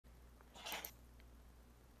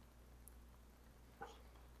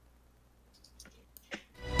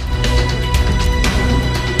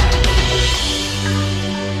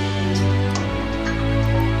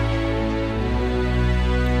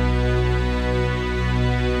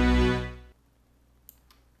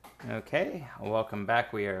Okay, welcome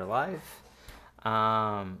back. We are live.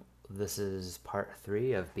 This is part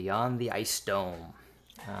 3 of Beyond the Ice Dome.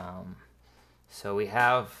 So we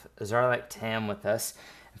have Zarlek Tam with us.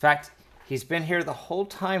 In fact, he's been here the whole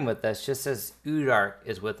time with us, just as Udark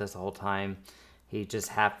is with us the whole time. He just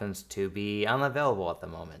happens to be unavailable at the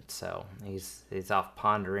moment, so he's off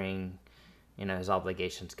pondering. You know, his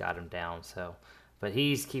obligations got him down. So, but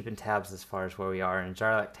he's keeping tabs as far as where we are, and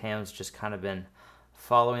Zarlek Tam's just kind of been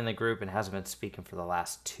following the group and hasn't been speaking for the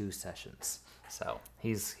last 2 sessions. So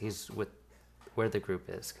he's with where the group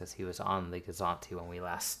is because he was on the Gazanti when we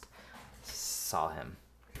last saw him.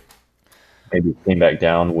 Maybe came back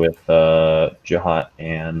down with Jehaat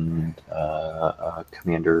and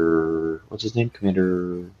Commander, what's his name?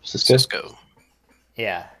 Commander Sisco?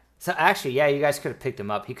 Yeah. So actually, yeah, you guys could have picked him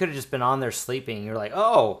up. He could have just been on there sleeping. You're like,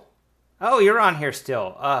 oh, you're on here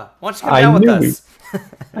still. Why don't you come down with us?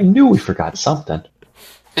 I knew we forgot something.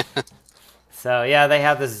 So yeah, they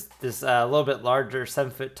have this little bit larger,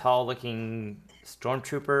 7-foot tall looking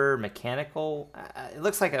stormtrooper mechanical. It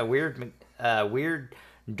looks like a weird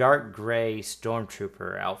dark gray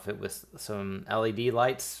stormtrooper outfit with some LED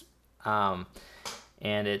lights, and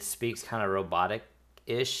it speaks kind of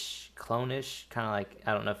robotic-ish, clone-ish, kind of like,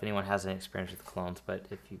 I don't know if anyone has any experience with clones, but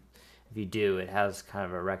if you do, it has kind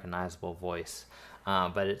of a recognizable voice,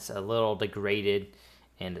 but it's a little degraded.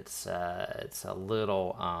 And it's a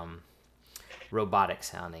little robotic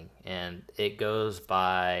sounding, and it goes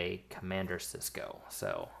by Commander Sisco.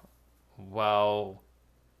 So while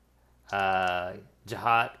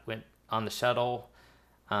Jehaat went on the shuttle,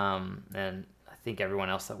 and I think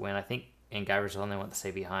everyone else that went, and Guyver's the only one to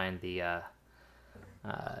stay behind, the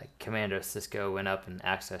Commander Sisco went up and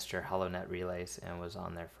accessed your HoloNet relays and was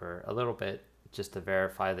on there for a little bit just to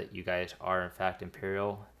verify that you guys are in fact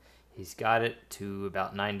Imperial. He's got it to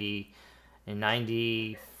about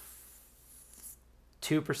 92%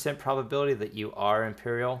 probability that you are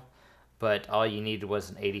Imperial, but all you needed was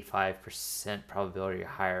an 85% probability or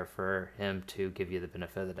higher for him to give you the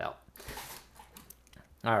benefit of the doubt.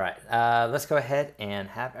 All right, let's go ahead and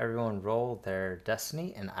have everyone roll their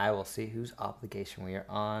destiny, and I will see whose obligation we are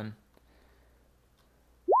on.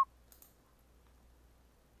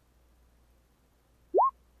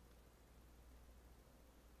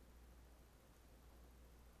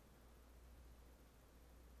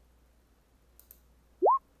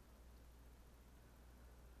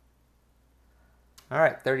 All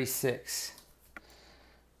right, 36.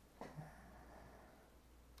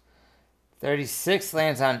 36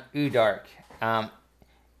 lands on Udark.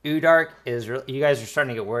 Udark is you guys are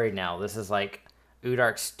starting to get worried now. This is like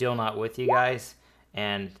Udark's still not with you guys,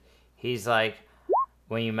 and he's like,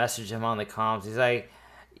 when you message him on the comms, he's like,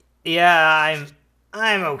 "Yeah,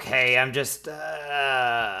 I'm okay. I'm just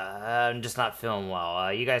not feeling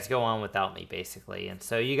well. You guys go on without me, basically." And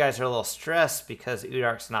so you guys are a little stressed because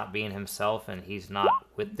Udark's not being himself and he's not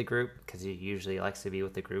with the group because he usually likes to be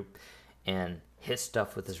with the group and hit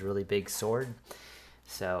stuff with his really big sword.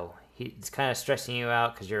 So he's kind of stressing you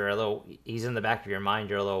out because he's in the back of your mind.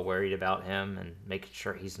 You're a little worried about him and making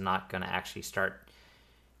sure he's not going to actually start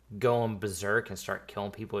going berserk and start killing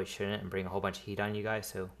people he shouldn't and bring a whole bunch of heat on you guys.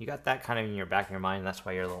 So you got that kind of in your back of your mind, and that's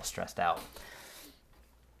why you're a little stressed out.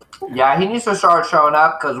 Yeah, he needs to start showing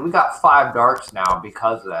up because we got 5 darks now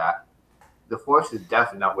because of that. The Force is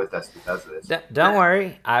definitely not with us because of this. Don't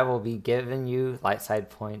worry, I will be giving you light side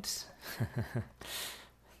points.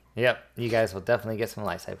 Yep, you guys will definitely get some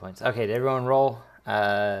light side points. Okay, did everyone roll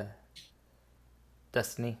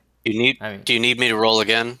Destiny? Do you need me to roll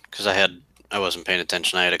again? Because I wasn't paying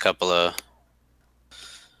attention. I had a couple of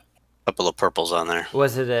purples on there.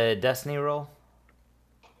 Was it a Destiny roll?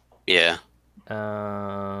 Yeah.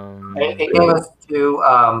 It gave us 2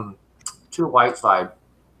 white side.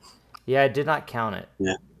 Yeah, I did not count it.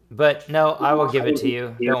 Yeah. But no, I will give it to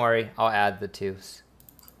you. Don't worry, I'll add the 2s.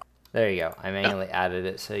 There you go. I manually added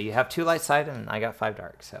it. So you have 2 light side and I got 5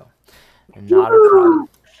 dark. So not a problem.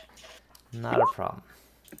 Not a problem.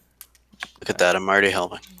 Look at that. I'm already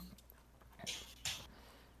helping.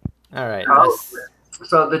 All right.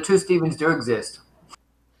 So the 2 Stevens do exist.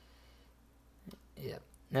 Yep.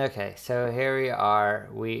 Okay. So here we are.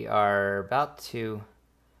 We are about to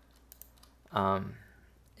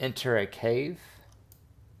enter a cave.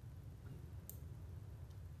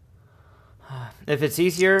 If it's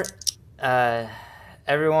easier,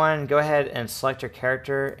 everyone go ahead and select your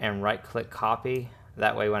character and right-click copy.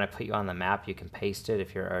 That way when I put you on the map, you can paste it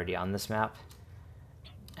if you're already on this map.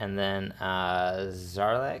 And then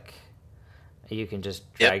Zarlek, you can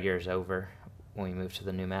just drag yours over when we move to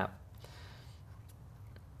the new map.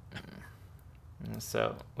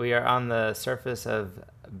 So we are on the surface of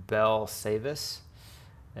Belsavis.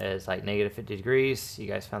 It's like negative 50 degrees. You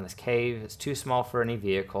guys found this cave. It's too small for any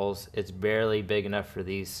vehicles. It's barely big enough for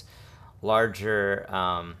these larger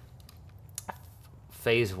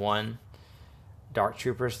phase 1 dark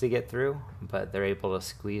troopers to get through, but they're able to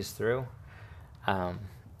squeeze through.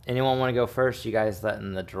 Anyone want to go first? You guys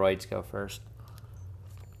letting the droids go first?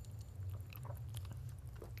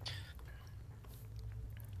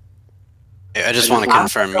 I just want to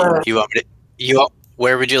confirm. Where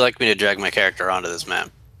would you like me to drag my character onto this map?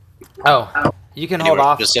 Oh, you can hold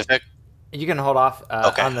off. Specific? You can hold off.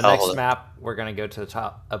 Okay, on the next map, we're going to go to the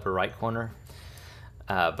top upper right corner.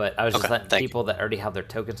 But I was just letting people that already have their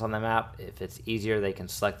tokens on the map, if it's easier, they can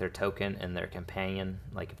select their token and their companion.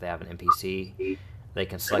 Like if they have an NPC, they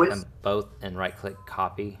can select them both and right-click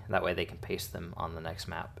copy. That way they can paste them on the next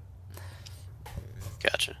map.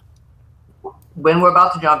 Gotcha. When we're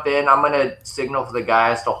about to jump in, I'm going to signal for the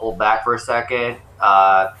guys to hold back for a second.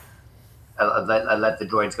 I let the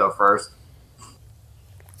droids go first.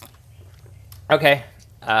 Okay.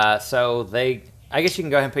 So I guess you can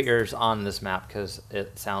go ahead and put yours on this map because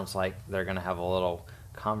it sounds like they're going to have a little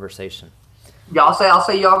conversation. Yeah, I'll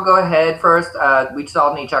say y'all go ahead first. We just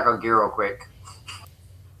all need to check our gear real quick.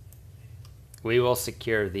 We will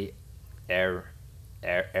secure the area.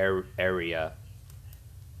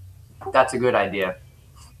 That's a good idea.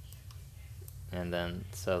 And then,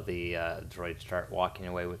 so the droids start walking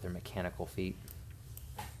away with their mechanical feet.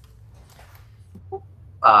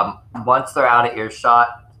 Once they're out of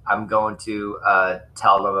earshot, I'm going to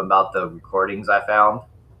tell them about the recordings I found.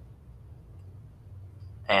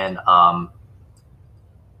 And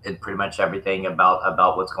pretty much everything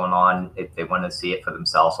about what's going on. If they want to see it for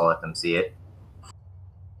themselves, I'll let them see it.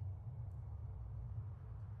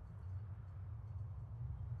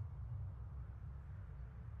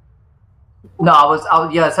 No, I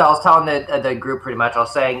was telling the group pretty much. I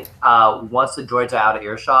was saying once the droids are out of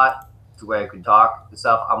earshot, to where I can talk and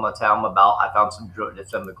stuff, I'm gonna tell them about. I found some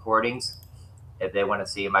recordings. If they want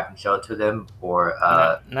to see them, I can show it to them. Or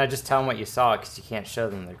no, just tell them what you saw because you can't show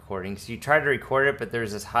them the recordings. You tried to record it, but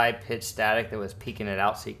there's this high pitched static that was peaking it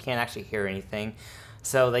out, so you can't actually hear anything.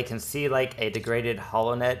 So they can see like a degraded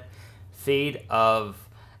HoloNet feed of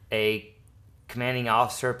a commanding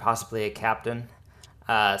officer, possibly a captain,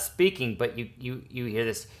 speaking, but you hear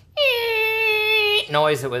this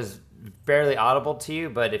noise that was barely audible to you,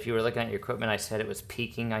 but if you were looking at your equipment, I said it was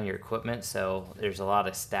peaking on your equipment, so there's a lot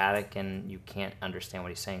of static and you can't understand what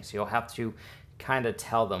he's saying. So you'll have to kind of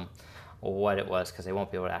tell them what it was because they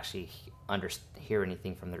won't be able to actually hear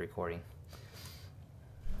anything from the recording.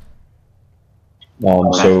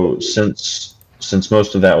 So since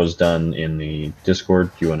most of that was done in the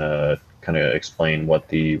Discord, do you want to kind of explain what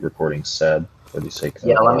the recording said for the sake of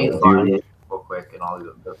let me find it real quick and I'll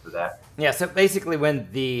go through that. Yeah, so basically when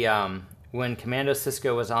Commander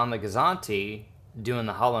Sisco was on the Gazanti doing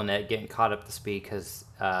the HoloNet, getting caught up to speed because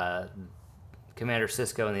Commander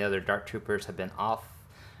Sisco and the other Dark Troopers have been off.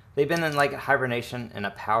 They've been in like a hibernation and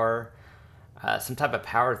a power, some type of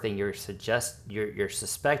power thing you're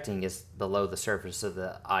suspecting is below the surface of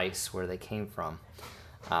the ice where they came from.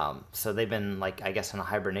 So they've been like, I guess, in a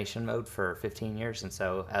hibernation mode for 15 years. And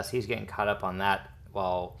so as he's getting caught up on that,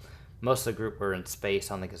 while most of the group were in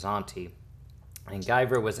space on the Gazanti, and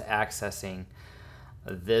Guyver was accessing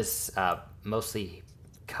this mostly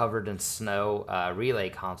covered in snow relay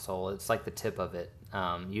console. It's like the tip of it.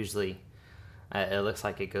 Usually it looks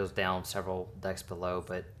like it goes down several decks below,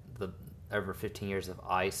 but over 15 years of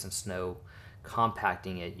ice and snow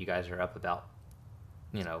compacting it, you guys are up about,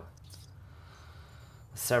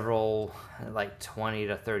 several, like 20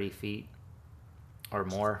 to 30 feet or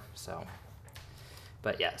more. So,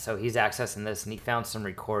 but yeah, so he's accessing this and he found some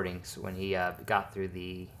recordings when he got through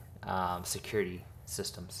the security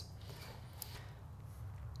systems.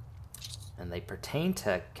 And they pertain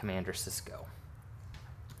to Commander Sisco.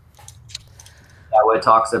 Yeah, where it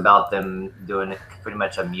talks about them doing pretty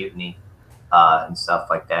much a mutiny and stuff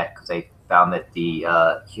like that because they found that the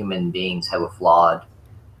human beings were flawed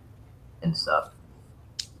and stuff.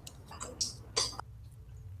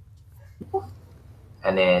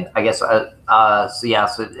 And then I guess and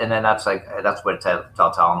then that's what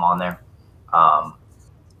I'll tell them on there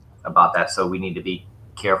about that. So we need to be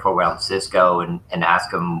careful around Sisco and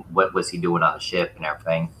ask him what was he doing on the ship and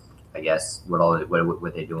everything. I guess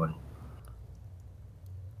what they doing.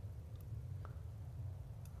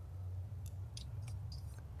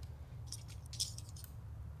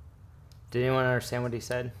 Did anyone understand what he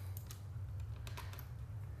said?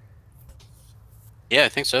 Yeah, I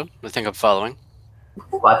think so. I think I'm following.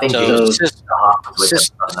 Well, I think so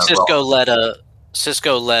Cisco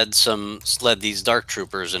Cisco led these dark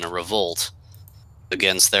troopers in a revolt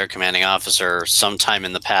against their commanding officer sometime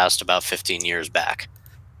in the past, about 15 years back.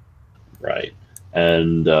 Right.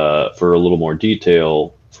 And for a little more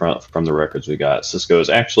detail from the records we got, Cisco is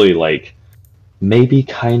actually like maybe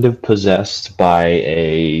kind of possessed by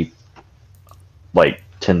a like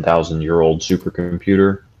 10,000-year-old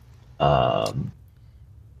supercomputer, kind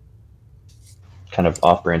of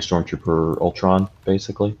off-brand Stormtrooper Ultron,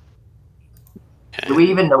 basically. Okay. Do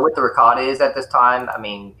we even know what the Rakata is at this time? I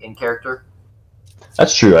mean, in character?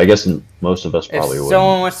 That's true. I guess most of us probably If would.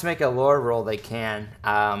 someone wants to make a lore roll, they can.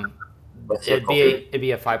 What's It'd it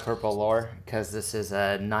be a 5 purple lore because this is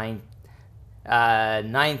a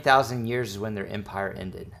 9,000 years is when their empire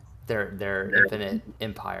ended. Their infinite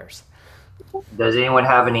empires. Does anyone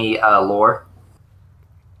have any lore?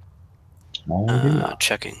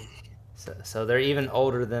 Checking. So they're even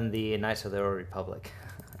older than the Knights of the Old Republic.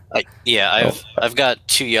 I've got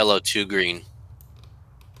 2 yellow, 2 green.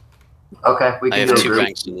 Okay, we I can have do a 2 group.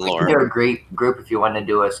 ranks in We lore. can do a group if you want to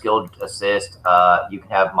do a skilled assist. You can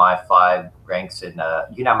have my 5 ranks and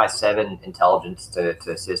you can have my 7 intelligence to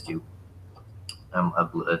assist you. An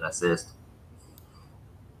assist.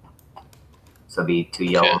 So it'd be 2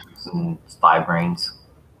 yellows and 5 greens.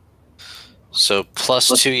 So plus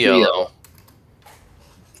 2 yellow.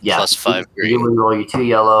 Yeah. Plus 5 green. You would roll your 2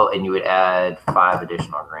 yellow and you would add 5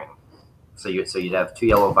 additional green. So you'd have 2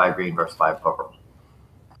 yellow, 5 green versus 5 purple.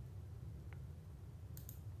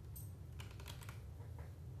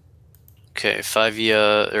 Okay,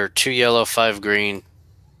 2 yellow, 5 green,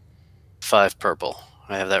 5 purple.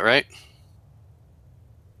 I have that right?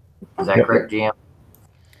 Is that correct, GM?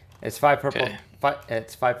 It's 5 purple. Okay.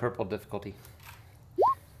 It's 5 purple difficulty.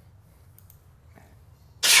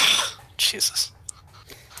 Jesus.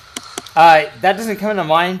 That doesn't come into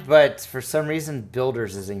mind, but for some reason,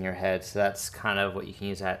 builders is in your head, so that's kind of what you can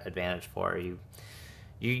use that advantage for.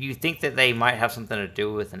 You think that they might have something to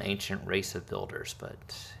do with an ancient race of builders, but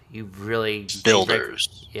you really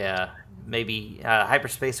Builders. Yeah, maybe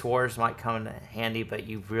hyperspace wars might come in handy, but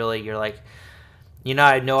you're like,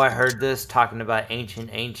 I know I heard this talking about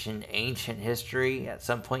ancient history at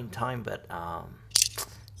some point in time, but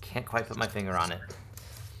can't quite put my finger on it.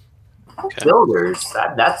 Okay. Builders.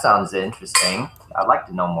 That sounds interesting. I'd like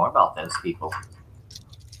to know more about those people.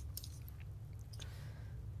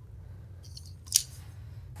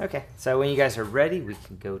 Okay, so when you guys are ready, we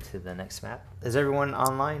can go to the next map. Is everyone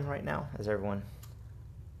online right now? Is everyone?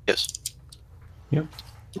 Yes. Yep.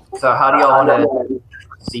 So how do y'all want to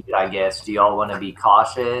see it, I guess? Do y'all want to be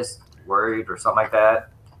cautious, worried, or something like that?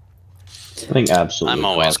 I think absolutely. I'm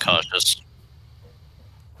always cautious.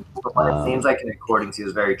 It seems like in recordings he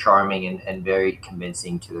was very charming and very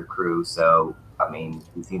convincing to the crew. So, I mean,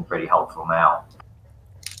 he seems pretty helpful now.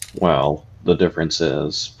 Well, the difference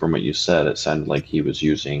is, from what you said, it sounded like he was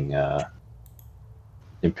using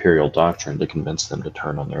Imperial doctrine to convince them to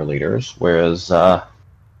turn on their leaders, whereas Jehaat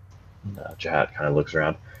kind of looks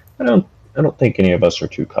around. I don't think any of us are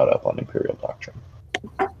too caught up on Imperial doctrine.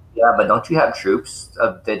 Yeah, but don't you have troops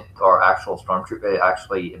that are actual stormtroopers,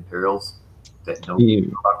 actually Imperials that know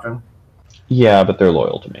doctrine? Yeah, but they're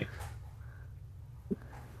loyal to me.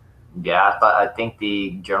 Yeah, I think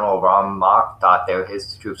the General Ron Mock thought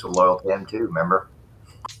his troops were loyal to him too. Remember?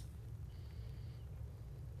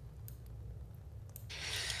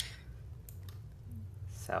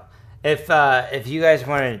 So, if you guys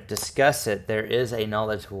want to discuss it, there is a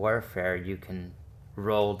knowledge warfare you can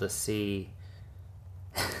roll to see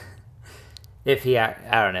if he. I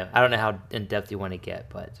don't know how in depth you want to get,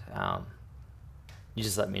 but you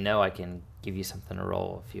just let me know. I can give you something to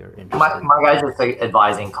roll if you're interested. My guy's just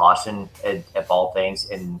advising caution at all things,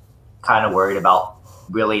 and kind of worried about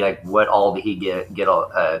really like what all did he get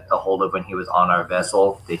a hold of when he was on our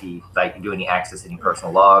vessel? Did he do any access any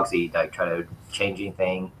personal logs? Did he try to change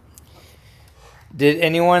anything? Did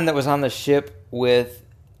anyone that was on the ship with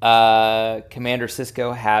Commander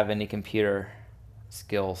Sisco have any computer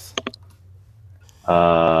skills?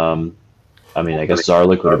 I mean, I guess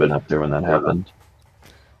Zarlik would have been up there when that happened.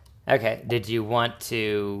 Okay. Did you want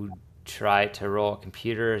to try to roll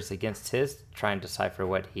computers against his, try and decipher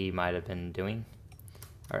what he might have been doing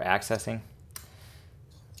or accessing?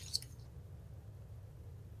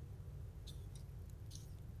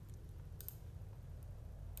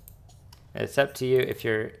 It's up to you if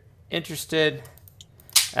you're interested.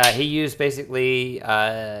 He used basically,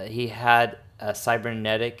 he had a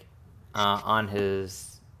cybernetic on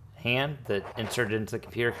his hand that inserted into the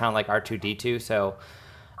computer, kind of like R2-D2. So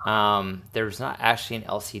there's not actually an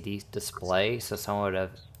LCD display, so someone would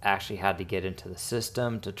have actually had to get into the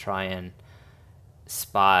system to try and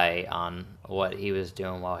spy on what he was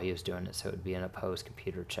doing while he was doing it, so it would be an opposed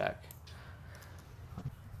computer check.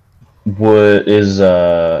 What is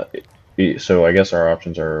so I guess our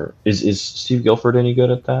options are is Steve Guilford any good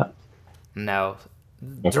at that? No.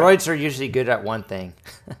 Okay. Droids are usually good at one thing.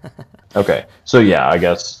 Okay. So yeah, I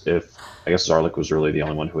guess Zarlik was really the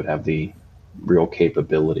only one who would have the real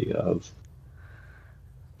capability of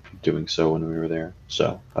doing so when we were there.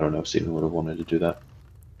 So I don't know if Steven would have wanted to do that.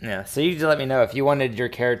 Yeah, so you just let me know if you wanted your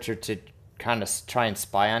character to kind of try and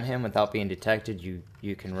spy on him without being detected.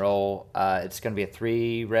 You can roll. It's going to be a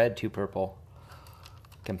 3 red, 2 purple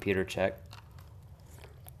computer check.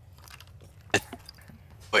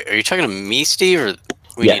 Wait, are you talking to me, Steve, or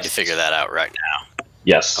we Yes. need to figure that out right now?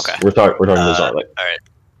 Yes. Okay. We're talking to Zarlik. All right.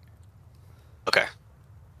 Okay.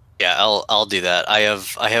 Yeah, I'll do that. I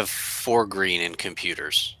have 4 green in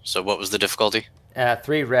computers. So what was the difficulty?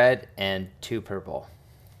 3 red and 2 purple.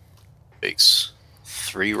 Thanks.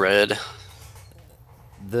 3 red,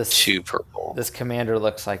 2 purple. This commander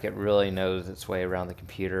looks like it really knows its way around the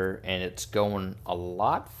computer, and it's going a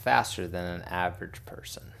lot faster than an average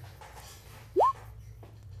person.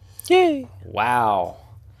 Yay! Wow.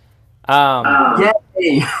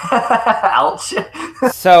 Yay! Ouch.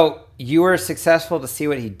 So you were successful to see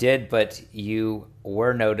what he did, but you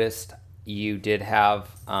were noticed. You did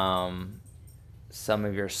have some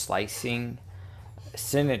of your slicing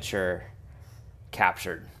signature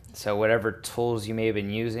captured. So whatever tools you may have been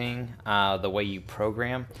using, the way you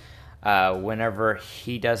program, whenever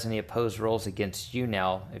he does any opposed rolls against you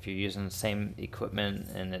now, if you're using the same equipment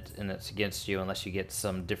and it's against you, unless you get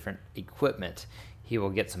some different equipment, he will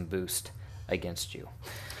get some boost against you.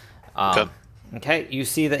 Okay, you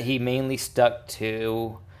see that he mainly stuck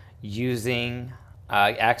to using,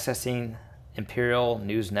 accessing Imperial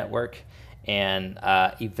News Network and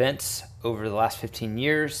events over the last 15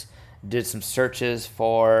 years, did some searches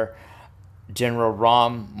for General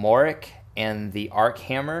Rom Morik and the Arc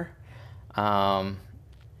Hammer,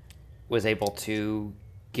 was able to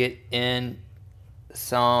get in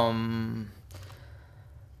some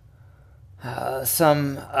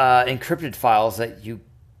encrypted files that you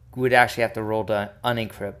would actually have to roll to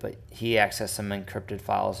unencrypt, but he accessed some encrypted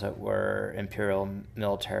files that were Imperial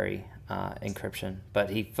military encryption. But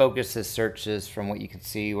he focused his searches, from what you can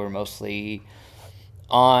see, were mostly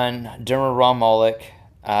on General Rom Morik,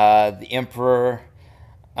 the Emperor,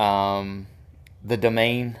 the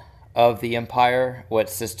domain of the Empire, what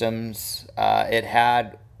systems it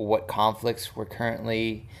had, what conflicts were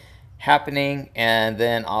currently happening, and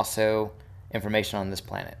then also information on this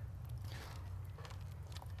planet.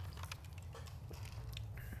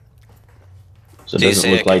 So it Do you doesn't say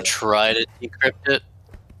I look can like try to decrypt it?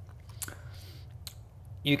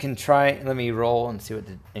 You can try. Let me roll and see what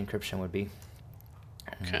the encryption would be.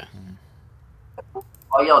 Okay.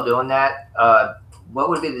 While y'all doing that, what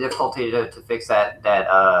would be the difficulty to fix that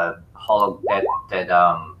hollow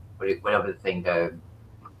whatever the thing the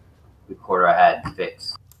recorder I had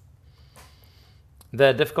fixed?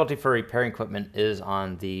 The difficulty for repairing equipment is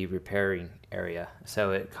on the repairing area,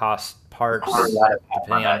 so it costs parts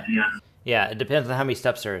depending on. Yeah, it depends on how many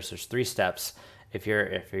steps there is. There's 3 steps. If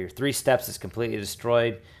your 3 steps is completely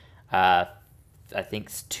destroyed, I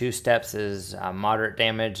think 2 steps is moderate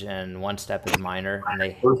damage and 1 step is minor. And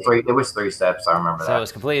There was 3 steps. I remember that. So it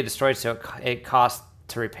was completely destroyed. So it costs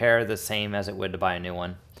to repair the same as it would to buy a new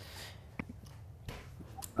one.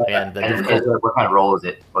 And what kind of roll is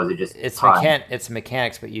it? Was it just it's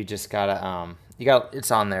mechanics, but you just gotta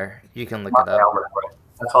it's on there. You can look it up.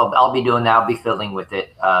 That's all. I'll be doing that. I'll be filling with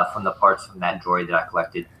it from the parts from that droid that I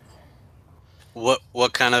collected.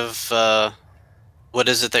 What kind of what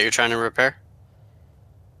is it that you're trying to repair?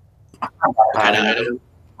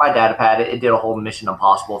 My data pad. It did a whole Mission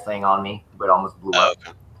Impossible thing on me, but almost blew up.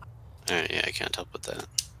 Okay. All right, yeah, I can't help with that.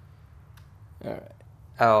 All right.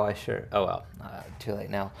 Oh, I sure. Oh well, too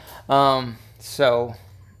late now. So,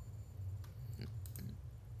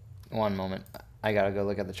 one moment. I gotta go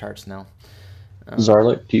look at the charts now.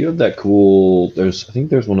 Zarlik, do you have that cool? I think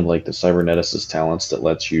there's one of like the cyberneticist talents that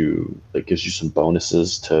lets you, like, gives you some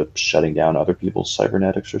bonuses to shutting down other people's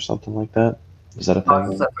cybernetics or something like that. Is that a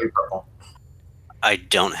thing? I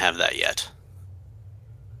don't have that yet.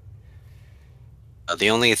 The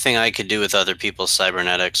only thing I could do with other people's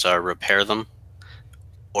cybernetics are repair them,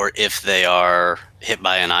 or if they are hit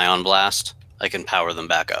by an ion blast, I can power them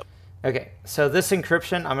back up. Okay, so this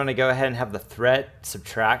encryption, I'm going to go ahead and have the threat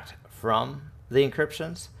subtract from the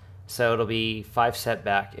encryptions. So it'll be 5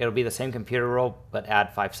 setback. It'll be the same computer roll, but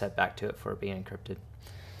add 5 setback to it for it being encrypted.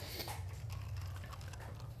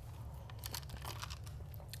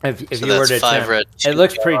 If So you were that's to 5 attempt, red. it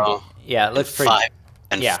looks pretty. Yeah, it looks pretty. 5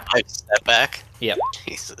 And Yeah. 5 step back? Yep.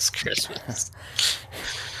 Jesus Christmas.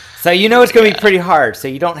 So you know it's going to be pretty hard. So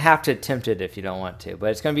you don't have to attempt it if you don't want to.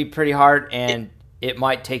 But it's going to be pretty hard, and it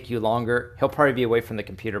might take you longer. He'll probably be away from the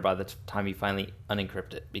computer by the time you finally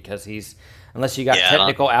unencrypt it, because unless you got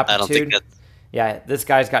technical aptitude. I don't think that's... Yeah, this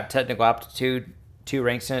guy's got technical aptitude, 2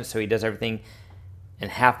 ranks in it, so he does everything in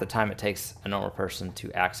half the time it takes a normal person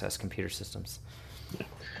to access computer systems.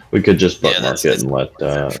 We could just bookmark it and let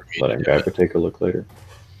Angiver take a look later.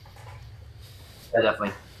 Yeah,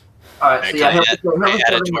 definitely. All right, so yeah, he'll be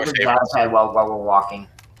serving with his iPad while we're walking.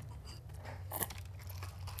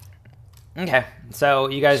 Okay, so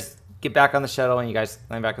you guys get back on the shuttle and you guys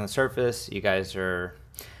land back on the surface. You guys are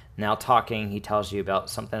now talking. He tells you about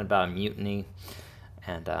something about a mutiny,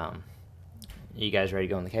 and you guys ready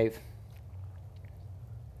to go in the cave?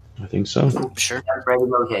 I think so. Sure. Yeah, ready to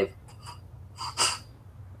go cave.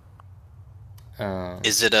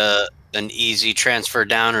 Is it an easy transfer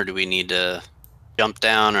down, or do we need to jump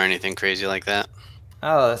down or anything crazy like that?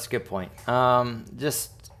 Oh, that's a good point. I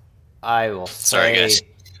will say... Sorry, guys.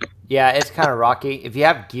 Yeah, it's kind of rocky. If you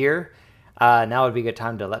have gear, now would be a good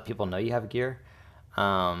time to let people know you have gear.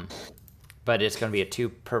 But it's going to be a 2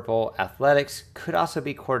 purple athletics. Could also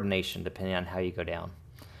be coordination, depending on how you go down.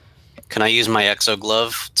 Can I use my exo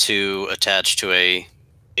glove to attach to a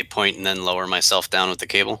point and then lower myself down with the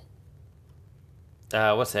cable?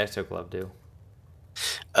 What's the exo glove do?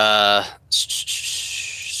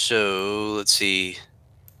 So let's see.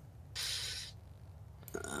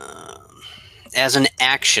 As an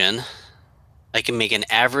action, I can make an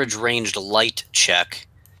average ranged light check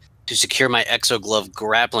to secure my exo glove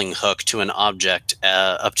grappling hook to an object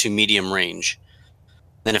up to medium range.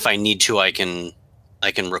 Then, if I need to, I can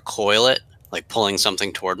recoil it, like pulling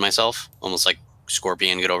something toward myself, almost like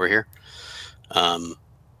Scorpion, get over here.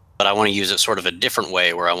 But I want to use it sort of a different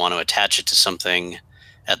way, where I want to attach it to something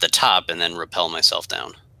at the top and then rappel myself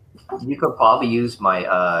down. You could probably use my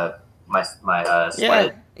yeah,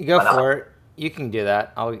 go for it. You can do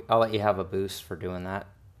that. I'll let you have a boost for doing that.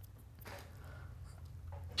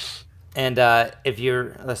 And if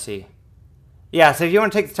you're, let's see. Yeah, so if you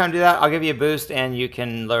want to take the time to do that, I'll give you a boost, and you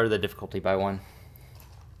can lower the difficulty by 1.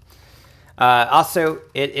 Also,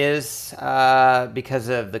 it is, because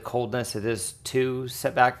of the coldness, it is 2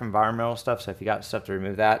 setback from environmental stuff, so if you got stuff to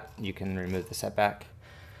remove that, you can remove the setback.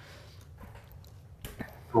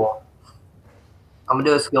 Cool. I'm going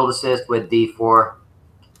to do a skill assist with D4.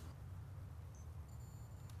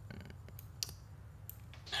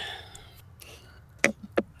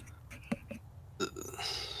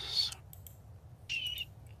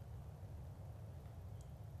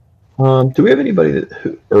 Do we have anybody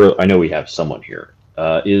or I know we have someone here.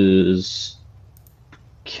 Is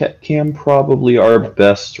Ketcam probably our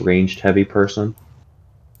best ranged heavy person?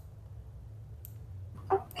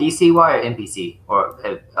 PCY or NPC, or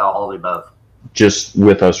all of the above? Just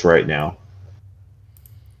with us right now.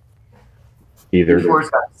 Either. D4's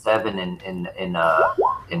got 7 in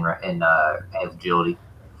agility.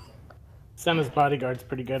 Senna's bodyguard's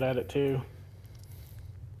pretty good at it too.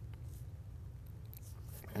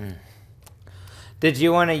 Did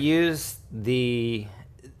you want to use the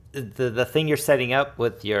thing you're setting up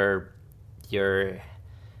with your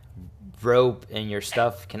rope and your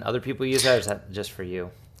stuff? Can other people use that, or is that just for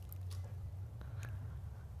you?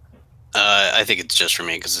 I think it's just for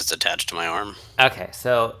me because it's attached to my arm. Okay,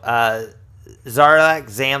 so Zarlak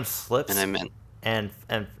Zam slips and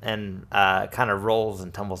kind of rolls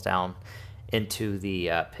and tumbles down into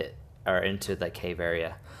the pit, or into the cave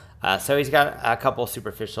area. So he's got a couple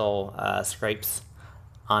superficial scrapes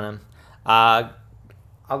on him. I'll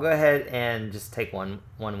go ahead and just take one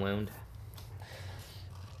wound.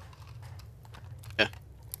 Yeah.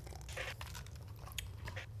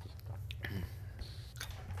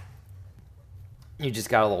 You just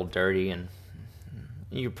got a little dirty, and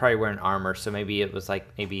you're probably wearing armor, so maybe it was like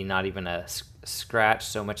maybe not even a scratch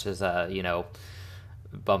so much as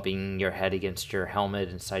bumping your head against your helmet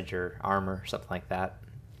inside your armor, something like that.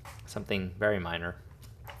 Something very minor.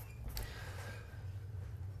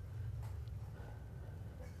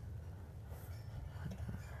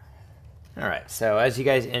 All right, so as you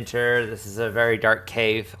guys enter, this is a very dark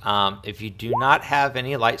cave. If you do not have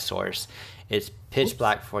any light source, it's pitch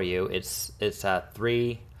black for you. It's a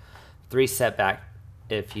three setback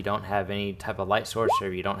if you don't have any type of light source,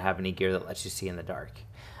 or you don't have any gear that lets you see in the dark.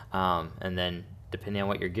 And then depending on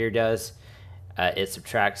what your gear does, it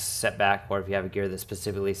subtracts setback, or if you have a gear that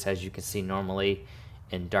specifically says you can see normally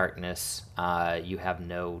in darkness, you have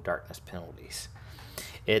no darkness penalties.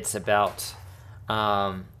 It's about,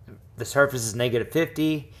 the surface is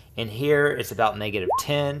 -50. In here, it's about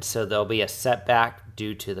 -10, so there'll be a setback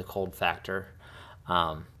due to the cold factor.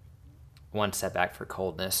 One setback for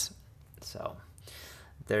coldness. So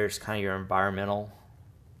there's kind of your environmental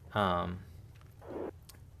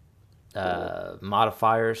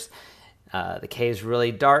modifiers. The cave's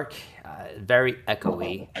really dark, very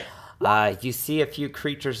echoey. You see a few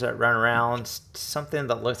creatures that run around, something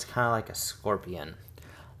that looks kind of like a scorpion.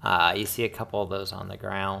 You see a couple of those on the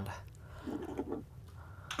ground.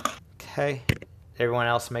 Okay, everyone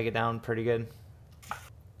else make it down pretty good?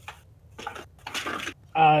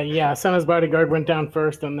 Yeah, Senna's bodyguard went down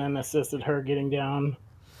first and then assisted her getting down.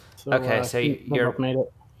 So, Okay, so both made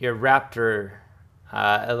it. Your raptor,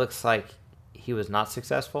 it looks like he was not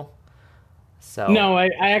successful. So No, I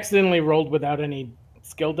accidentally rolled without any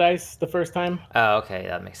skill dice the first time. Oh, okay,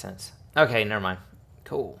 that makes sense. Okay, never mind.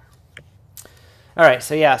 Cool. All right,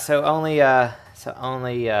 so yeah, so only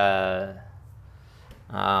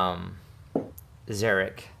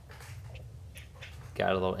Zarek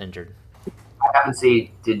got a little injured. I haven't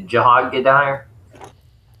seen. Did Jehaat get down here?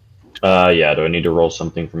 Yeah. Do I need to roll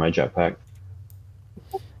something for my jetpack?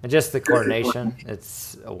 And just the coordination,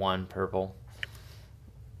 it's a 1 purple.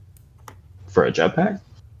 For a jetpack?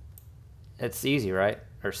 It's easy, right?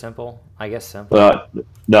 Or simple? I guess simple.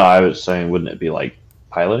 No, I was saying, wouldn't it be like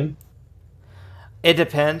piloting? It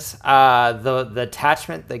depends. The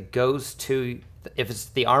attachment that goes to, if it's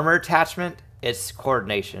the armor attachment, it's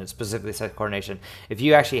coordination. It specifically says coordination. If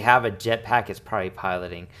you actually have a jetpack, it's probably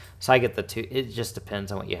piloting. So I get the two. It just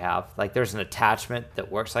depends on what you have. Like there's an attachment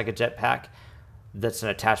that works like a jetpack. That's an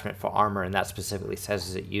attachment for armor, and that specifically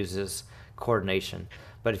says it uses coordination.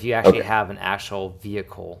 But if you actually have an actual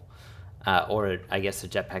vehicle, or I guess a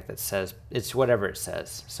jetpack that says it's whatever it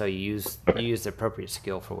says. So you use the appropriate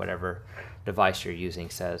skill for whatever device you're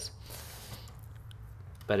using says.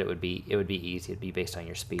 But it would be easy. It'd be based on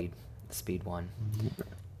your speed. Speed 1.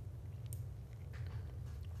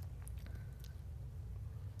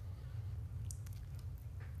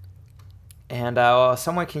 And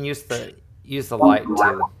someone can use the light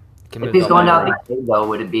to. If he's going down the cave, though,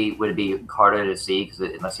 would it be harder to see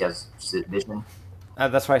unless he has vision?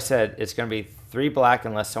 That's why I said it's going to be 3 black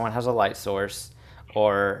unless someone has a light source,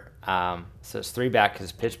 or so it's 3 black because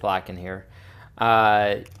it's pitch black in here.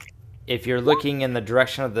 If you're looking in the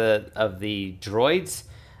direction of the droids,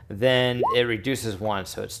 then it reduces 1,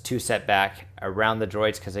 so it's 2 setback around the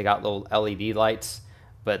droids because they got little LED lights,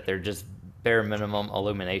 but they're just bare minimum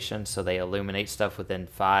illumination, so they illuminate stuff within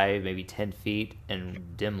 5, maybe 10 feet in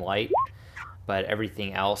dim light. But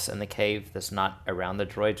everything else in the cave that's not around the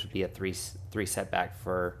droids would be a 3 setback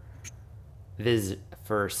for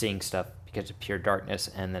seeing stuff because of pure darkness,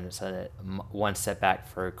 and then it's a 1 setback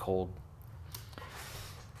for cold.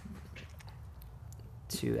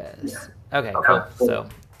 2S. Okay, cool. So,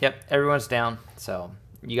 yep, everyone's down. So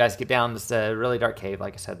you guys get down. This is a really dark cave.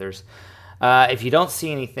 Like I said, there's if you don't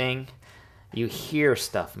see anything, you hear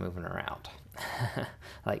stuff moving around,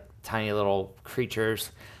 like tiny little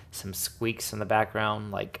creatures. Some squeaks in the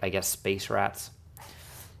background, like I guess space rats.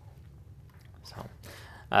 So,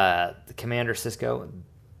 the Commander Sisco,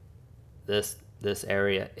 this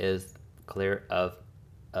area is clear of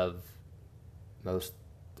most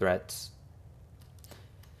threats.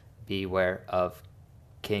 Beware of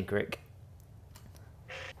Kinkrick.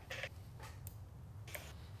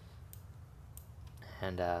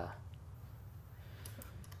 And all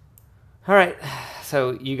right.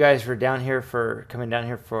 So you guys were coming down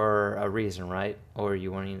here for a reason, right? Or you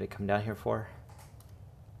wanting to come down here for?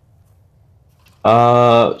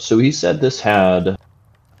 So he said this had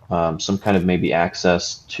some kind of maybe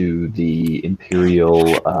access to the Imperial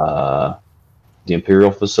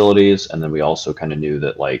facilities, and then we also kind of knew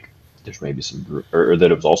that like there's maybe some, or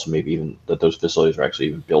that it was also maybe even that those facilities were actually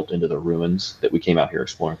even built into the ruins that we came out here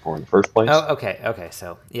exploring for in the first place. Oh, okay.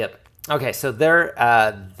 So, yep. Okay, so they're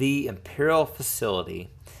the Imperial facility.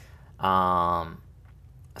 So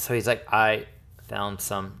he's like, I found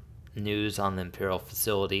some news on the Imperial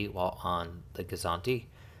facility while on the Gazanti.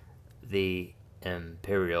 The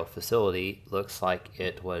Imperial facility looks like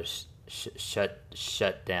it was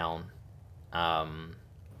shut down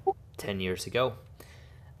 10 years ago.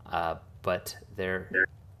 But there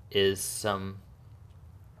is some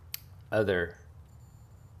other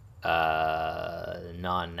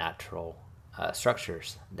non-natural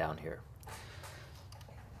structures down here.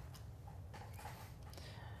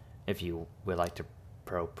 If you would like to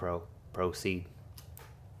proceed.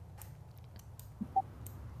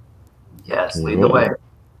 Yes, lead the way.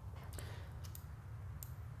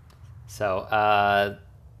 So,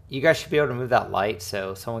 you guys should be able to move that light,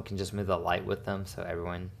 so someone can just move the light with them so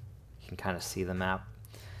everyone can kind of see the map.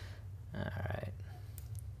 All right.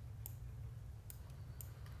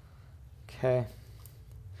 Okay.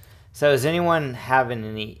 So does anyone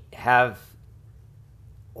have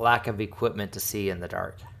lack of equipment to see in the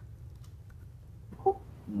dark?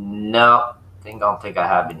 No, I don't think I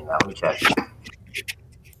have any. Let me check.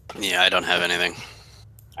 Yeah, I don't have anything.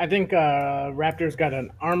 I think Raptor's got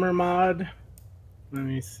an armor mod. Let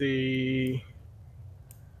me see.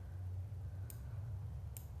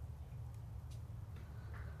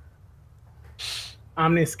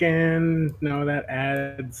 Omniscan. No, that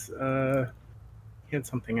adds. He had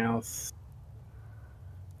something else.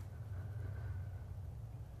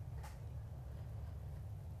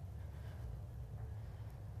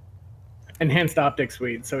 Enhanced optic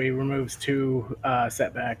suite, so he removes 2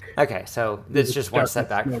 setback. Okay, so it's just 1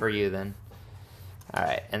 setback for you then. All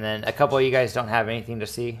right, and then a couple of you guys don't have anything to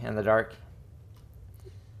see in the dark?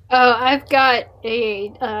 Oh, I've got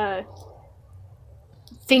a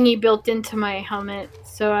thingy built into my helmet,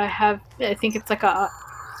 so I think it's like a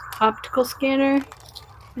optical scanner,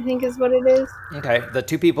 I think is what it is. Okay, the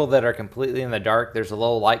 2 people that are completely in the dark, there's a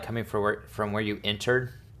little light coming from where you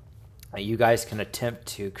entered. You guys can attempt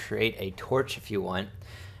to create a torch if you want,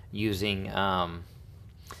 using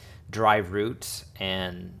dry roots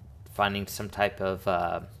and finding some type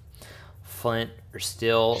of flint or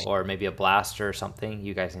steel or maybe a blaster or something.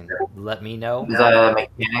 You guys can let me know. Is that a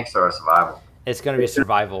mechanics or a survival? It's going to be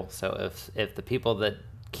survival. So if the people that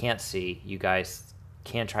can't see, you guys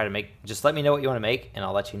can try to make, just let me know what you want to make, and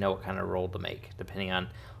I'll let you know what kind of roll to make, depending on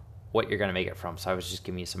what you're going to make it from. So I was just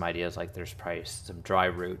giving you some ideas, like there's probably some dry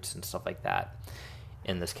roots and stuff like that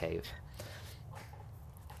in this cave.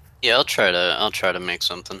 Yeah, I'll try to make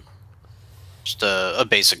something. Just a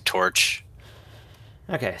basic torch.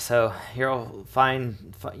 Okay, so you'll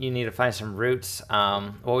you need to find some roots.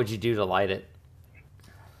 What would you do to light it?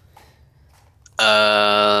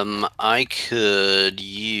 I could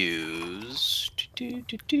use.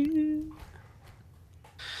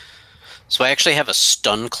 So I actually have a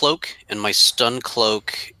stun cloak, and my stun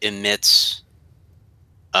cloak emits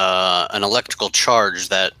an electrical charge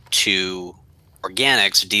that to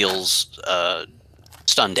organics deals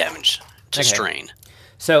stun damage to strain.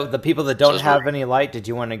 So the people that don't have any light, did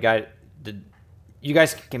you want to guide? You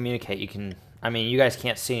guys can communicate. You guys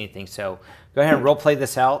can't see anything, so go ahead and role play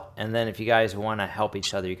this out, and then if you guys want to help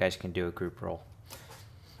each other, you guys can do a group roll.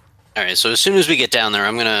 All right. So as soon as we get down there,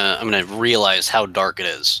 I'm gonna realize how dark it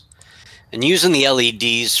is, and using the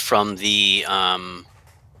LEDs from the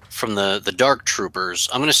dark troopers,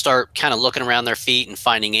 I'm gonna start kind of looking around their feet and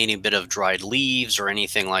finding any bit of dried leaves or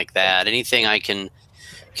anything like that. Anything I can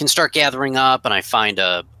start gathering up, and I find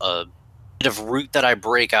a bit of root that I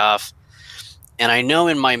break off. And I know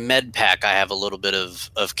in my med pack I have a little bit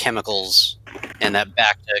of chemicals, and that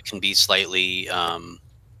bacta can be slightly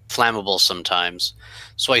flammable sometimes.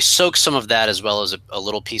 So I soak some of that as well as a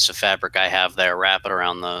little piece of fabric I have there, wrap it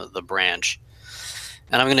around the branch.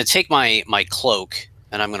 And I'm going to take my cloak,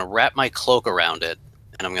 and I'm going to wrap my cloak around it,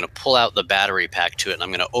 and I'm going to pull out the battery pack to it, and I'm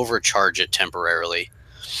going to overcharge it temporarily.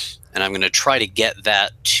 And I'm going to try to get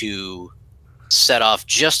that to set off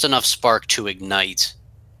just enough spark to ignite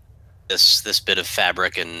this bit of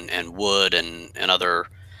fabric and wood and other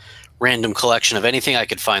random collection of anything I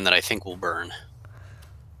could find that I think will burn.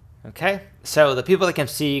 Okay, so the people that can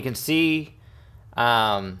see, you can see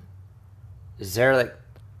Zerlik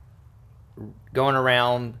going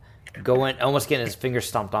around, almost getting his fingers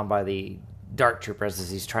stomped on by the dark troopers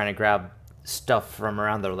as he's trying to grab stuff from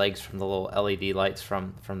around their legs, from the little LED lights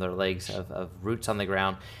from their legs of roots on the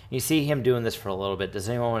ground. You see him doing this for a little bit. Does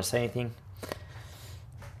anyone want to say anything?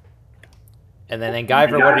 And then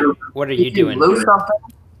Guyver, what are you doing? Lose something?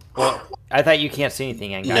 Well, I thought you can't see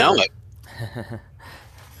anything, Guyver. No.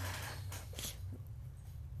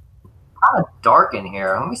 Kind of dark in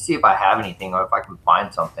here. Let me see if I have anything or if I can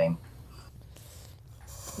find something.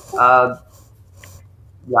 Yeah,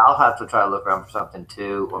 I'll have to try to look around for something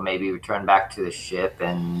too, or maybe return back to the ship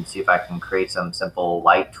and see if I can create some simple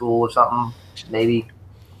light tool or something, maybe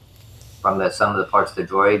from some of the parts of the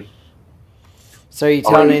droid. So are you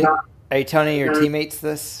telling your teammates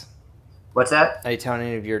this? What's that? Are you telling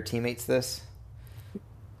any of your teammates this?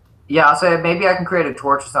 Yeah, I'll say maybe I can create a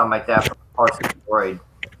torch or something like that from parts of the droid.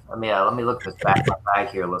 Let me look at this bag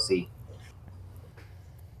here. Let's see.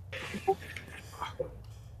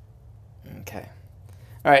 Okay.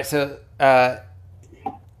 All right. So, I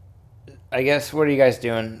guess what are you guys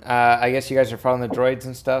doing? I guess you guys are following the droids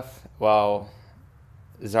and stuff while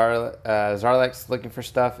Zarlek's looking for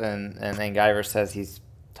stuff, and then Guyver says he's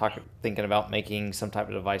thinking about making some type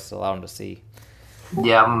of device to allow him to see.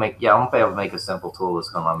 Yeah, I'm gonna be able to make a simple tool that's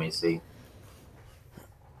gonna let me see.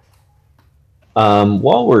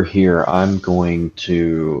 While we're here, I'm going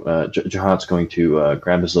to Jehaat's going to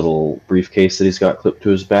grab his little briefcase that he's got clipped to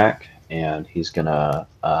his back, and he's gonna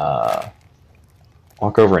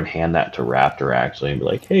walk over and hand that to Raptor actually, and be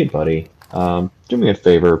like, "Hey, buddy, do me a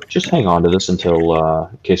favor, just hang on to this until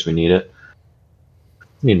in case we need it.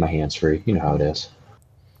 Need my hands free, you know how it is."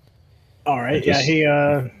 All right. Just-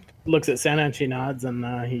 Yeah, he looks at Santa and she nods, and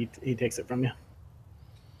he takes it from you.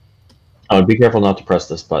 Be careful not to press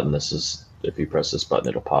this button. This is if you press this button,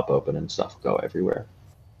 it'll pop open and stuff will go everywhere.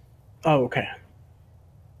 Oh, okay.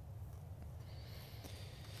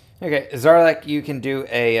 Okay, Zarlek, you can do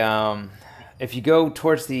a if you go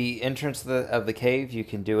towards the entrance of the cave, you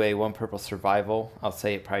can do a 1 purple survival. I'll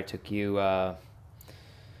say it probably took you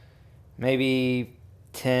maybe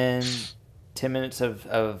 10 minutes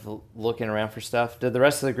of looking around for stuff. Did the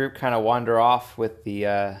rest of the group kind of wander off with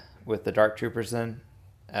the dark troopers then,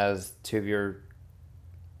 as 2 of your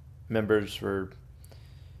members were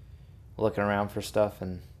looking around for stuff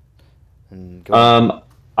and going?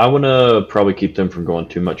 I want to probably keep them from going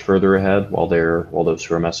too much further ahead while those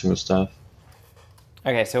who are messing with stuff.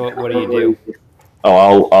 Okay, so what do you do?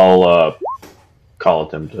 Oh, I'll call at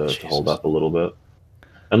them to hold up a little bit,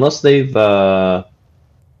 unless they've. Oh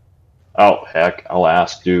heck, I'll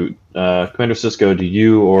ask. Do Commander Sisco, do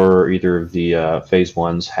you or either of the Phase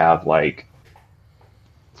Ones have like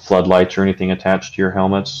floodlights or anything attached to your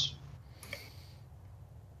helmets?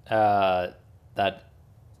 That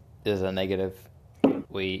is a negative.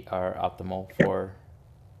 We are optimal for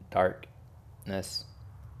darkness.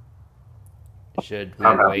 Should we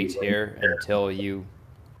wait here until you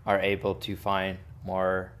are able to find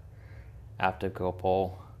more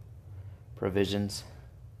applicable provisions?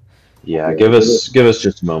 Yeah, give us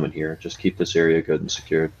just a moment here. Just keep this area good and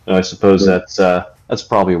secured. And I suppose that's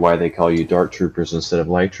probably why they call you dark troopers instead of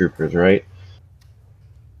light troopers, right?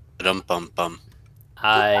 Bum.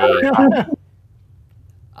 I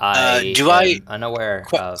am unaware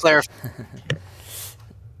of...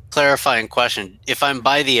 Clarifying question. If I'm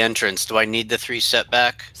by the entrance, do I need the 3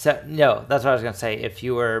 setback? No, that's what I was going to say. If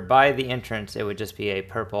you were by the entrance, it would just be a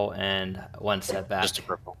purple and 1 setback. Just a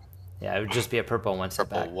purple. Yeah, it would just be a purple and 1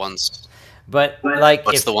 setback. Purple once. But like,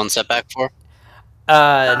 What's the 1 setback for?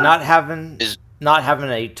 not having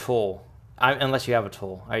a tool. Unless you have a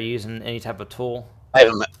tool. Are you using any type of tool?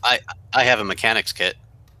 I have a mechanics kit.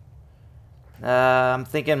 I'm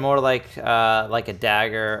thinking more like a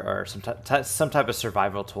dagger or some type of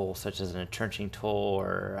survival tool, such as an entrenching tool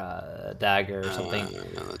or a dagger or something.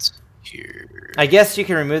 Let's here. I guess you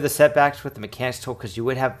can remove the setbacks with the mechanics tool because you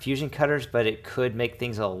would have fusion cutters, but it could make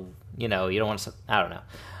things you don't want to. I don't know.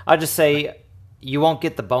 I'll just say you won't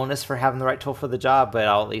get the bonus for having the right tool for the job, but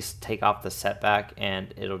I'll at least take off the setback,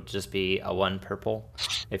 and it'll just be a 1 purple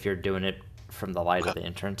if you're doing it from the light of the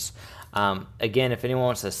entrance. Again, if anyone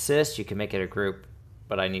wants to assist, you can make it a group,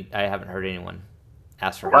 but I haven't heard anyone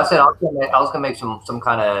ask for help. I was gonna make some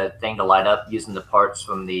kind of thing to light up using the parts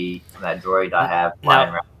from that droid I have flying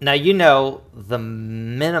around. Now the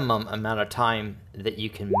minimum amount of time that you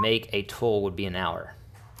can make a tool would be an hour.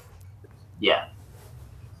 Yeah.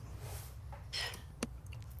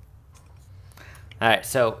 All right,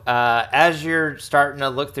 so as you're starting to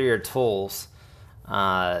look through your tools,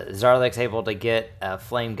 Zarlek's able to get a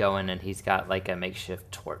flame going, and he's got like a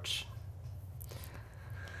makeshift torch.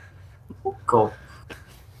 Cool.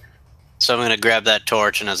 So I'm going to grab that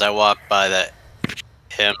torch, and as I walk by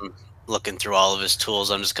him looking through all of his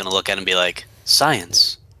tools, I'm just going to look at him and be like,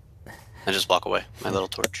 "Science," and just walk away. My little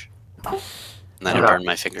torch, and then I burn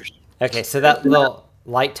my fingers. Okay, so that little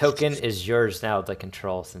light token is yours now to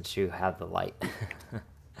control since you have the light.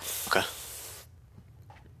 Okay.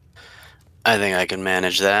 I think I can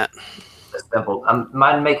manage that. Simple.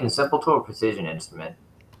 Mind making simple tool or precision instrument?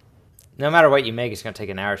 No matter what you make, it's going to take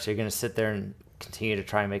an hour, so you're going to sit there and continue to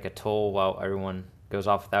try and make a tool while everyone goes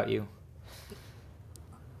off without you?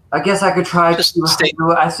 I guess I could try.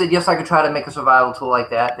 I said yes, I could try to make a survival tool like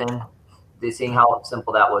that. Then, seeing how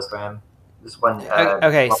simple that was for him. This one.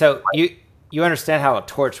 Okay, so you understand how a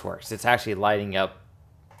torch works? It's actually lighting up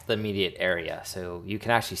the immediate area, so you can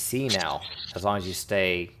actually see now as long as you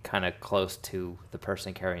stay kind of close to the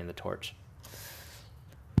person carrying the torch.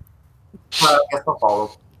 Well, I guess I'll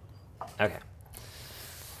follow. Okay.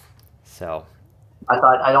 So. I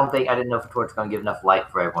didn't know if a torch was going to give enough light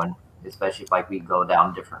for everyone, especially if we go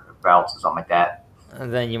down different routes or something like that.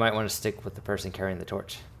 And then you might want to stick with the person carrying the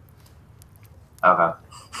torch. Okay.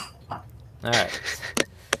 All right.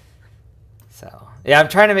 So yeah, I'm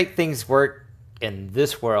trying to make things work in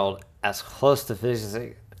this world as close to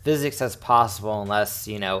physics as possible, unless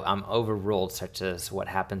I'm overruled, such as what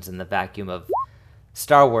happens in the vacuum of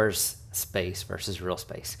Star Wars space versus real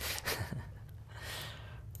space.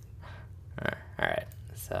 All right,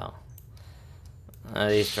 so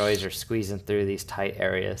these droids are squeezing through these tight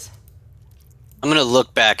areas. I'm going to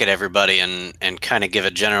look back at everybody and kind of give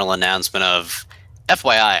a general announcement of,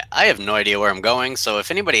 FYI, I have no idea where I'm going, so if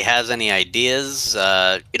anybody has any ideas,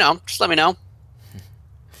 you know, just let me know.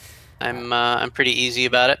 I'm pretty easy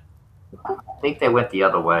about it. I think they went the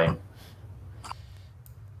other way.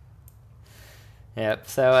 Yep.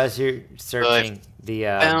 So as you're searching,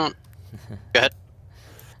 Go ahead.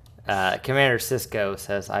 Commander Sisco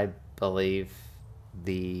says, "I believe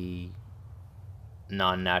the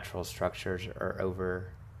non-natural structures are over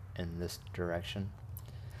in this direction."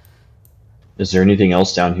 Is there anything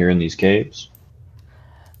else down here in these caves?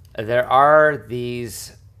 There are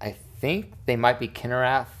these. I think they might be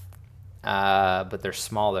Kinnerath, but they're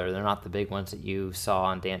smaller. They're not the big ones that you saw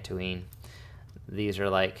on Dantooine. These are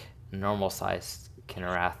like normal-sized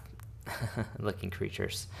Kinnerath looking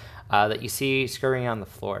creatures that you see scurrying on the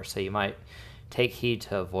floor, so you might take heed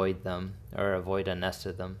to avoid them or avoid a nest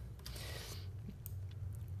of them.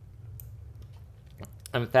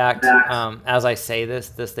 In fact, as I say this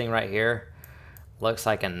thing right here looks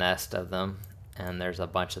like a nest of them, and there's a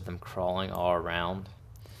bunch of them crawling all around.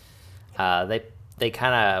 They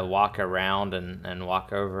kind of walk around and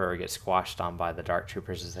walk over or get squashed on by the dark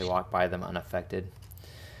troopers as they walk by them unaffected.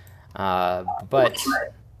 But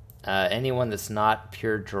anyone that's not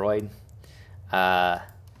pure droid,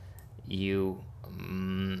 you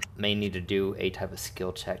may need to do a type of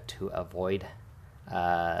skill check to avoid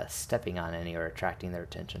stepping on any or attracting their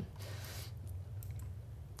attention.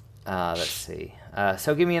 Let's see.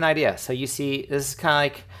 So give me an idea. So you see, this is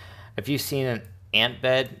kind of like if you've seen an ant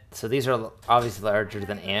bed. So these are obviously larger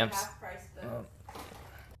than ants.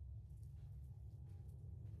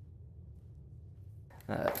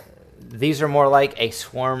 These are more like a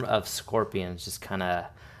swarm of scorpions, just kind of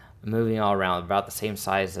moving all around, about the same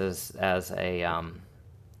size as a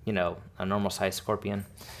you know, a normal sized scorpion.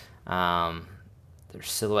 There's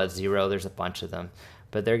silhouette 0. There's a bunch of them,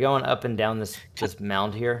 but they're going up and down this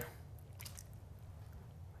mound here.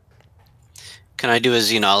 Can I do a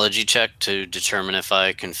xenology check to determine if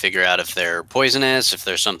I can figure out if they're poisonous, if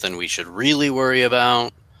there's something we should really worry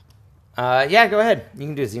about? Yeah, go ahead. You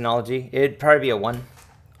can do xenology. It'd probably be a one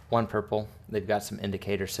purple. They've got some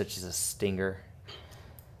indicators such as a stinger.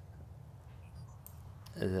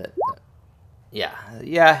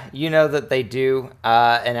 Yeah, you know that they do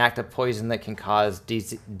an active poison that can cause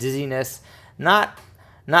dizziness. Not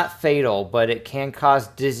fatal, but it can cause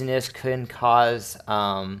dizziness, can cause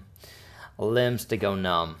limbs to go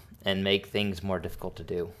numb and make things more difficult to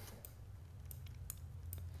do.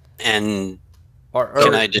 And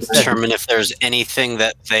can I determine if there's anything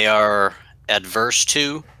that they are adverse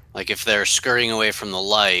to? Like if they're scurrying away from the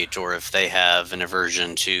light, or if they have an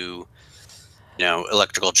aversion to, you know,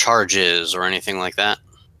 electrical charges or anything like that?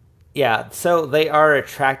 Yeah, so they are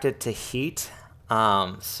attracted to heat.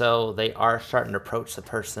 So they are starting to approach the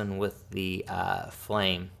person with the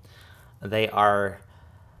flame. They are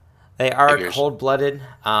cold-blooded.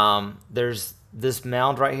 There's this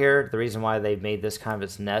mound right here. The reason why they made this kind of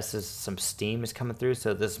its nest is some steam is coming through.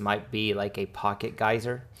 So this might be like a pocket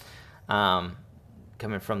geyser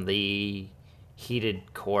coming from the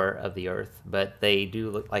heated core of the Earth. But they do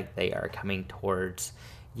look like they are coming towards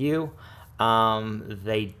you.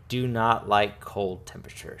 They do not like cold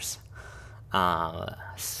temperatures.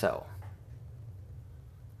 So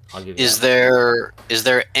I'll give you is there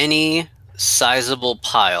any sizable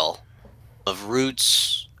pile of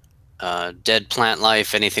roots, dead plant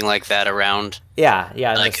life, anything like that around? Yeah,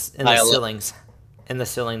 like in the ceilings. In the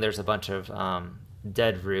ceiling there's a bunch of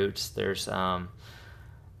dead roots. There's not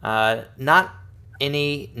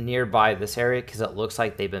any nearby this area because it looks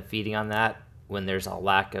like they've been feeding on that when there's a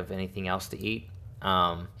lack of anything else to eat.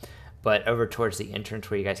 But over towards the entrance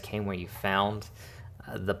where you guys came, where you found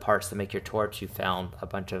the parts that make your torch, you found a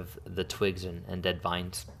bunch of the twigs and dead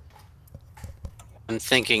vines. I'm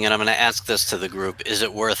thinking, and I'm going to ask this to the group, is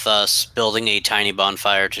it worth us building a tiny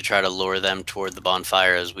bonfire to try to lure them toward the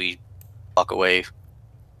bonfire as we walk away?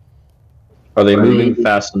 Are they moving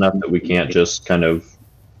fast enough that we can't just kind of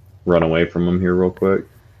run away from them here real quick?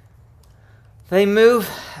 They move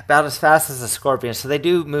about as fast as a scorpion, so they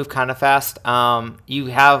do move kind of fast. You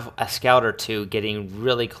have a scout or two getting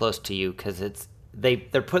really close to you because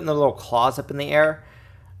they're putting their little claws up in the air,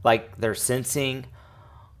 like they're sensing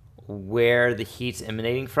where the heat's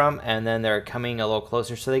emanating from, and then they're coming a little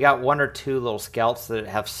closer. So they got 1 or 2 little scouts that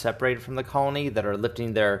have separated from the colony that are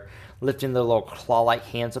lifting their little claw-like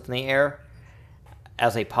hands up in the air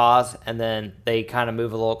as they pause, and then they kind of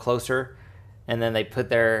move a little closer. and then they put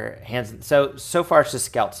their hands. So far it's just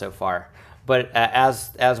scouts so far, but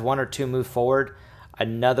as one or two move forward,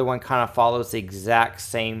 another one kind of follows the exact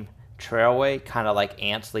same trailway, kind of like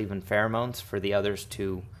ants leaving pheromones for the others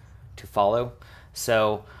to follow.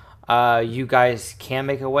 So you guys can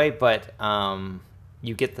make a way, but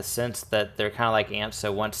you get the sense that they're kind of like ants.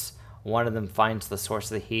 So once one of them finds the source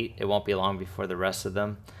of the heat, it won't be long before the rest of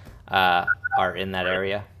them are in that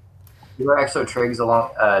area. There are extra twigs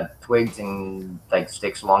and like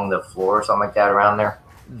sticks along the floor or something like that around there.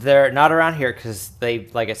 They're not around here because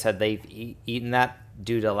like I said, they've eaten that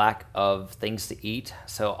due to lack of things to eat.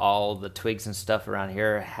 So all the twigs and stuff around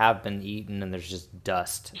here have been eaten, and there's just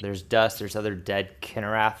dust. There's dust. There's other dead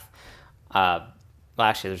Kinerath. Well,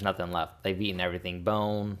 actually, there's nothing left. They've eaten everything: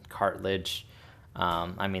 bone, cartilage.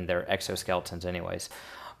 I mean, they're exoskeletons, anyways.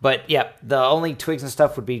 But yeah, the only twigs and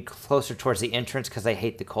stuff would be closer towards the entrance because they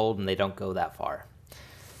hate the cold and they don't go that far.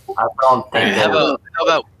 I don't think. How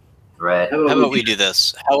about we do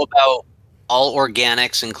this? How about all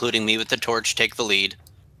organics, including me with the torch, take the lead.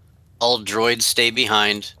 All droids stay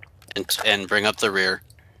behind and bring up the rear.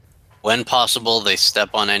 When possible, they step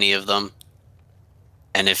on any of them.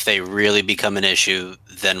 And if they really become an issue,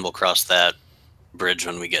 then we'll cross that bridge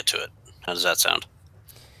when we get to it. How does that sound?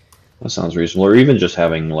 That sounds reasonable. Or even just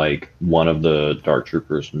having like one of the dark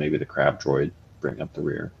troopers, maybe the crab droid, bring up the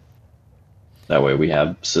rear. That way we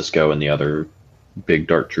have Sisco and the other big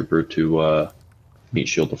dark trooper to meet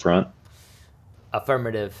shield the front.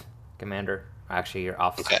 Affirmative, Commander. Actually, you're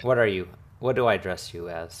officer. Okay. What are you? What do I address you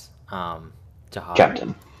as? Jehaat.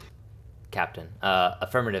 Captain. Captain.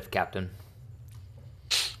 Affirmative, Captain.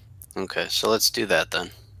 Okay, so let's do that then.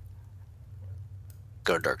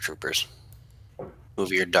 Go, dark troopers.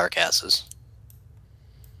 Move your dark asses.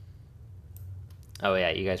 Oh yeah,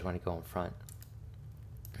 you guys want to go in front.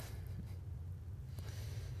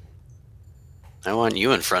 I want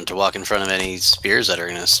you in front to walk in front of any spears that are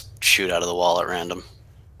going to shoot out of the wall at random.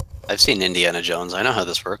 I've seen Indiana Jones. I know how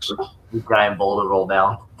this works. The giant boulder roll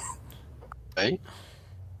down. Right?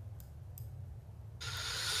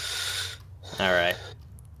 All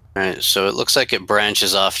right, so it looks like it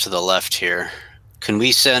branches off to the left here. Can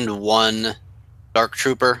we send one dark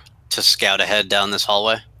trooper to scout ahead down this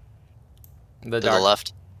hallway? The to the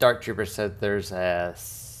left? Dark trooper said there's a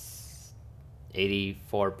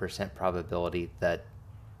 84% probability that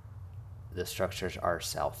the structures are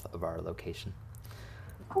south of our location.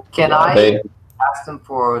 Can I ask them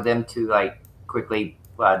for them to like quickly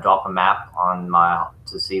drop a map on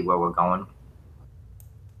to see where we're going?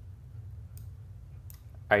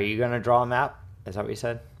 Are you gonna draw a map? Is that what you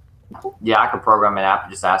said? Yeah, I could program an app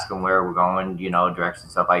and just ask them where we're going, you know, direction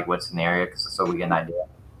stuff like what's in the area, so we get an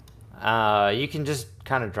idea. You can just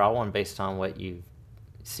kind of draw one based on what you've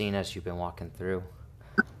seen as you've been walking through.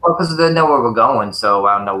 Well, because they know where we're going, so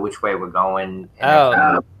I don't know which way we're going.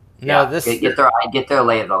 No, yeah, this get their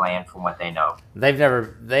lay of the land from what they know. They've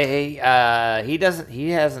never. He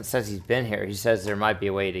hasn't said he's been here. He says there might be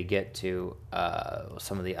a way to get to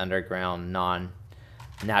some of the underground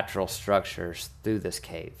non-natural structures through this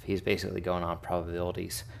cave. He's basically going on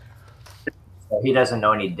probabilities. So he doesn't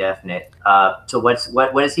know any definite. So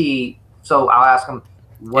what is he? So I'll ask him.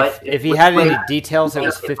 If he had any details, it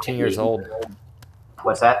was 15 years old.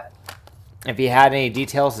 What's that? If he had any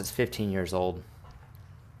details, it's 15 years old.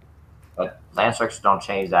 But land structures don't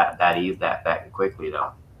change that quickly,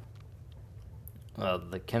 though. Well,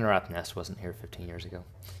 the Kinerath nest wasn't here 15 years ago,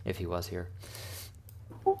 if he was here.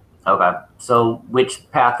 Okay, so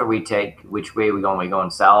which path are we take? Which way are we going? Are we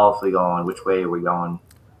going south? Are we going? Which way are we going?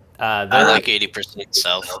 I like 80%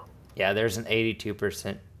 south. Yeah, there's an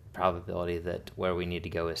 82% probability that where we need to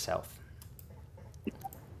go is south.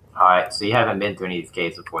 All right, so you haven't been through any of these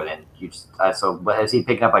caves before, then? You just so, but is he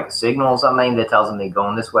picking up like a signal or something that tells him they're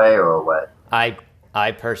going this way, or what? I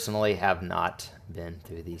personally have not been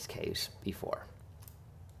through these caves before.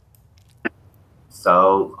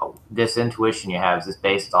 So this intuition you have, is this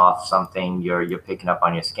based off something you're picking up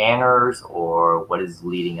on your scanners, or what is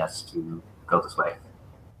leading us to go this way?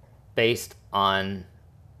 Based on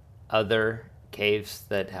other caves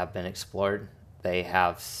that have been explored, they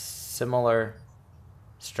have similar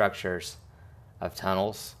structures of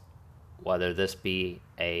tunnels, whether this be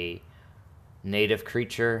a native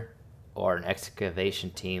creature or an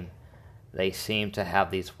excavation team. They seem to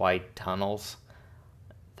have these wide tunnels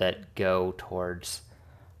that go towards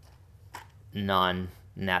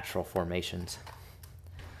non-natural formations.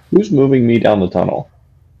 Who's moving me down the tunnel?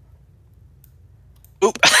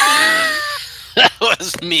 Oop. That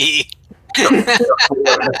was me. I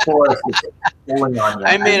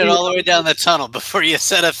made it all the way down the tunnel. Before you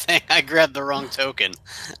said a thing, I grabbed the wrong token.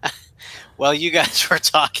 While you guys were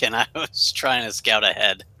talking, I was trying to scout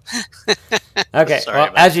ahead. Okay. Sorry Well,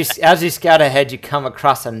 about as you scout ahead, you come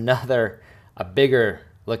across a bigger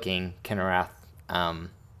looking Kinrath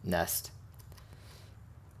nest.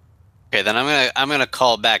 Okay, then I'm gonna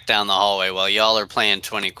call back down the hallway while y'all are playing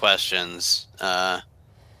 20 questions. Another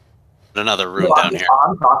room down here.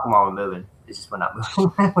 I'm talking while we're moving. It's just we're not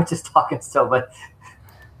moving. We're just talking still, but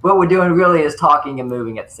what we're doing really is talking and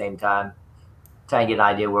moving at the same time, trying to get an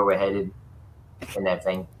idea where we're headed and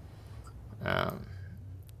everything.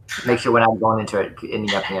 Make sure we're not going into it,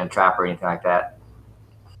 ending up in a trap or anything like that.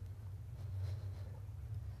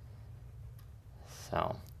 So,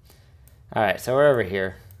 all right, so we're over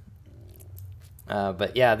here.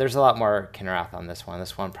 But yeah, there's a lot more Kinrath on this one.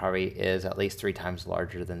 This one probably is at least 3 times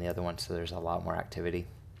larger than the other one, so there's a lot more activity.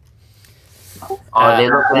 They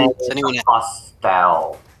look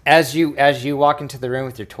hostile. As you walk into the room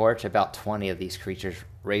with your torch, about 20 of these creatures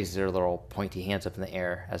raise their little pointy hands up in the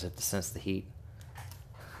air as if to sense the heat.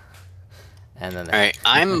 And then all right,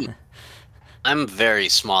 I'm very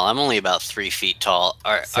small. I'm only about 3 feet tall.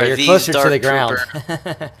 Are you're these closer dark to the ground.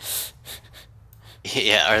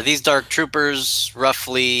 Yeah, are these dark troopers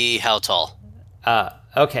roughly how tall?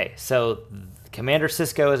 Okay, so Commander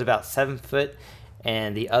Sisco is about 7 foot,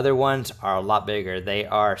 and the other ones are a lot bigger. They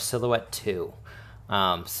are Silhouette 2.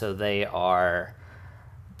 So they are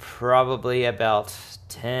probably about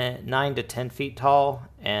 9 to 10 feet tall,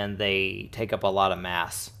 and they take up a lot of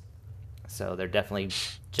mass. So they're definitely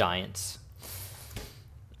giants.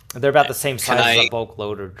 They're about the same size as a bulk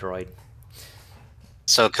loader droid.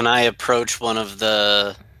 So can I approach one of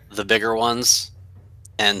the bigger ones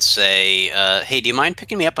and say, "Hey, do you mind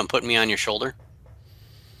picking me up and putting me on your shoulder?"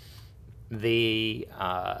 The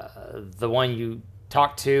one you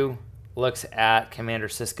talk to looks at Commander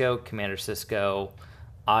Sisco. Commander Sisco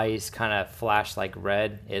eyes kind of flash like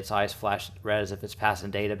red. Its eyes flash red as if it's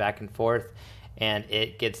passing data back and forth, and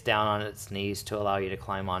it gets down on its knees to allow you to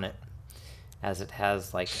climb on it, as it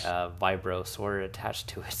has like a vibro sword attached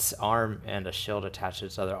to its arm and a shield attached to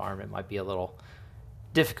its other arm. It might be a little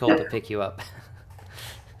difficult to pick you up.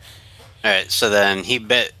 All right, so then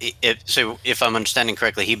so if I'm understanding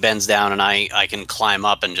correctly, he bends down and I can climb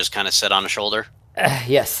up and just kind of sit on a shoulder?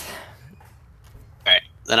 Yes. All right,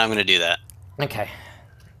 then I'm going to do that. Okay.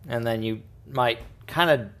 And then you might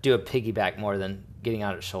kind of do a piggyback more than getting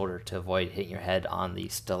on its shoulder to avoid hitting your head on the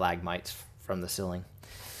stalagmites from the ceiling.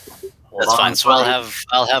 That's fine. So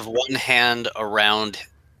I'll have one hand around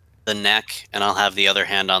the neck, and I'll have the other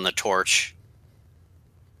hand on the torch,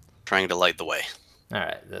 trying to light the way. All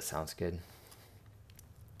right, that sounds good.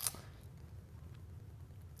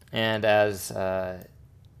 And as I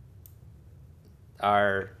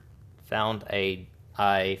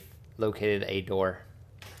located a door.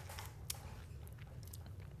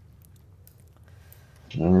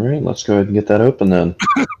 All right, let's go ahead and get that open then.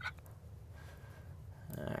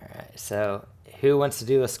 Alright, so who wants to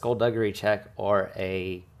do a skullduggery check or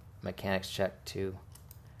a mechanics check to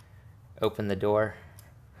open the door?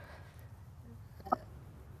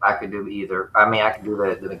 I could do either. I mean, I could do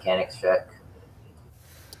the mechanics check.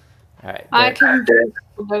 Alright. I can do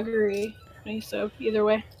skullduggery. So either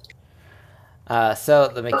way. So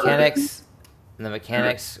the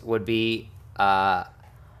mechanics would be a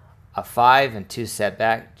 5 and 2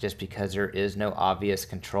 setback, just because there is no obvious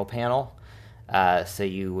control panel. So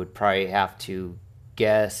you would probably have to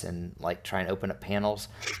guess and like try and open up panels.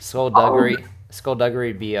 Skullduggery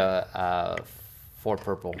would be a 4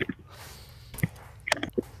 purple.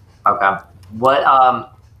 Okay. What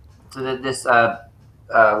so this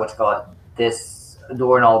this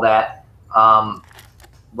door and all that,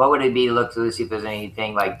 what would it be to look through to see if there's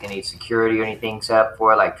anything like any security or anything set up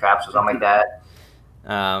for it, like traps or something like that?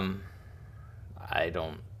 I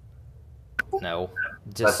don't know.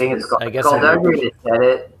 I think it's skullduggery to set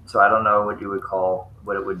it, so I don't know what you would call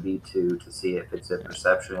what it would be to see if it's a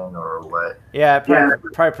perception or what. Yeah,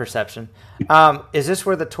 probably perception. Is this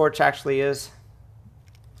where the torch actually is?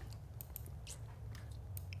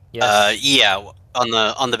 Yes. Yeah,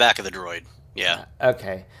 on the back of the droid. Yeah.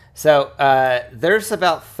 Okay. So there's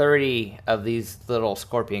about 30 of these little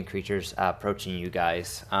scorpion creatures approaching you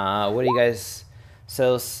guys. What do you guys?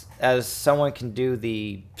 So as someone can do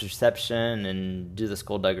the perception and do the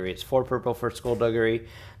skullduggery, it's 4 purple for skullduggery.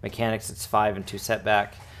 Mechanics, it's 5 and 2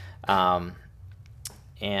 setback. And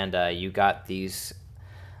you got these.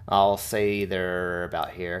 I'll say they're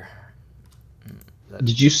about here.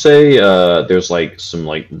 Did you say there's like some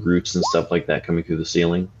like roots and stuff like that coming through the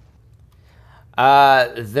ceiling?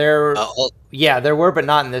 There were, but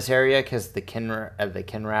not in this area because the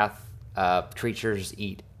Kinrath creatures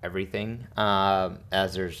eat everything.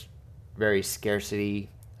 As there's very scarcity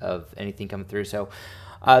of anything coming through. So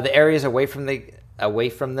the areas away from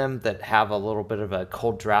them that have a little bit of a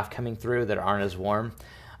cold draft coming through that aren't as warm,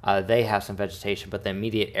 they have some vegetation, but the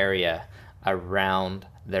immediate area around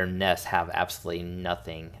their nest have absolutely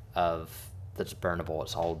nothing of that's burnable.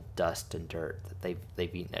 It's all dust and dirt that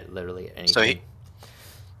they've eaten at literally anything. So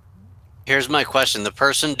here's my question: the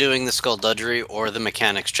person doing the skullduggery or the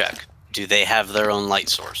mechanics check, do they have their own light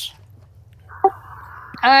source?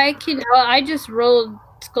 I just rolled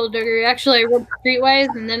skullduggery. Actually, I rolled streetwise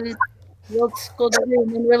and then rolled skullduggery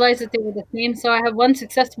and then realized that they were the same. So I have 1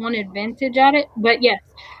 success, 1 advantage at it. But yes,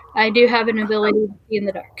 I do have an ability to see in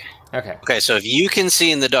the dark. Okay. Okay, so if you can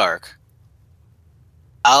see in the dark,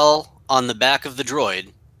 I'll, on the back of the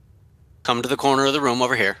droid, come to the corner of the room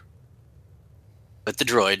over here with the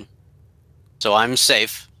droid, so I'm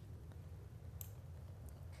safe,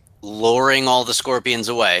 luring all the scorpions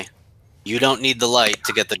away. You don't need the light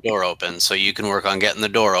to get the door open, so you can work on getting the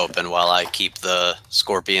door open while I keep the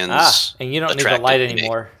scorpions. And you don't need the light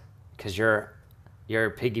anymore because you're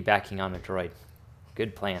piggybacking on a droid.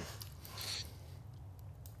 Good plan.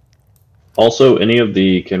 Also, any of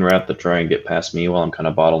the Kinrat that try and get past me while I'm kind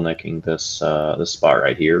of bottlenecking this spot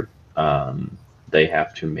right here, they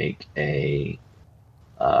have to make a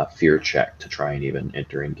fear check to try and even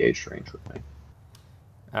enter engaged range with me.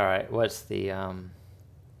 All right. What's the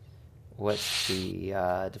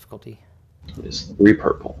difficulty? It's 3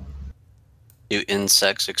 purple. Do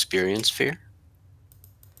insects experience fear?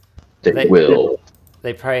 They will.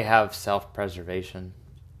 They probably have self-preservation.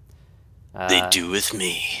 They do with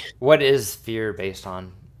me. What is fear based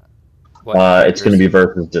on? It's going to be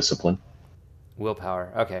versus discipline.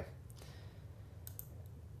 Willpower. Okay.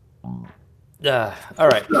 All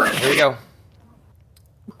right. Here we go.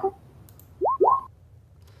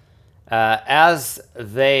 As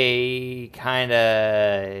a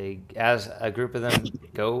group of them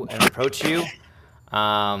go and approach you,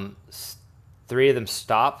 3 of them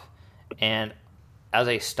stop, and as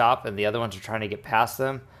they stop and the other ones are trying to get past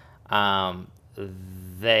them,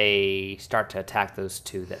 they start to attack those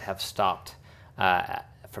 2 that have stopped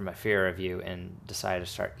from a fear of you and decide to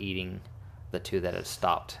start eating the 2 that have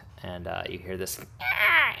stopped. And you hear this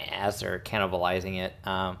as they're cannibalizing it.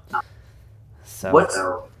 So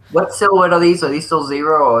what silhouette are these? Are these still 0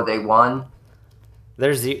 or are they 1?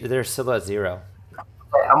 They're still at 0.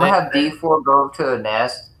 Okay, I'm gonna have D4 go to the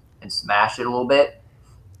nest and smash it a little bit,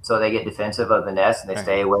 so they get defensive of the nest and they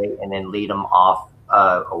stay away, and then lead them off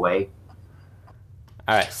away.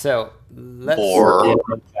 All right, so let's.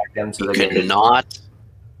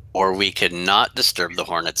 We could not disturb the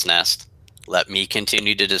hornet's nest. Let me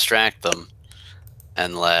continue to distract them,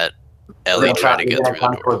 and let Ellie try to get through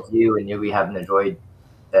the door. You, and you'll be having the droid.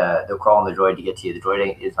 They'll crawl on the droid to get to you. The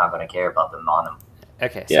droid is not going to care about them on them.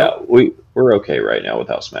 Okay. So, yeah, we're okay right now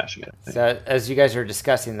without smashing it. So as you guys are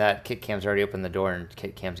discussing that, Kit Cam's already opened the door and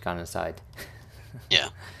Kit Cam's gone inside. Yeah.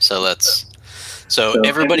 So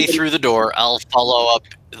everybody through the door. I'll follow up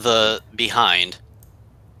the behind.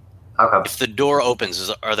 Okay. If the door opens,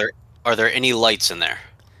 are there any lights in there?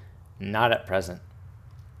 Not at present.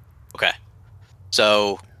 Okay.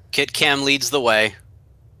 So Kit Cam leads the way.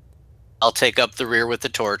 I'll take up the rear with the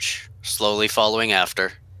torch, slowly following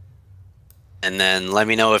after. And then let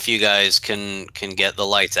me know if you guys can get the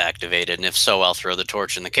lights activated, and if so, I'll throw the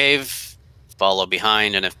torch in the cave, follow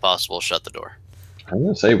behind, and if possible, shut the door. I'm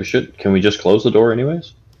gonna say we should. Can we just close the door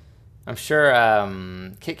anyways? I'm sure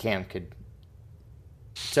Kit Cam could.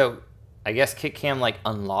 So I guess Kit Cam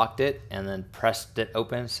unlocked it and then pressed it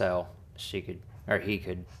open, so he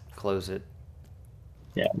could close it.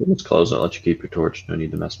 Yeah, let's close it. Let you keep your torch. No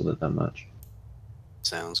need to mess with it that much.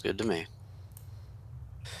 Sounds good to me.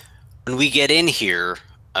 When we get in here,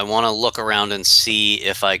 I want to look around and see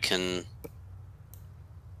if I can,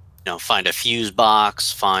 find a fuse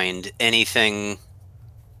box, find anything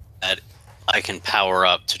that I can power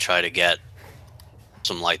up to try to get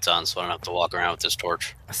some lights on, so I don't have to walk around with this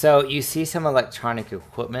torch. So you see some electronic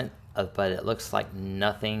equipment, but it looks like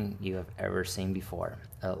nothing you have ever seen before.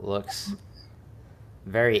 It looks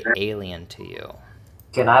very alien to you.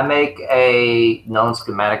 Can I make a known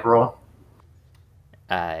schematic roll?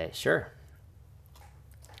 Sure.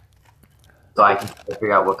 So I can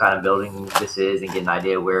figure out what kind of building this is and get an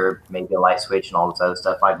idea where maybe a light switch and all this other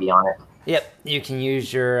stuff might be on it. Yep, you can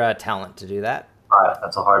use your talent to do that. Alright,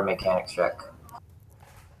 that's a hard mechanics check.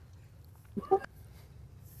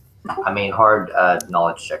 I mean, hard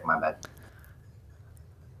knowledge check, my bad.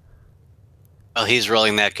 While he's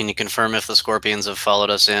rolling that, can you confirm if the scorpions have followed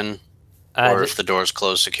us in? Or if the door's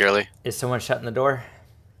closed securely? Is someone shutting the door?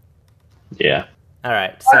 Yeah. All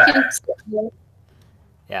right.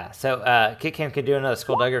 Yeah. So Kit Cam could do another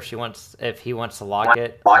skulldugger if he wants to lock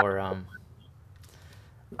it, or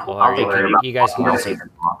you guys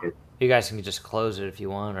can just close it if you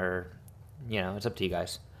want, or it's up to you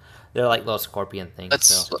guys. They're like little scorpion things. Let's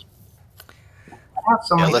so.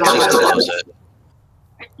 let's just close it.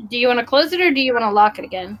 Do you want to close it or do you want to lock it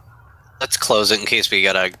again? Let's close it in case we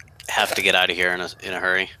have to get out of here in a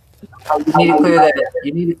hurry.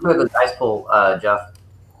 You need to clear the dice pool, Jeff.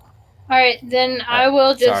 All right, then I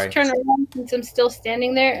will just turn around since I'm still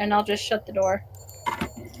standing there, and I'll just shut the door.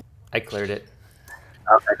 I cleared it.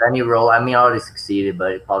 Okay, then you roll. I mean, I already succeeded,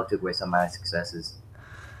 but it probably took away some of my successes.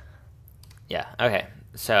 Yeah. Okay.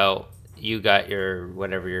 So you got your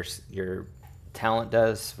whatever your talent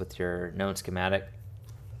does with your known schematic.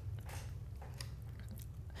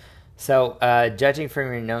 So judging from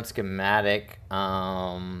your known schematic,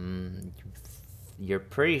 you're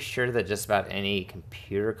pretty sure that just about any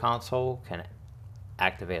computer console can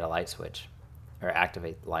activate a light switch, or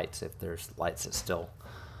activate lights if there's lights that still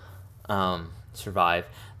survive.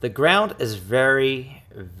 The ground is very,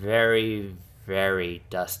 very, very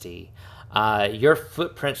dusty. Your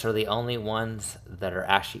footprints are the only ones that are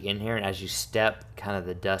actually in here, and as you step, kind of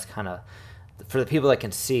the dust for the people that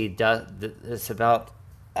can see, it's about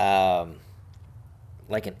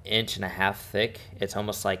like 1.5 inches thick. It's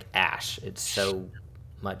almost like ash. It's so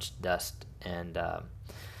much dust, and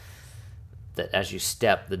that as you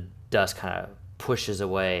step, the dust kind of pushes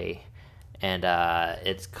away, and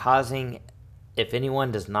it's causing, if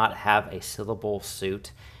anyone does not have a sealable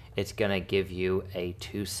suit, it's going to give you a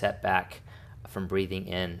 2 setback from breathing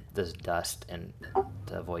in this dust, and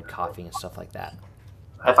to avoid coughing and stuff like that.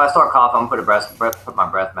 If I start coughing, I'm going to put my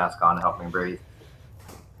breath mask on to help me breathe.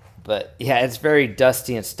 But yeah, it's very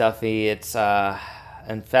dusty and stuffy. It's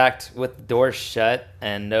in fact, with doors shut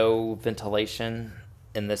and no ventilation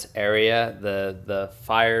in this area, the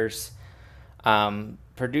fires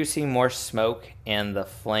producing more smoke, and the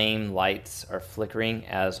flame lights are flickering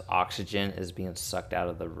as oxygen is being sucked out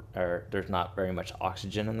of there's not very much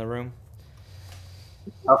oxygen in the room.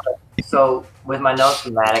 Okay. So with my known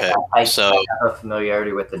schematic, I have a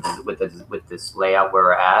familiarity with this layout where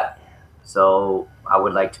we're at. So I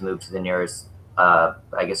would like to move to the nearest, I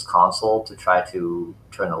guess, console to try to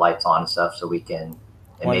turn the lights on and stuff, so we can.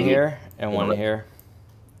 One here and one here.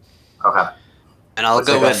 Okay. And I'll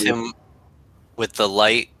go with him with the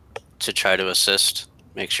light to try to assist.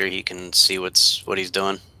 Make sure he can see what he's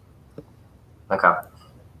doing. Okay.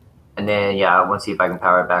 And then I want to see if I can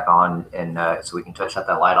power it back on, and so we can shut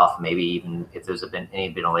that light off. Maybe even if there's any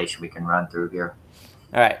ventilation, we can run through here.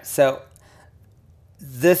 All right. So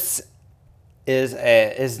this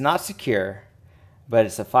is not secure, but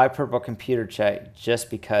it's a 5 purple computer check just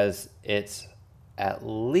because it's at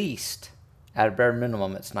least, at a bare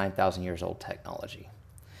minimum, it's 9,000 years old technology.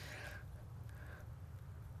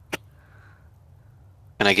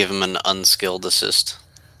 Can I give him an unskilled assist?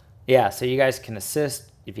 Yeah, so you guys can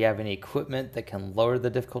assist. If you have any equipment that can lower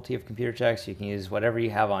the difficulty of computer checks, you can use whatever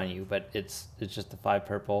you have on you, but it's just a 5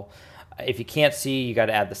 purple. If you can't see, you got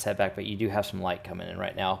to add the setback, but you do have some light coming in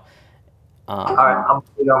right now. All right, I'm going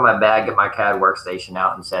to go on my bag, get my CAD workstation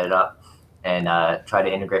out and set it up, and try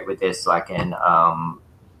to integrate with this so I can,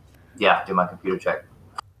 do my computer check.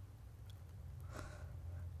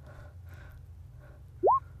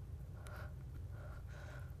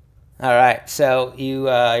 All right, so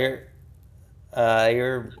you're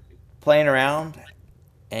playing around,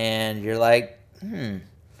 and you're like, some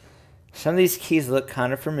of these keys look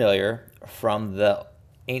kind of familiar from the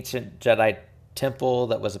ancient Jedi temple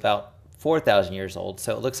that was about 4,000 years old.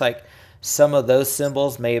 So it looks like some of those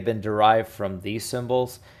symbols may have been derived from these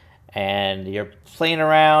symbols. And you're playing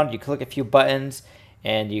around, you click a few buttons,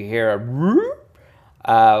 and you hear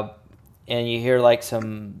and you hear like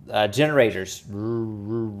some generators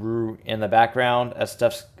in the background as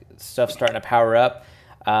stuff's starting to power up.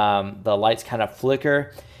 The lights kind of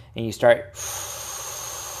flicker, and you start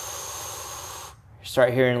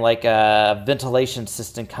hearing like a ventilation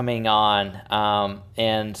system coming on,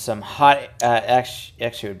 and some hot, actually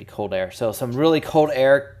it would be cold air. So some really cold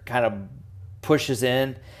air kind of pushes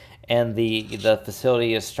in, and the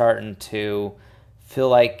facility is starting to feel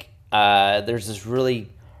like there's this really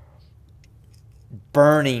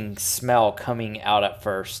burning smell coming out at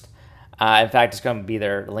first. In fact, it's going to be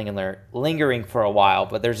there lingering for a while,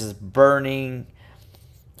 but there's this burning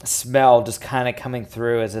smell just kind of coming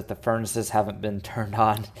through as if the furnaces haven't been turned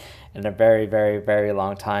on in a very, very, very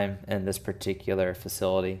long time in this particular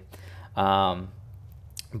facility.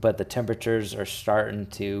 But the temperatures are starting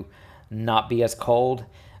to not be as cold.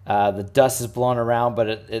 The dust is blowing around, but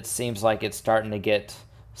it seems like it's starting to get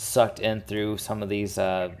sucked in through some of these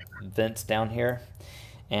vents down here,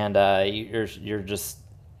 and you're just.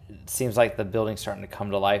 It seems like the building's starting to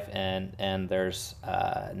come to life, and there's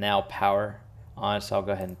now power on. So I'll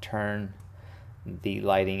go ahead and turn the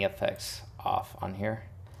lighting effects off on here.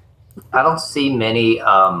 I don't see many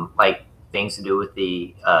like things to do with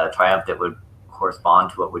the Triumph that would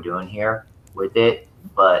correspond to what we're doing here with it,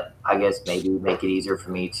 but I guess maybe make it easier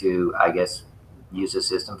for me to, I guess, use the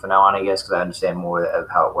system from now on, I guess, because I understand more of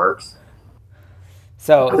how it works.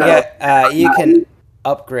 So yeah, you can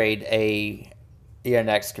upgrade your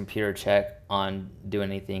next computer check on do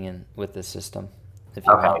anything with the system if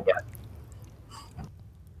you want. Yeah.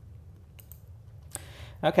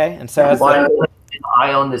 Okay, and so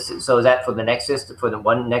I own this. So is that for the next system, for the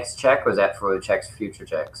one next check, or is that for future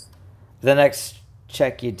checks? The next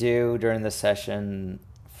check you do during the session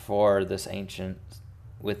for this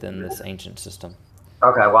within this ancient system.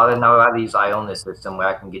 Okay, well then I'll use I own this system where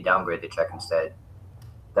I can downgrade the check instead.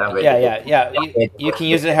 Yeah. You can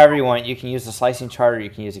use it however you want. You can use the slicing chart, or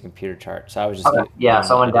you can use a computer chart. So I was just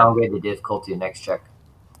someone downgrade the difficulty next check.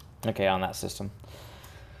 Okay, on that system.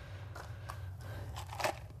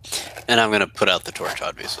 And I'm gonna put out the torch,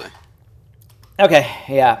 obviously. Okay,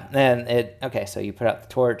 yeah, and so you put out the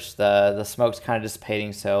torch. The smoke's kind of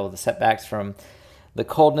dissipating, so the setbacks from the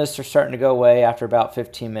coldness are starting to go away. After about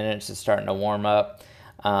 15 minutes, it's starting to warm up,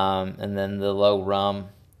 and then the low rum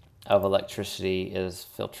of electricity is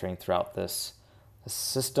filtering throughout this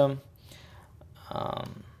system.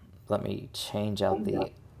 Let me change out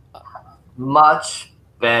the... Much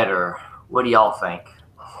better. What do y'all think?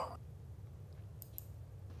 I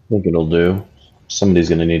think it'll do. Somebody's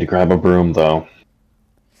gonna need to grab a broom, though.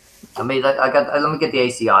 Let me get the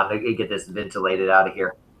AC on. Let me get this ventilated out of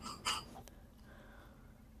here.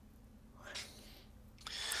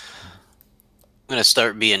 I'm gonna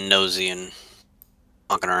start being nosy and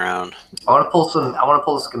walking around. I want to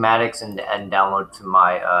pull schematics and download to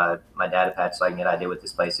my my data pad so I can get an idea what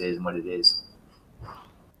this place is and what it is.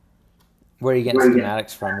 Where are you getting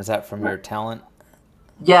schematics from? Is that from your talent?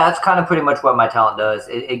 Yeah, that's kind of pretty much what my talent does.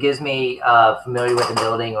 It gives me familiar with the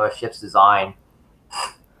building or a ship's design.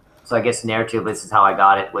 So I guess narrative, this is how I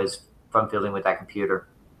got it, was from fiddling with that computer.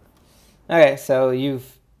 Okay, so you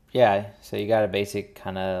got a basic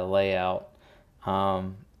kind of layout.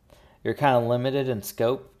 You're kind of limited in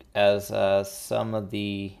scope as some of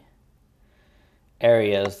the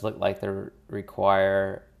areas look like they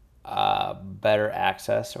require better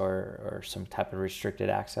access or some type of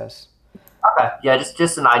restricted access. Okay, yeah,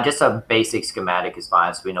 just a basic schematic is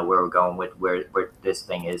fine, so we know where we're going with where this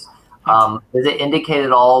thing is. Does it indicate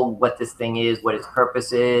at all what this thing is, what its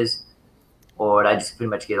purpose is, or did I just pretty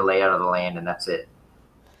much get a layout of the land and that's it?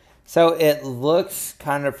 So it looks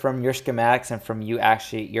kind of from your schematics and from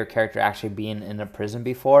your character actually being in a prison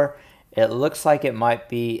before, it looks like it might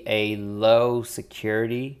be a low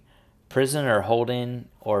security prison or holding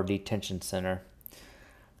or detention center.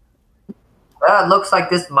 It looks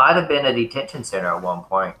like this might have been a detention center at one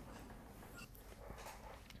point.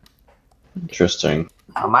 Interesting.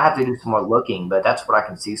 I might have to do some more looking, but that's what I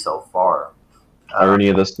can see so far. Are any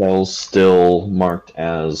of the cells still marked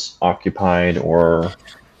as occupied or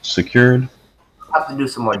secured? I have to do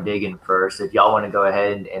some more digging first. If y'all want to go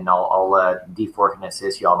ahead and I'll defork and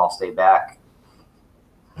assist y'all and I'll stay back.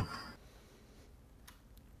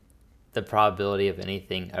 The probability of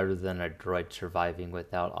anything other than a droid surviving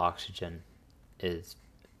without oxygen is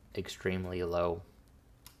extremely low.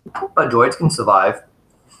 But droids can survive.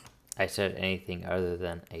 I said anything other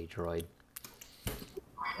than a droid.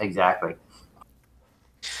 Exactly.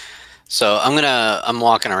 So I'm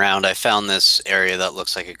walking around. I found this area that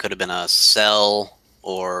looks like it could have been a cell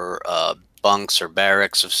or bunks or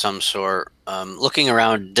barracks of some sort. Looking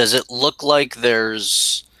around, does it look like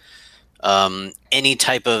there's any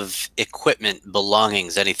type of equipment,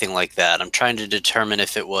 belongings, anything like that? I'm trying to determine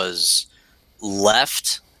if it was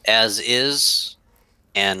left as is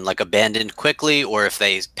and like abandoned quickly, or if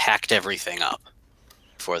they packed everything up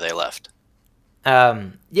before they left.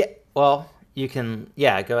 Yeah, well, you can,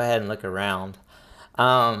 go ahead and look around.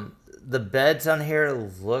 The beds on here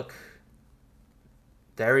look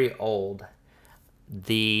very old.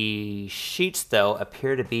 The sheets, though,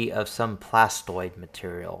 appear to be of some plastoid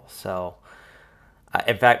material. So,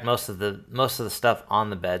 in fact, most of the stuff on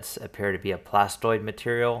the beds appear to be a plastoid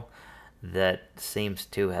material that seems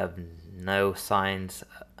to have no signs.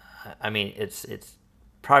 I mean, it's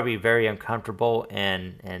probably very uncomfortable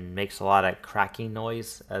and makes a lot of cracking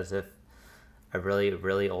noise, as if a really,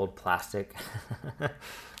 really old plastic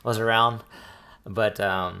was around. But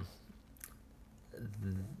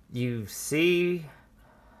you see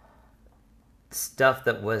stuff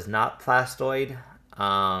that was not plastoid,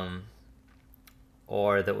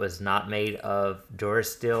 or that was not made of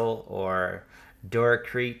durasteel or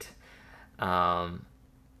duracrete.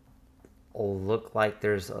 Look like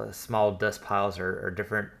there's small dust piles or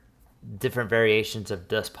different variations of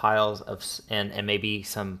dust piles and maybe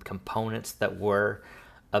some components that were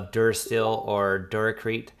of durasteel or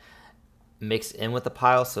duracrete mixed in with the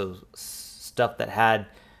pile. So stuff that had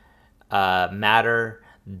matter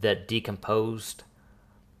that decomposed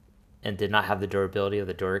and did not have the durability of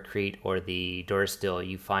the duracrete or the durasteel.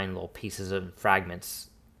 You find little pieces of fragments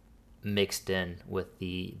mixed in with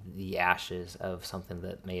the ashes of something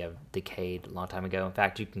that may have decayed a long time ago. In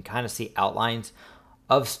fact, you can kind of see outlines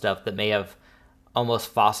of stuff that may have almost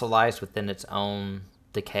fossilized within its own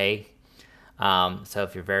decay. So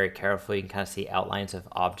if you're very careful, you can kind of see outlines of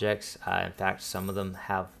objects. In fact, some of them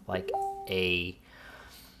have like a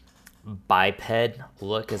biped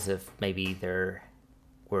look, as if maybe there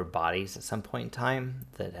were bodies at some point in time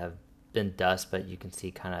that have been dust, but you can see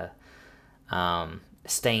kind of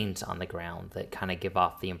stains on the ground that kind of give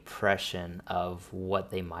off the impression of what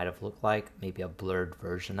they might have looked like, maybe a blurred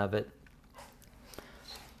version of it.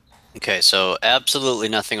 Okay, so absolutely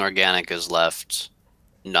nothing organic is left.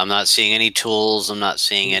 I'm not seeing any tools. I'm not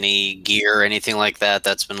seeing any gear or anything like that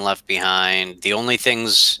that's been left behind. The only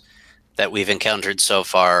things that we've encountered so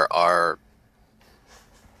far are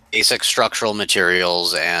basic structural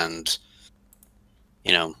materials and,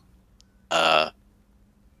 you know,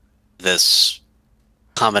 this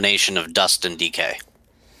combination of dust and decay.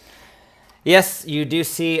 Yes, you do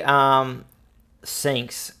see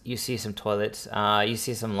sinks. You see some toilets. You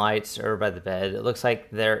see some lights over by the bed. It looks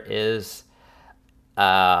like there is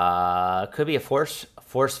could be a force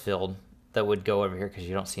field that would go over here, because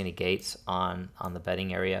you don't see any gates on the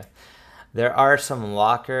bedding area. There are some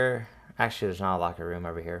locker. Actually, there's not a locker room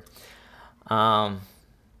over here.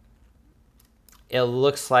 It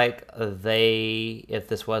looks like if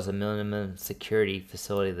this was a minimum security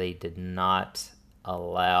facility, they did not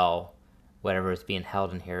allow whatever is being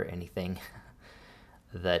held in here anything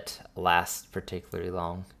that lasts particularly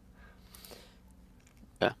long.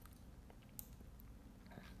 Yeah.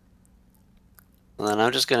 Well, then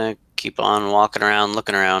I'm just gonna keep on walking around,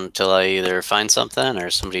 looking around until I either find something or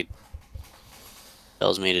somebody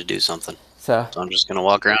tells me to do something. So I'm just gonna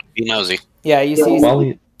walk around and be nosy. Yeah, you see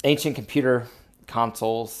Well, ancient computer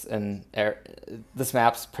consoles, and this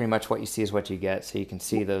map's pretty much what you see is what you get. So you can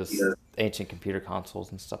see those ancient computer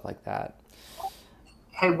consoles and stuff like that.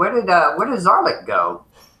 Hey, where did Zarlik go?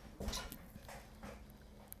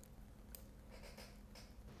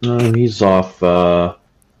 He's off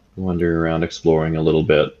wandering around, exploring a little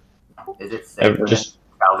bit. Is it safe for Just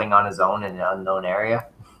traveling on his own in an unknown area?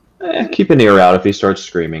 keep an ear out. If he starts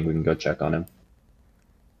screaming, we can go check on him.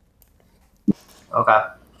 Okay.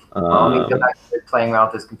 Well, let me go back to playing around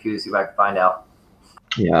with this computer, see what I can find out.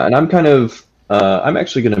 Yeah, and I'm kind of, I'm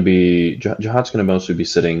actually going to be, Jehaat's going to mostly be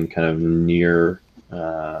sitting kind of near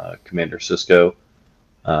Commander Sisco.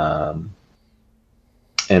 And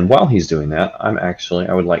while he's doing that,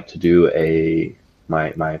 I would like to do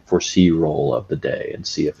my foresee roll of the day and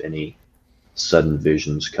see if any sudden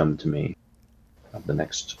visions come to me of the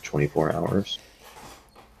next 24 hours.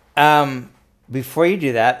 Before you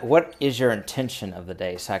do that, what is your intention of the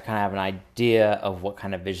day? So I kind of have an idea of what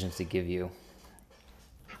kind of visions to give you.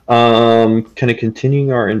 Kind of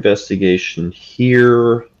continuing our investigation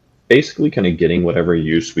here, basically kind of getting whatever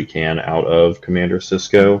use we can out of Commander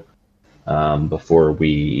Sisco before we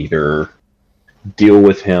either deal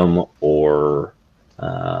with him or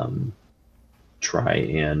try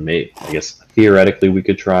and I guess theoretically we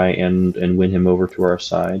could try and win him over to our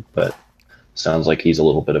side, but sounds like he's a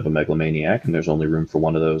little bit of a megalomaniac, and there's only room for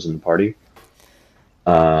one of those in the party.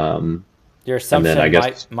 Your assumption I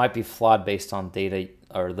guess, might be flawed based on data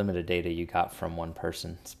or limited data you got from one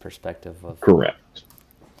person's perspective of. Correct.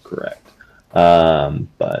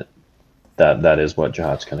 But that is what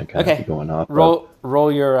Jehaat's kind of be going off.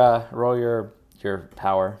 Roll your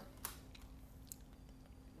power.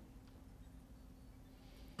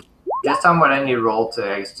 Just tell me what I need to roll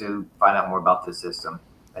to find out more about this system.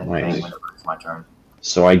 And Right. whenever it's my turn.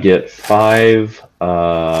 So I get five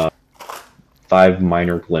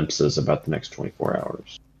minor glimpses about the next 24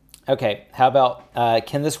 hours. Okay, how about,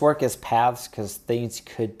 can this work as paths? Because things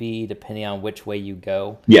could be depending on which way you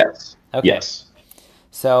go. Yes. Okay. Yes.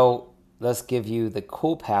 So let's give you the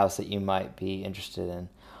cool paths that you might be interested in.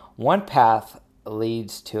 One path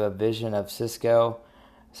leads to a vision of Sisco,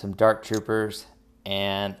 some dark troopers,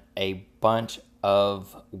 and a bunch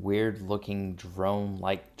of weird-looking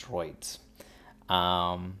drone-like droids.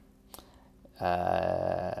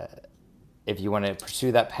 if you want to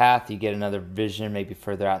pursue that path, you get another vision maybe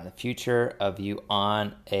further out in the future of you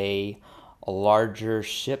on a larger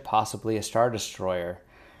ship, possibly a Star Destroyer,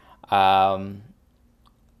 at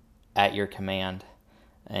your command.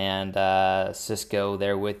 And Sisco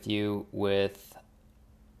there with you with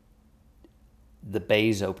the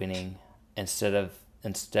bays opening. Instead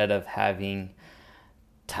of having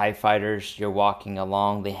TIE fighters, you're walking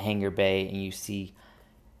along the hangar bay and you see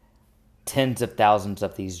tens of thousands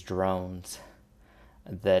of these drones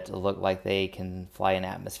that look like they can fly in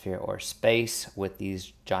atmosphere or space with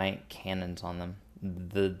these giant cannons on them.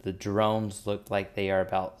 The drones look like they are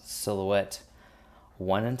about silhouette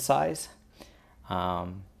 1 in size.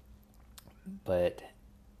 But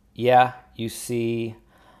yeah, you see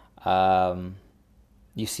a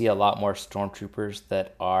lot more stormtroopers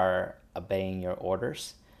that are obeying your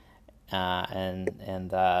orders, and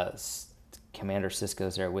Commander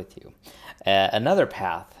Sisco's there with you. Another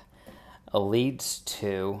path leads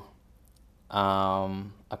to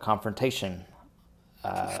a confrontation,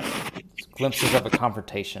 glimpses of a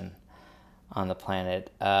confrontation on the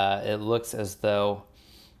planet. It looks as though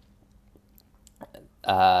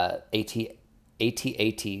AT-ATs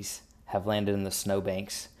have landed in the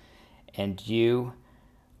snowbanks, and you,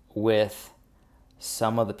 with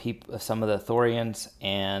some of the Thorians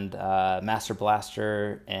and Master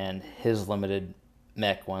Blaster and his limited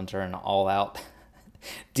mech ones, are in all-out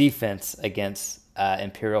defense against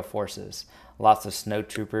Imperial forces. Lots of snow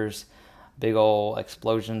troopers, big old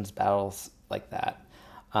explosions, battles like that.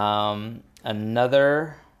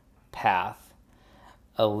 Another path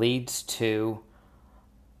leads to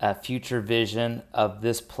a future vision of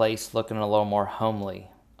this place looking a little more homely,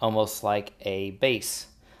 almost like a base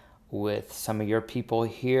with some of your people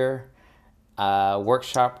here,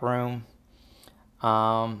 workshop room,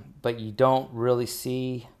 but you don't really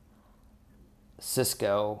see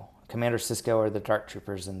Commander Sisco or the Dark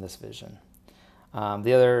Troopers in this vision.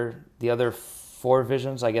 The other 4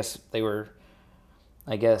 visions,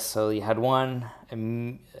 so you had one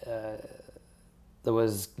that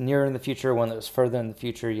was near in the future, one that was further in the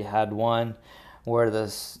future. You had one where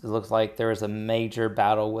it looks like there was a major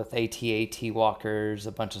battle with AT-AT walkers,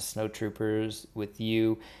 a bunch of snow troopers with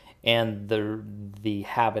you, and the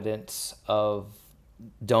inhabitants of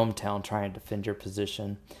Dometown trying to defend your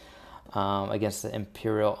position against the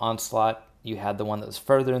Imperial onslaught. You had the one that was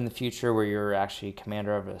further in the future where you're actually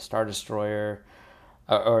commander of a Star Destroyer,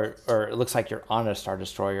 or it looks like you're on a Star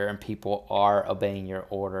Destroyer and people are obeying your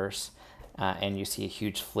orders. And you see a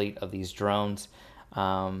huge fleet of these drones.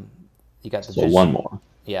 You got the one more.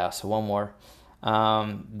 Yeah, so one more.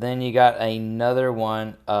 Then you got another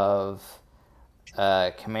one of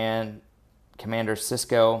Commander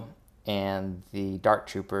Sisco and the Dark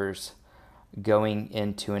Troopers going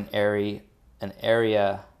into an area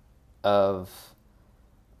of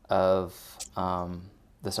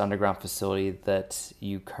this underground facility that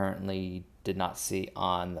you currently did not see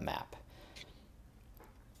on the map.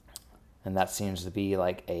 And that seems to be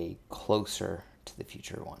like a closer to the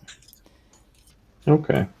future one.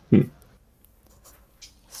 Okay.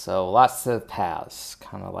 So lots of paths,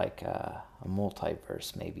 kind of like a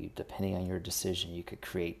multiverse, maybe. Depending on your decision, you could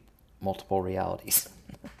create multiple realities.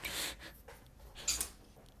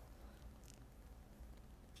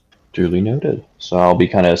 Duly noted. So I'll be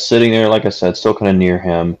kind of sitting there, like I said, still kind of near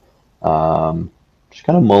him, just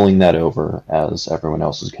kind of mulling that over as everyone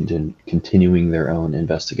else is continuing their own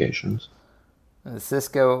investigations.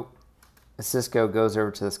 Sisco goes over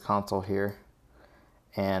to this console here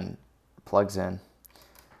and plugs in.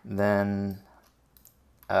 Then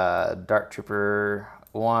Dark Trooper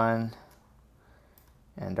 1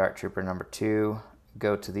 and Dark Trooper number 2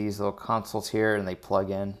 go to these little consoles here and they plug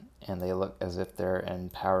in and they look as if they're in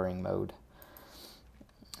powering mode.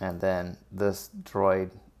 And then this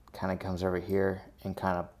droid kind of comes over here and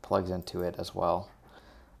kind of plugs into it as well,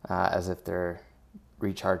 as if they're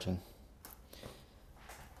recharging.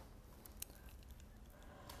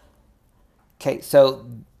 Okay, so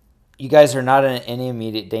you guys are not in any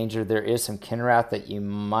immediate danger. There is some Kinrath that you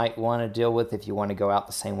might want to deal with if you want to go out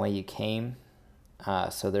the same way you came.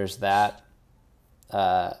 So there's that.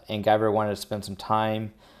 And Guyver wanted to spend some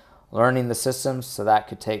time learning the systems, so that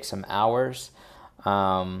could take some hours.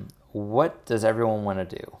 What does everyone want to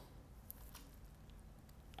do?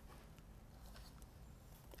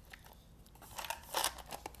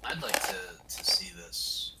 I'd like to see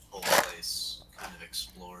this whole place kind of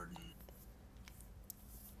explored, and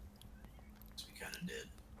as we kind of did.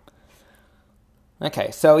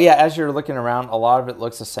 Okay, so yeah, as you're looking around, a lot of it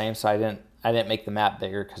looks the same. So I didn't make the map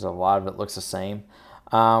bigger because a lot of it looks the same.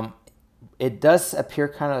 It does appear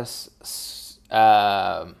kind of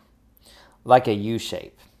like a U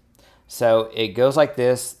shape. So it goes like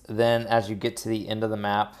this. Then as you get to the end of the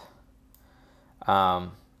map,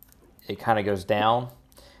 it kind of goes down.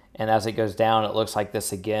 And as it goes down, it looks like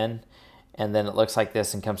this again. And then it looks like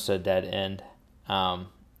this and comes to a dead end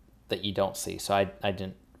that you don't see. So I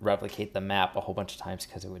didn't replicate the map a whole bunch of times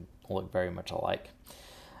because it would look very much alike.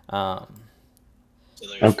 So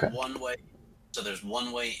there's one way. So there's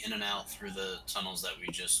one way in and out through the tunnels that we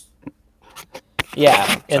just.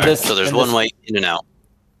 Yeah, so there's one way in and out.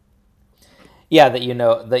 Yeah,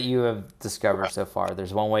 that you have discovered so far.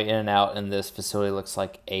 There's one way in and out, and this facility looks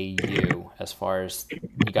like a U as far as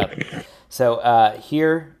you got. So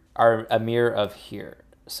here are a mirror of here.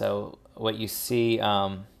 So what you see,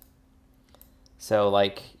 so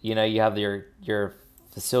like you have your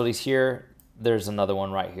facilities here. There's another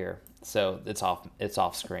one right here. So it's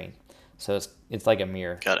off screen. So it's like a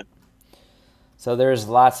mirror. Got it. So there's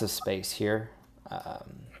lots of space here.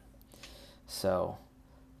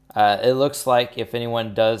 It looks like if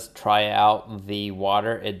anyone does try out the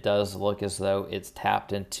water, it does look as though it's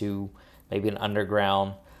tapped into maybe an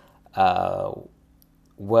underground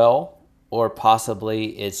well, or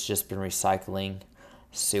possibly it's just been recycling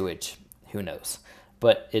sewage. Who knows?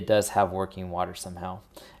 But it does have working water somehow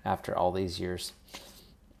after all these years.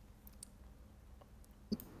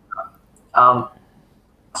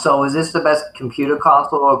 So is this the best computer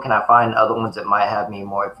console, or can I find other ones that might have me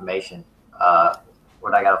more information?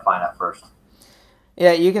 What I gotta find out first?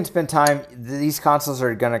 Yeah, you can spend time. These consoles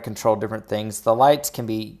are going to control different things. The lights can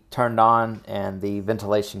be turned on, and the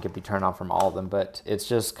ventilation can be turned on from all of them. But it's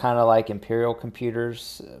just kind of like Imperial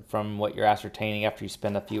computers, from what you're ascertaining after you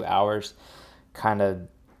spend a few hours, kind of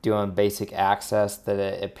doing basic access. That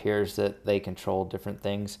it appears that they control different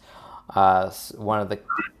things. One of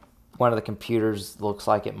the computers looks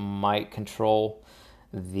like it might control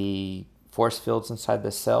the force fields inside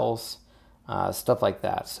the cells. Stuff like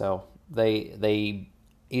that. So they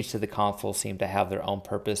each of the consoles seem to have their own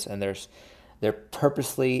purpose, and they're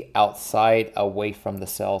purposely outside, away from the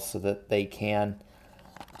cells, so that they can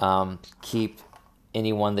keep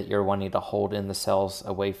anyone that you're wanting to hold in the cells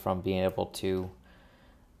away from being able to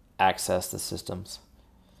access the systems.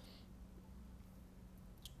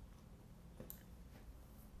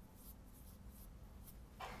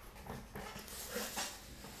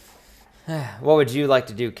 What would you like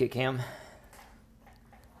to do, Kit Cam?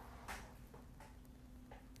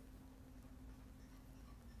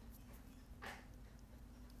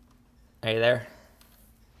 Are you there?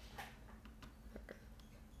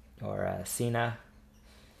 Or Cena?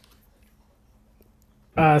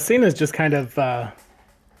 Cena's just kind of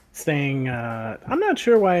saying, I'm not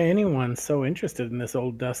sure why anyone's so interested in this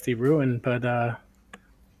old dusty ruin, but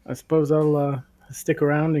I suppose I'll stick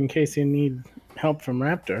around in case you need help from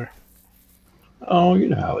Raptor. Oh, you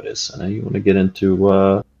know how it is, Senna. You want to get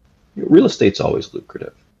into real estate's always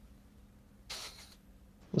lucrative.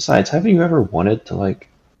 Besides, haven't you ever wanted to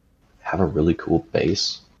have a really cool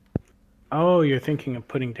base? Oh, you're thinking of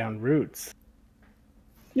putting down roots.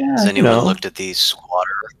 Yeah. Has anyone looked at these squatter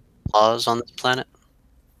laws on this planet?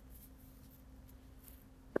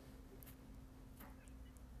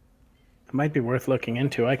 It might be worth looking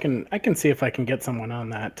into. I can see if I can get someone on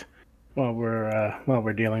that while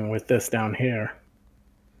we're dealing with this down here.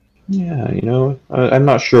 Yeah, I'm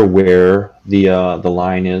not sure where the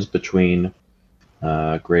line is between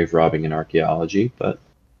grave robbing and archaeology, but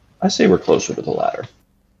I say we're closer to the latter.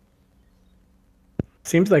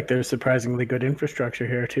 Seems like there's surprisingly good infrastructure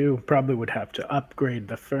here too. Probably would have to upgrade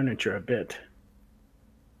the furniture a bit.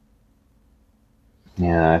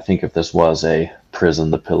 Yeah, I think if this was a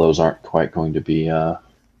prison, the pillows aren't quite going to be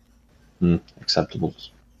acceptable.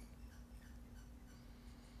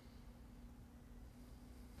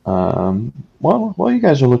 While you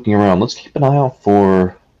guys are looking around, let's keep an eye out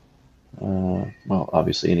for,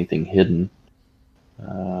 obviously anything hidden.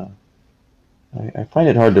 I find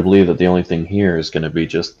it hard to believe that the only thing here is going to be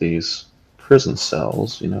just these prison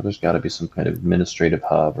cells. There's got to be some kind of administrative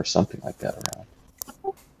hub or something like that around.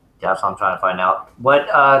 Yeah, that's what I'm trying to find out. What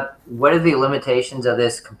are the limitations of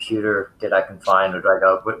this computer that I can find, or do I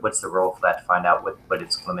go? What's the role for that to find out what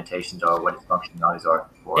its limitations are, what its functionalities are?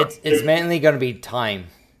 It's mainly going to be time.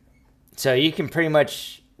 So you can pretty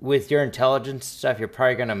much, with your intelligence stuff, you're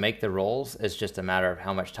probably going to make the rolls. It's just a matter of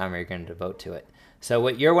how much time you're going to devote to it. So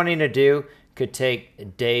what you're wanting to do could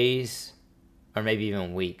take days or maybe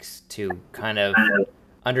even weeks to kind of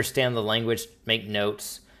understand the language, make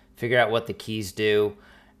notes, figure out what the keys do,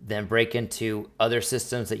 then break into other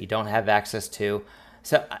systems that you don't have access to.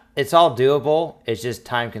 So it's all doable. It's just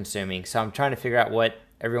time consuming. So I'm trying to figure out what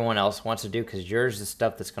everyone else wants to do, because yours is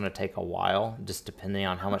stuff that's going to take a while, just depending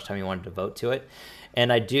on how much time you want to devote to it.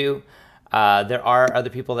 And I do. There are other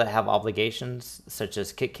people that have obligations, such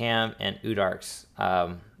as KitCam and Udarks,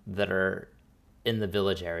 that are in the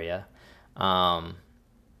village area. There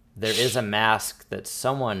is a mask that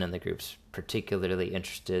someone in the group's particularly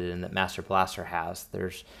interested in that Master Blaster has.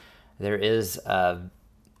 There is a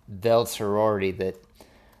veiled sorority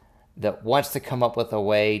that wants to come up with a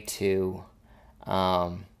way to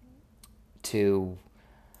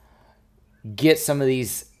get some of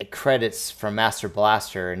these credits from Master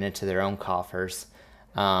Blaster and into their own coffers,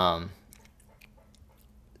 from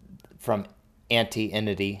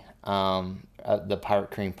Anti-Entity, the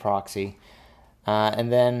Pirate Cream proxy.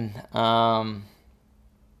 And then...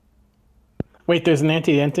 Wait, there's an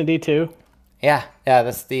Anti-Entity too? Yeah,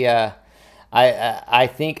 that's the... I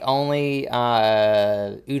think only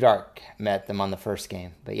Udark met them on the first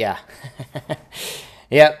game, but yeah.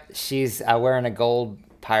 Yep, she's wearing a gold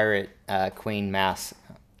pirate queen mask.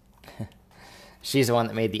 She's the one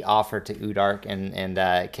that made the offer to Udark and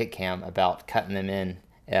KitCam about cutting them in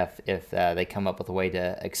if they come up with a way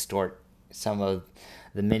to extort some of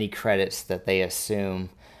the mini credits that they assume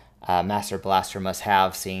Master Blaster must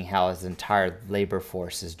have, seeing how his entire labor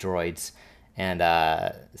force is droids, and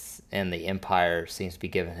the Empire seems to be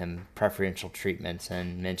giving him preferential treatments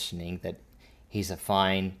and mentioning that he's a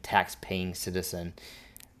fine tax-paying citizen.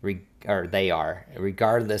 Or they are,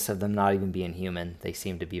 regardless of them not even being human. They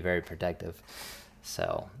seem to be very protective.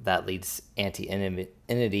 So that leads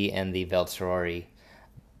Anti-Entity and the Veiled Sorority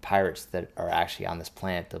pirates that are actually on this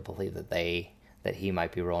planet to believe that he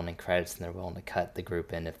might be rolling in credits, and they're willing to cut the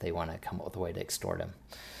group in if they want to come up with a way to extort him.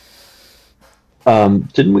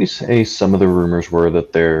 Didn't we say some of the rumors were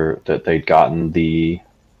that they'd gotten the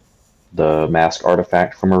mask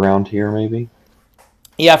artifact from around here, maybe?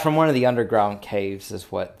 Yeah, from one of the underground caves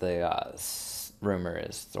is what the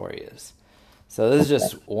story is. So this is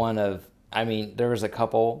just one of... I mean, there was a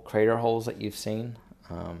couple crater holes that you've seen.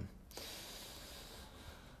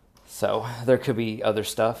 So there could be other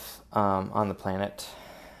stuff on the planet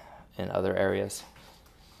in other areas.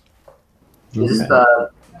 Does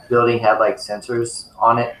the building have, like, sensors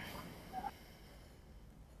on it?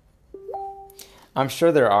 I'm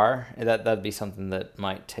sure there are. That'd be something that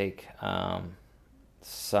might take...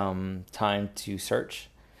 some time to search.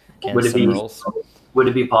 And would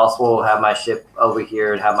it be possible to have my ship over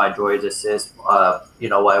here and have my droids assist, while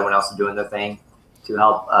everyone else is doing their thing, to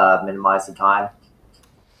help minimize the time?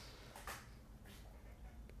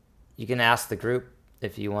 You can ask the group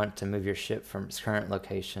if you want to move your ship from its current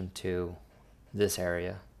location to this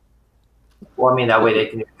area. Well, I mean, that way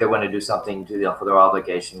if they want to do something for their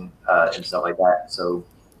obligation and stuff like that. So,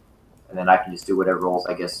 and then I can just do whatever roles,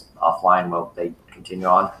 I guess, offline while they continue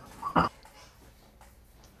on.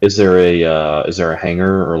 Is there a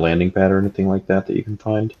hangar or landing pad or anything like that you can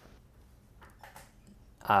find?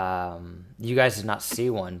 You guys did not see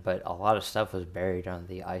one, but a lot of stuff was buried under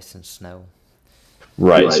the ice and snow.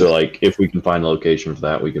 Right. So, like, if we can find a location for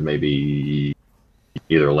that, we could maybe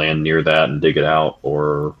either land near that and dig it out,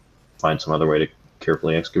 or find some other way to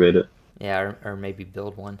carefully excavate it. Yeah, or maybe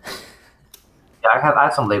build one. Yeah, I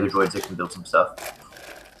have some labor droids that can build some stuff.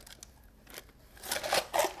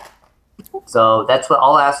 So that's what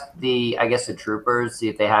I'll ask the troopers, see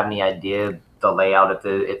if they have any idea the layout,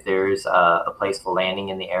 if there's a place for landing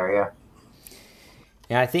in the area.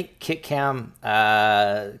 Yeah, I think KitCam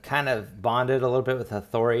kind of bonded a little bit with the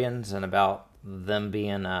Thorians and about them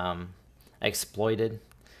being exploited.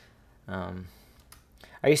 Are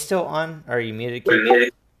you still on? Or are you muted,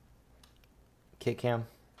 KitCam?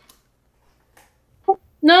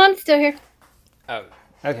 No, I'm still here. Oh,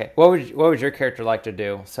 okay. What would your character like to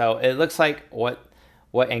do? So it looks like what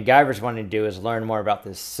Guyver's wanting to do is learn more about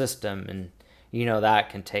this system, and that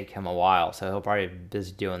can take him a while. So he'll probably be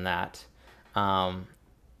busy doing that.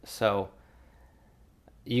 So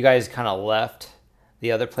you guys kind of left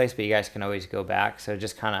the other place, but you guys can always go back. So I'm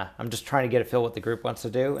just trying to get a feel what the group wants to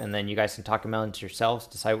do, and then you guys can talk amongst yourselves,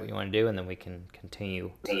 decide what you want to do, and then we can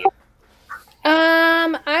continue.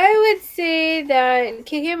 I would say that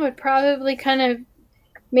KitCam would probably kind of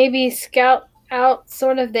maybe scout out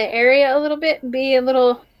sort of the area a little bit, be a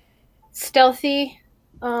little stealthy,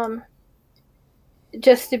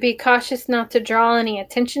 just to be cautious not to draw any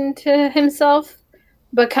attention to himself,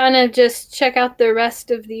 but kind of just check out the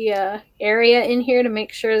rest of the area in here to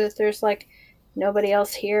make sure that there's like nobody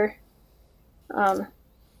else here.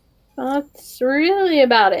 That's really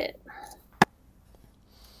about it.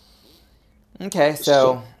 Okay,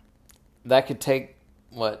 so that could take,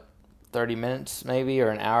 30 minutes maybe, or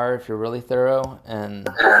an hour if you're really thorough, and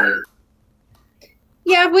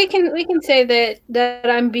Yeah, we can say that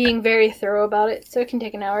I'm being very thorough about it, so it can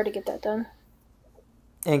take an hour to get that done.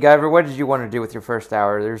 And Guyver, what did you want to do with your first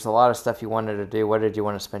hour? There's a lot of stuff you wanted to do. What did you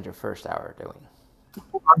want to spend your first hour doing?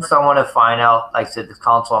 First, I want to find out, like I said, the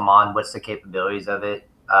console I'm on, what's the capabilities of it?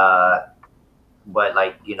 What,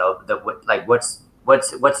 like, you know, what's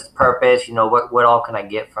its purpose? You know, what all can I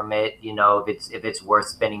get from it? You know, if it's worth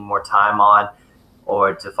spending more time on,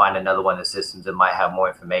 or to find another one of the systems that might have more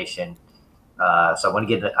information. So I want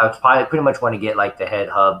to get. I probably pretty much want to get like the head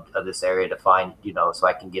hub of this area to find, you know, so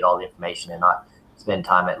I can get all the information and not spend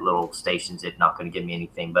time at little stations that not going to give me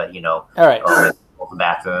anything. But you know, all right, the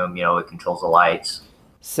bathroom, you know, it controls the lights.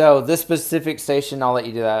 So this specific station, I'll let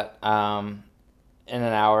you do that in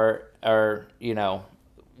an hour, or you know,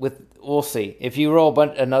 we'll see. If you roll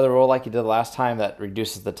another roll like you did the last time, that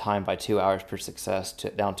reduces the time by 2 hours per success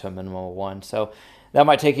down to a minimum of 1. So that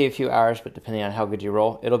might take you a few hours, but depending on how good you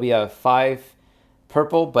roll, it'll be a 5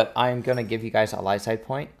 purple. But I'm gonna give you guys a light side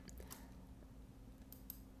point.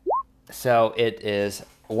 So it is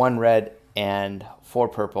 1 red and 4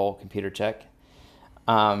 purple. Computer check.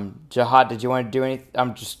 Jehaat, did you want to do anything?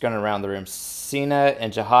 I'm just going to round the room. Cena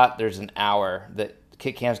and Jehaat, there's an hour that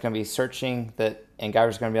Kit Cam's going to be searching, and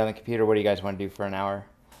Guyver's going to be on the computer. What do you guys want to do for an hour?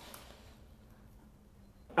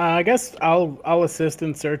 I guess I'll assist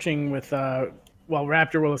in searching with well,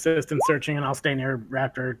 Raptor will assist in searching, and I'll stay near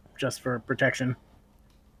Raptor just for protection.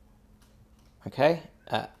 Okay.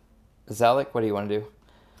 Zalik, what do you want to do?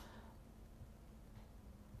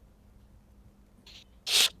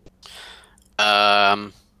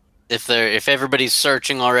 If everybody's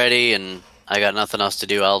searching already and I got nothing else to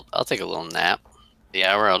do, I'll take a little nap. The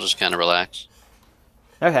hour, I'll just kind of relax.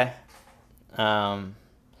 Okay.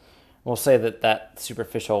 We'll say that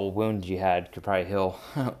superficial wound you had could probably heal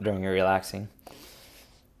during your relaxing.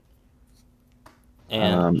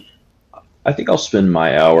 And I think I'll spend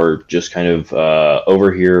my hour just kind of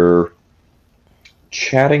over here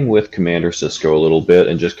chatting with Commander Sisco a little bit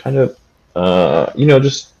and just kind of, you know,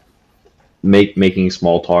 just making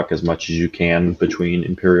small talk as much as you can between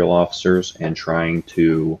Imperial officers and trying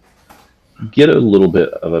to get a little bit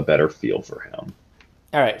of a better feel for him.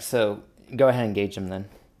 All right, so go ahead and engage him then.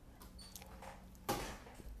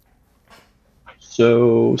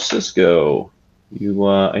 So, Cisco, you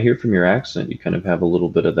I hear from your accent you kind of have a little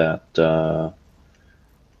bit of that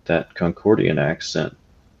that Concordian accent.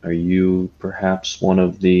 Are you perhaps one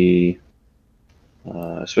of the,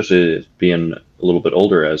 especially being a little bit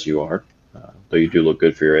older as you are, though you do look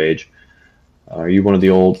good for your age, are you one of the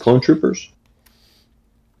old clone troopers?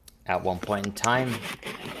 At one point in time,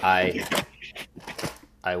 I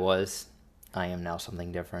was. I am now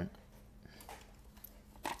something different.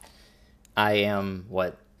 I am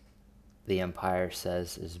what the Empire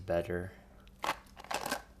says is better.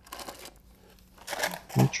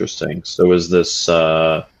 Interesting. So is this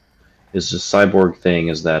cyborg thing,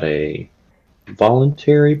 is that a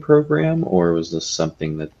voluntary program, or was this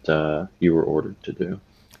something that you were ordered to do?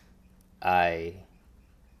 I,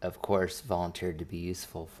 of course, volunteered to be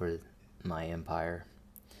useful for my empire.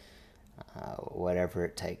 Whatever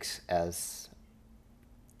it takes, as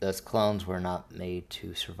those clones were not made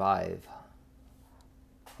to survive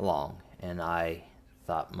long, and I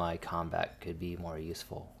thought my combat could be more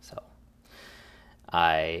useful, so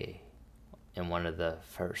I am one of the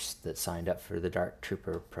first that signed up for the Dark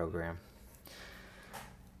Trooper program.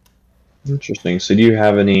 Interesting. So do you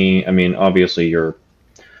have any, I mean, obviously you're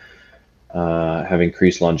have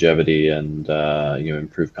increased longevity and you know,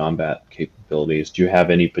 improved combat capabilities. Do you have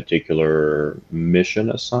any particular mission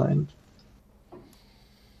assigned?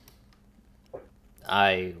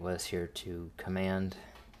 I was here to command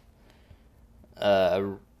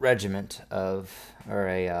a regiment of, or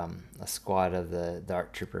a squad of the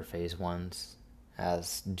Dark Trooper Phase 1s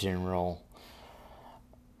as General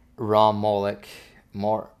Rom Molik,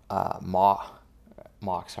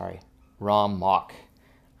 Rom Mock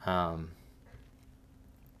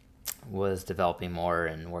was developing more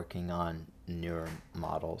and working on newer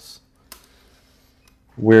models.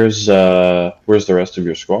 Where's the rest of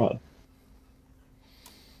your squad?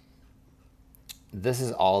 This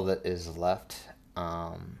is all that is left,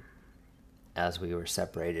 as we were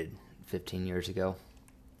separated 15 years ago.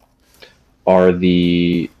 Are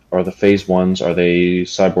the Phase 1s, are they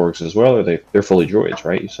cyborgs as well? Or they're fully droids,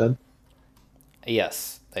 right? You said.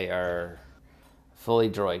 Yes, they are fully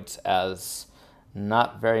droids, as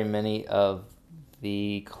not very many of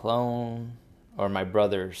the clone or my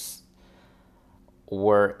brothers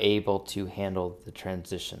were able to handle the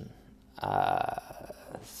transition.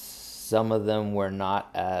 Some of them were not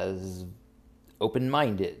as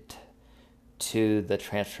open-minded to the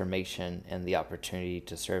transformation and the opportunity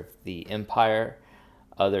to serve the Empire.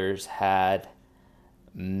 Others had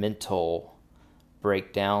mental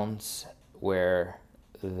breakdowns where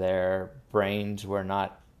their brains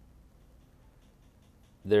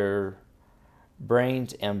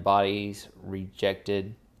and bodies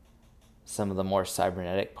rejected some of the more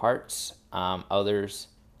cybernetic parts. Others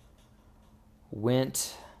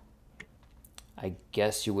went, I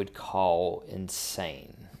guess you would call,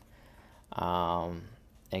 insane,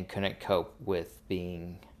 and couldn't cope with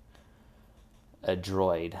being a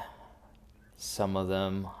droid. Some of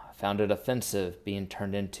them found it offensive being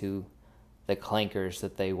turned into the clankers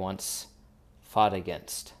that they once fought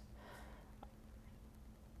against.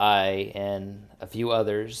 I and a few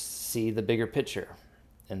others see the bigger picture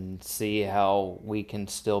and see how we can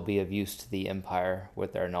still be of use to the Empire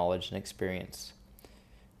with our knowledge and experience,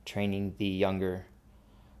 training the younger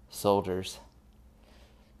soldiers.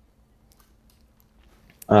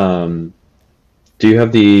 Do you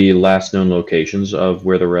have the last known locations of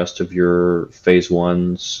where the rest of your phase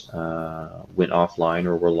ones went offline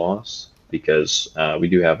or were lost? Because we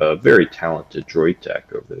do have a very talented droid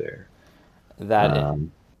tech over there.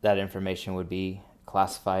 That information would be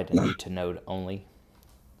classified and need to node only.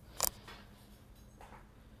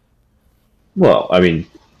 Well, I mean,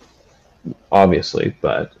 obviously,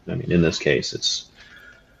 but I mean, in this case, it's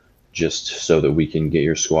just so that we can get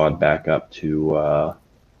your squad back up to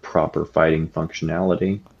proper fighting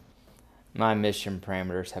functionality. My mission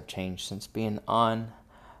parameters have changed since being on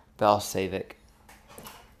Belsavis.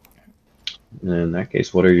 In that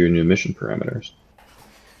case, what are your new mission parameters?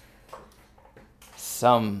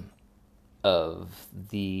 Some of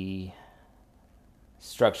the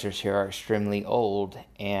structures here are extremely old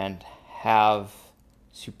and have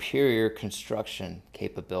superior construction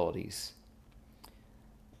capabilities.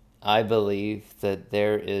 I believe that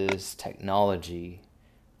there is technology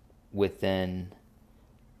within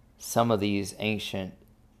some of these ancient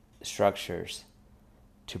structures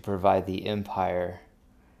to provide the Empire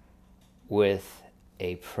with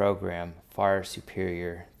a program far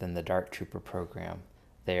superior than the Dark Trooper program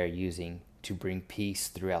they are using to bring peace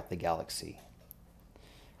throughout the galaxy.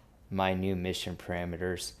 My new mission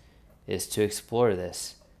parameters is to explore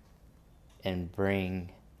this and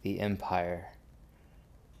bring the Empire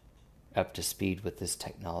up to speed with this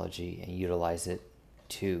technology and utilize it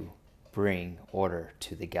to bring order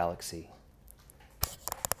to the galaxy.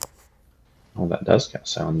 Well, that does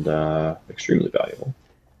sound extremely valuable.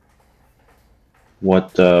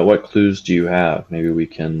 What clues do you have? Maybe we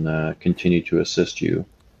can continue to assist you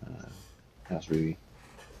as we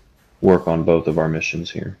work on both of our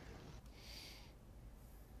missions here.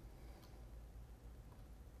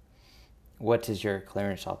 What is your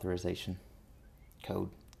clearance authorization code?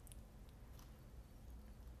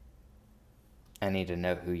 I need to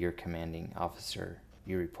know who your commanding officer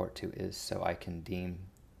you report to is so I can deem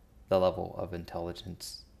the level of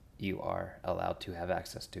intelligence you are allowed to have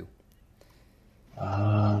access to.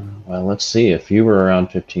 Well, let's see. If you were around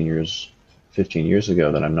 15 years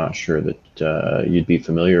ago, then I'm not sure that you'd be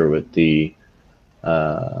familiar with the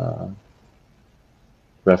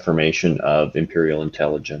reformation of Imperial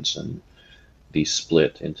intelligence and the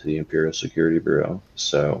split into the Imperial Security Bureau.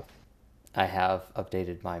 So I have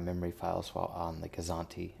updated my memory files while on the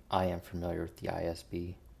Gazanti. I am familiar with the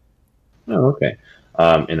ISB. Oh, okay.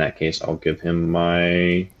 In that case, I'll give him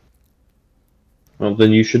my... Well,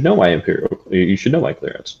 then you should know my Imperial... You should know my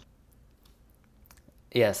clearance.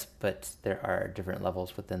 Yes, but there are different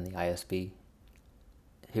levels within the ISB.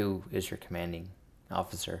 Who is your commanding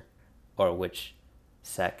officer? Or which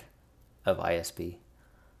sec of ISB?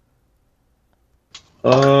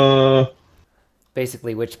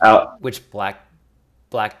 Basically, which black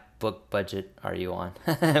book budget are you on?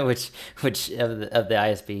 which of the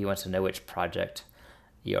ISB he wants to know which project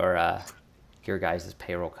your guys'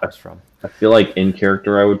 payroll comes from. I feel like in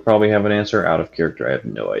character I would probably have an answer. Out of character, I have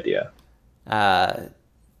no idea.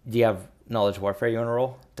 Do you have knowledge warfare you want to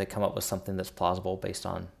roll to come up with something that's plausible based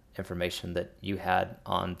on information that you had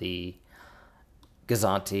on the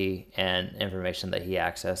Gazanti and information that he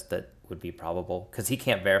accessed that would be probable? Because he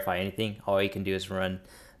can't verify anything. All he can do is run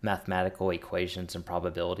mathematical equations and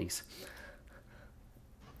probabilities.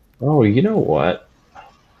 Oh, you know what?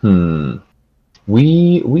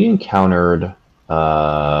 We encountered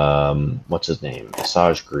what's his name?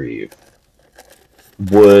 Asajj Greave.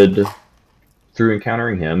 Through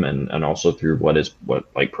encountering him and also through what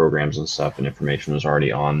like programs and stuff and information was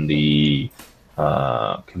already on the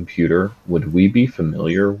computer, would we be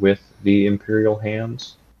familiar with the Imperial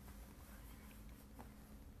hands?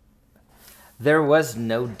 There was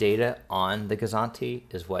no data on the Gazanti,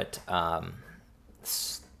 is what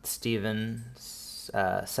Steven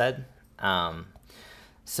said.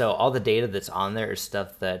 So all the data that's on there is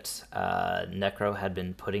stuff that Necro had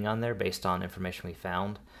been putting on there based on information we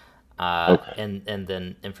found. And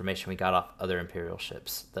then information we got off other Imperial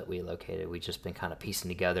ships that we located. We've just been kind of piecing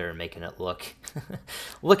together and making it look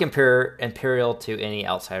Imperial to any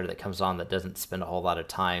outsider that comes on that doesn't spend a whole lot of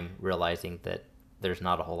time realizing that there's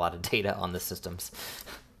not a whole lot of data on the systems.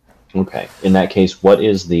 Okay. In that case, what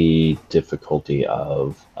is the difficulty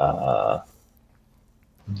of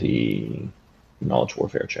the knowledge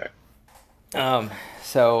warfare check?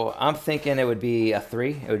 So I'm thinking it would be a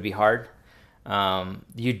 3. It would be hard.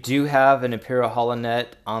 You do have an Imperial holonet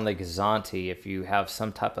on the Gazanti if you have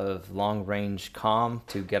some type of long-range comm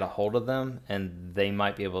to get a hold of them, and they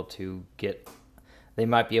might be able to get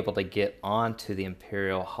onto the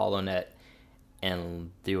Imperial holonet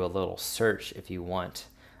and do a little search if you want.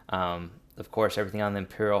 Of course, everything on the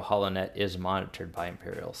Imperial holonet is monitored by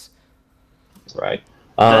Imperials. Right.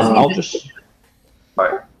 Doesn't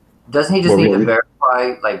he just need to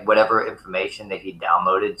verify like whatever information that he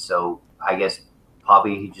downloaded? So I guess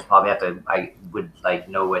he just have to. I would like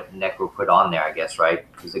know what Necro put on there. I guess, right?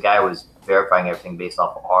 Because the guy was verifying everything based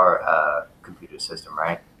off of our computer system,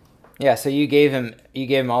 right? Yeah. So you gave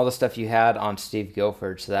him all the stuff you had on Steve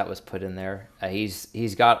Guilford, so that was put in there.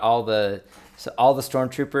 He's got all the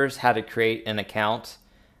stormtroopers had to create an account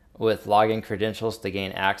with login credentials to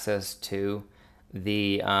gain access to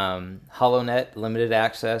the HoloNet limited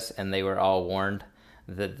access, and they were all warned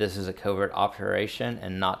that this is a covert operation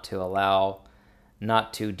and not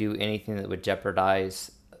to do anything that would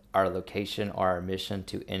jeopardize our location or our mission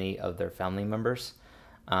to any of their family members.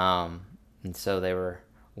 And so they were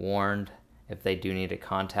warned if they do need to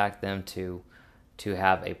contact them to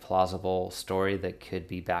have a plausible story that could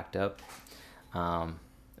be backed up.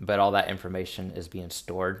 But all that information is being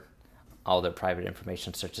stored. All their private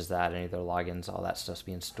information such as that, any of their logins, all that stuff's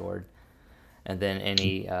being stored. And then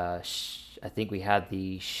any, I think we had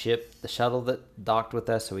the shuttle that docked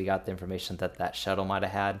with us, so we got the information that shuttle might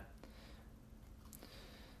have had.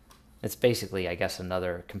 It's basically, I guess,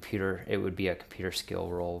 another computer. It would be a computer skill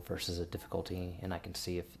roll versus a difficulty, and I can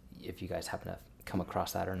see if you guys happen to come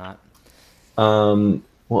across that or not.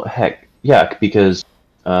 Well, heck, yeah, because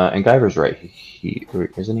and Guyver's right.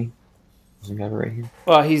 Isn't he? Isn't Guyver right here?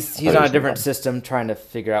 Well, he's on a different system trying to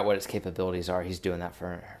figure out what its capabilities are. He's doing that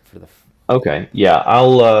for the. Okay, yeah,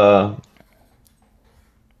 I'll.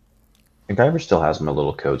 And Guyver still has my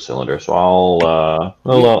little code cylinder, so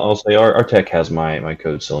I'll say our tech has my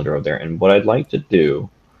code cylinder over there, and what I'd like to do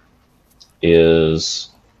is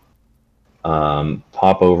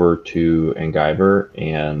pop over to Engiver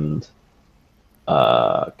and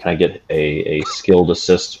can I get a skilled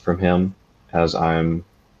assist from him as I'm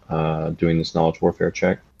doing this knowledge warfare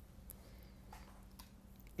check?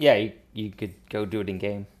 Yeah, you could go do it in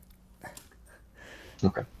game.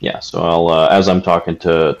 Okay, yeah. So I'll as I'm talking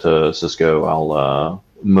to Sisco, I'll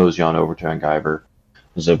mosey on over to Engiver.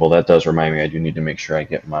 So, well, that does remind me. I do need to make sure I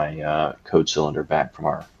get my code cylinder back from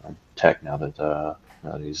our tech now that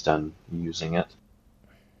he's done using it.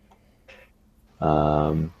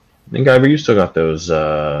 Engiver, you still got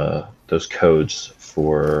those codes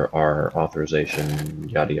for our authorization,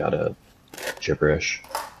 yada yada, gibberish.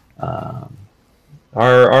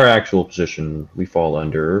 Our actual position, we fall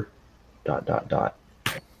under ...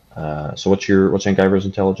 So what's Engiver's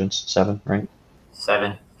intelligence? 7, right?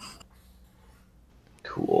 7.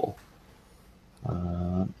 Cool.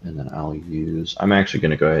 And then I'm actually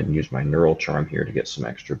going to go ahead and use my neural charm here to get some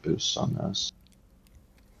extra boosts on this.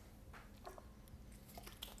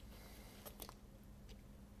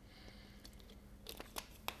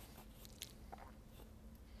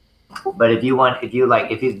 But if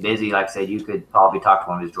he's busy, like I said, you could probably talk to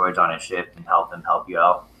one of his droids on his ship and help you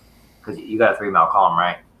out. Because you got a 3-mile column,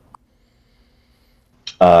 right?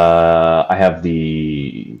 I have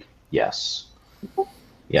yes.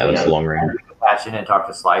 Yeah, that's long range. Patch in and talk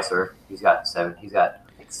to Slicer. He's got 7. He's got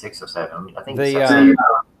like 6 or 7. I think the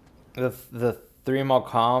 3-mile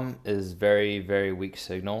comm is very, very weak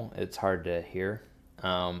signal. It's hard to hear,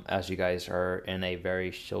 as you guys are in a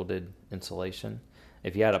very shielded insulation.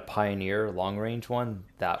 If you had a Pioneer long-range one,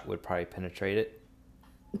 that would probably penetrate it.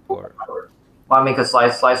 Well, I mean, because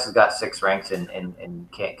Slice has got 6 ranks in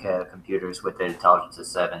computers with the intelligence of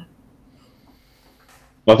 7.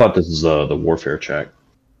 Well, I thought this is the warfare check.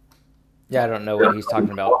 Yeah, I don't know what he's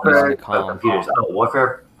talking about. Using the comm. Computers. Oh,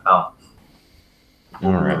 warfare? Oh.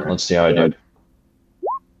 All right, let's see how I did.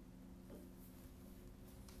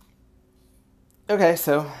 Okay,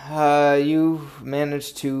 so you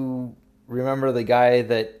managed to remember the guy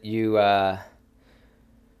that you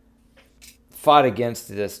fought against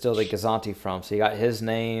still the Gazanti from. So you got his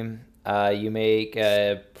name. You make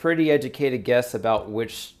a pretty educated guess about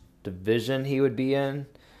which division he would be in.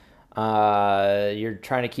 You're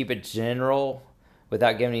trying to keep it general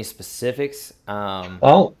without giving any specifics.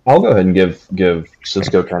 I'll go ahead and give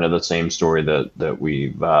Cisco kind of the same story that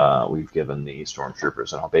we've given the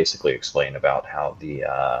stormtroopers, and I'll basically explain about how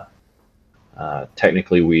the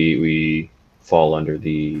technically we fall under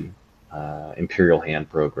the Imperial Hand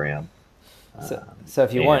program. So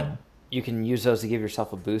if you want, you can use those to give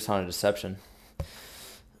yourself a boost on a deception.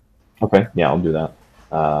 Okay, yeah, I'll do that.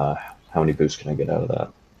 How many boosts can I get out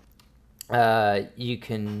of that? You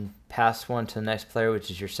can pass one to the next player,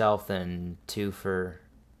 which is yourself, and 2 for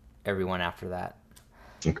everyone after that.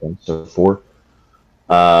 Okay, so 4.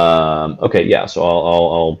 Okay, yeah. So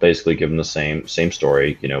I'll basically give them the same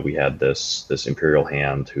story. You know, we had this Imperial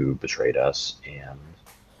Hand who betrayed us, and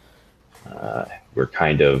we're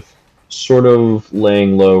kind of sort of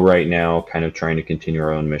laying low right now, kind of trying to continue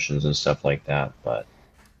our own missions and stuff like that. But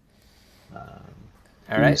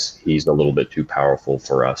all right, he's a little bit too powerful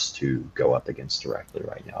for us to go up against directly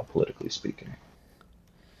right now, politically speaking.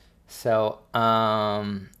 So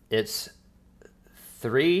it's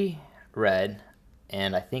 3 red,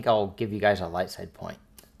 and I think I'll give you guys a light side point.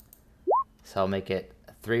 So I'll make it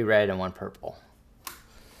 3 red and 1 purple.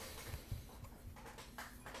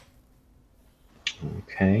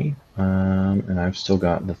 Okay, and I've still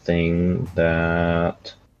got the thing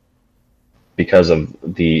that, because of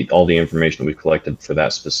all the information that we collected for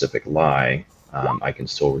that specific lie, I can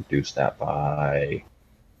still reduce that by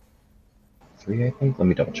 3, I think. Let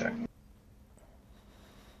me double check.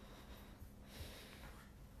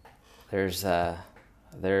 There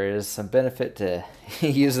is some benefit to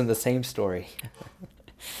using the same story.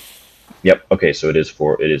 Yep. Okay, so it is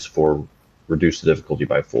 4. Reduce the difficulty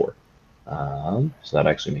by 4. So that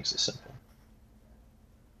actually makes it simple.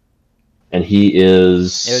 And he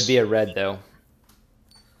is... It would be a red, though.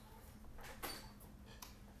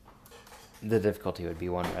 The difficulty would be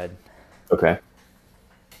 1 red. Okay.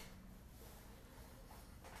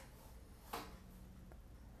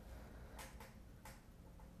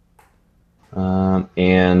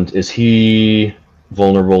 And is he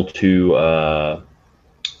vulnerable to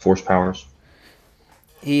force powers?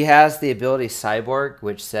 He has the ability Cyborg,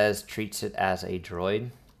 which says treats it as a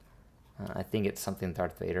droid. I think it's something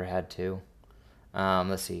Darth Vader had too.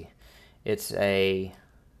 Let's see. It's a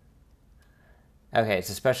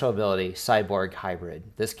special ability, Cyborg Hybrid.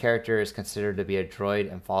 This character is considered to be a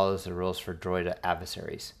droid and follows the rules for droid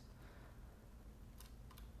adversaries.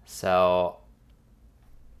 So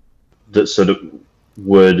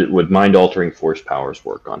would mind-altering force powers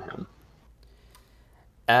work on him?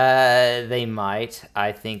 They might.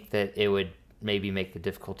 I think that it would maybe make the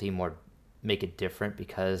difficulty make it different,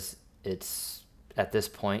 because it's at this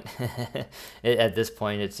point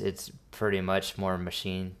it's pretty much more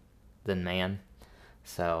machine than man.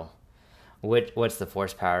 So what's the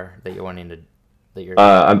force power that you're wanting to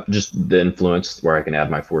I'm just the influence, where I can add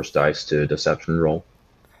my force dice to deception roll.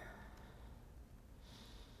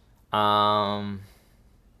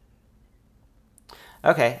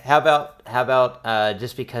 Okay, how about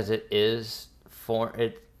just because it is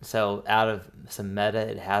so out of some meta,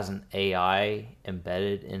 it has an AI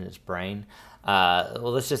embedded in its brain. Well,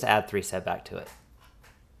 let's just add 3 setback to it.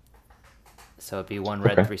 So it'd be 1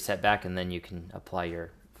 red, 3 setback, and then you can apply your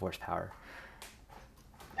force power.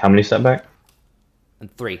 How many setback?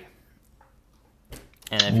 3.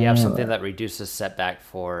 And if you have something that reduces setback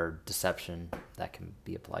for deception, that can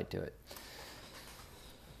be applied to it.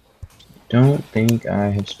 Don't think I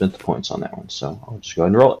have spent the points on that one, so I'll just go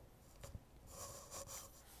ahead and roll it.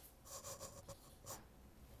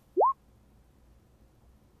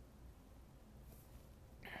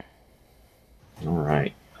 All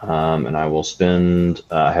right, and I will spend.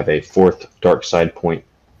 I have a 4th dark side point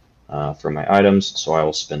for my items, so I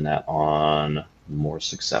will spend that on more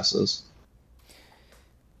successes.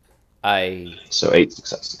 So 8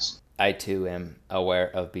 successes. I too am aware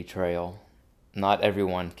of betrayal. Not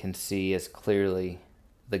everyone can see as clearly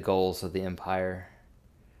the goals of the Empire.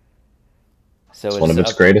 So it's one of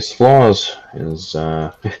its greatest flaws is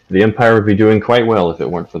the Empire would be doing quite well if it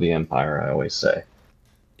weren't for the Empire, I always say.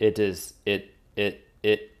 It is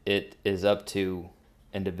up to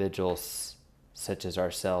individuals such as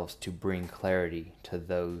ourselves to bring clarity to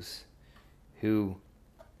those who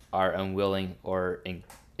are unwilling or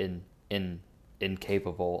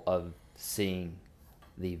incapable of seeing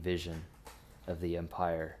the vision of the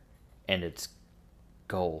Empire and its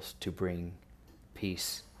goals to bring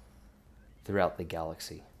peace throughout the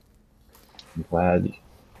galaxy. I'm glad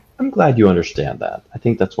I'm glad you understand that. I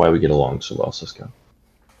think that's why we get along so well, Cisco.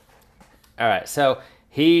 All right, so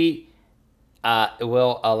he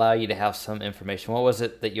will allow you to have some information. What was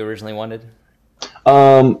it that you originally wanted?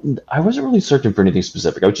 I wasn't really searching for anything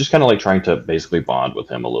specific. I was just kind of like trying to basically bond with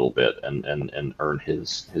him a little bit and earn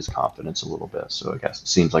his confidence a little bit. So I guess it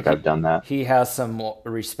seems like I've done that. He has some more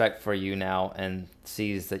respect for you now and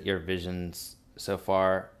sees that your visions so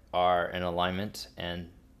far are in alignment and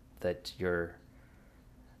that you're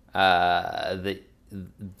that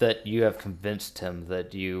you have convinced him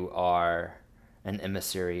that you are an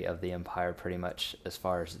emissary of the Empire, pretty much as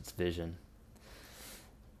far as its vision.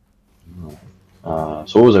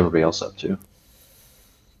 So what was everybody else up to?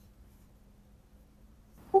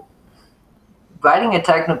 Writing a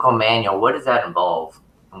technical manual, what does that involve?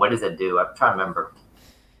 And what does it do? I'm trying to remember.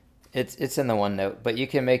 It's in the OneNote, but you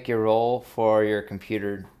can make your roll for your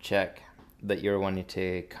computer check that you're wanting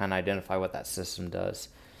to kind of identify what that system does.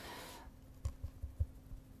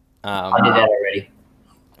 I did that already.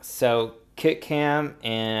 So KitCam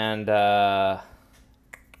and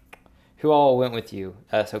who all went with you?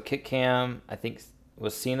 So KitCam, I think,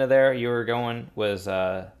 was Cena there? You were going, was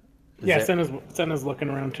Yeah, Senna's looking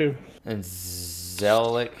around too. And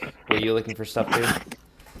Zelik, were you looking for stuff too?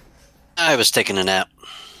 I was taking a nap.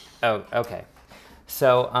 Oh, okay.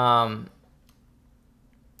 So, all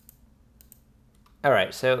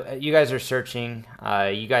right. So you guys are searching.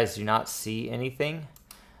 You guys do not see anything.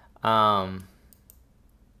 However,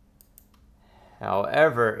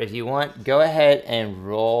 if you want, go ahead and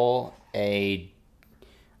roll a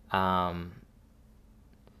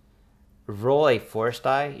force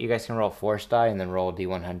die. You guys can roll a force die and then roll a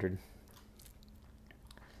D100.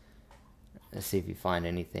 Let's see if you find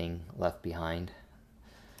anything left behind.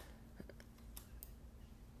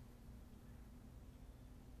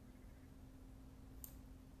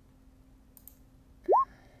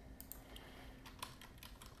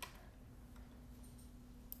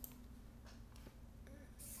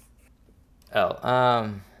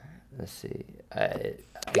 Oh, let's see. I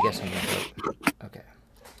guess I'm gonna go. Okay.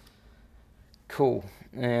 Cool.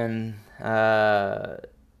 And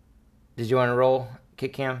did you want to roll,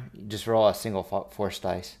 KitCam? Just roll a single force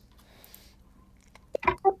dice.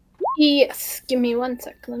 Yes. Give me 1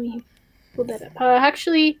 sec. Let me pull that up.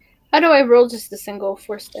 Actually, how do I roll just a single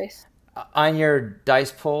force dice? On your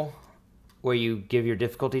dice pool, where you give your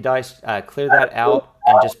difficulty dice, clear that out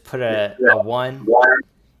and just put a 1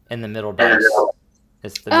 in the middle dice.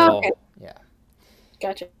 It's the middle. Okay. Yeah.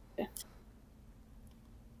 Gotcha.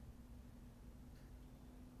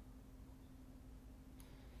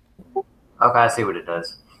 Okay, I see what it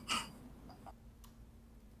does.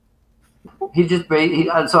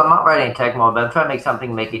 So I'm not writing tech mode, but I'm trying to make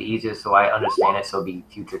something make it easier so I understand it, so it'll be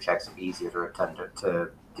future checks will be easier to attempt to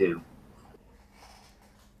do.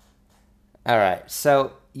 All right.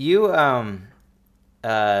 So you,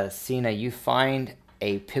 Cena, you find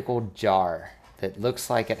a pickled jar that looks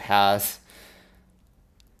like it has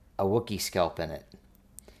a Wookiee scalp in it.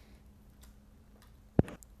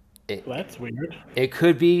 Well, that's weird. It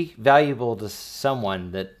could be valuable to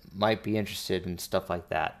someone that might be interested in stuff like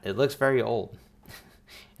that. It looks very old.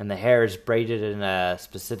 And the hair is braided in a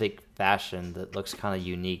specific fashion that looks kind of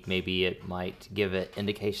unique. Maybe it might give an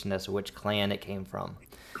indication as to which clan it came from.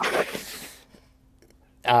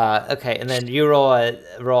 Okay, and then you roll a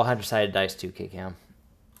 100-sided dice too, KitCam.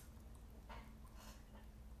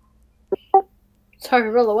 Sorry,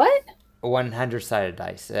 roll a what? 100-sided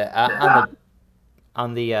dice.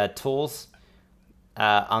 On the tools,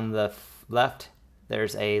 on the left,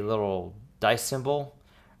 there's a little dice symbol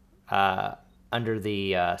under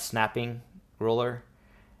the snapping ruler,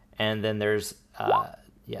 and then there's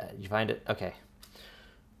yeah, you find it? Okay.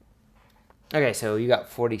 Okay, so you got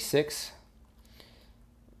 46.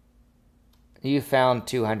 You found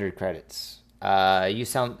 200 credits. You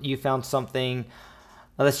found something.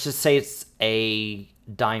 Let's just say it's a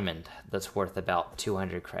diamond that's worth about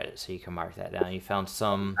 200 credits. So you can mark that down. You found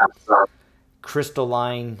some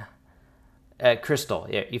crystalline crystal.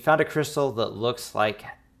 Yeah, you found a crystal that looks like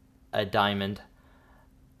a diamond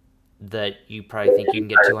that you probably think you can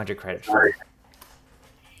get 200 credits for.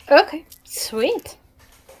 Okay, sweet.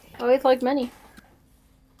 Always like money.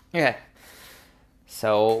 Okay.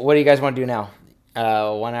 So what do you guys want to do now?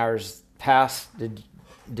 1 hour's passed.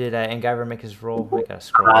 Did Engiver make his roll? Make a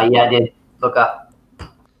scroll. Yeah, I did. Look up.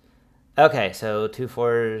 Okay, so 2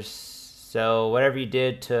 4s. So whatever you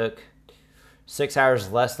did took 6 hours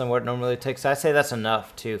less than what it normally takes. I say that's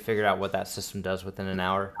enough to figure out what that system does within an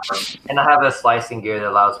hour. And I have a slicing gear that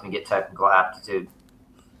allows me to get technical aptitude.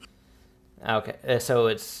 Okay, so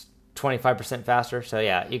it's 25% faster. So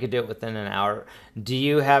yeah, you could do it within an hour. Do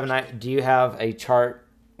you have a chart,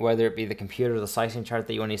 whether it be the computer or the slicing chart,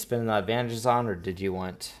 that you want to spend the advantages on, or did you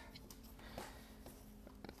want?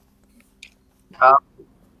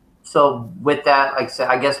 So with that, like I said,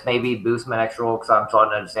 I guess maybe boost my next roll because I'm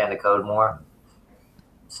starting to understand the code more.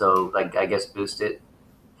 So like I guess boost it.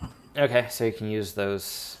 Okay, so you can use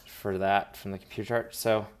those for that from the computer chart.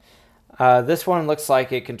 So this one looks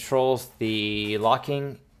like it controls the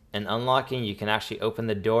locking and unlocking. You can actually open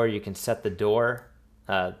the door. You can set the door,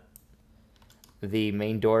 the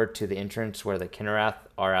main door to the entrance where the Kinerath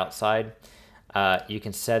are outside. You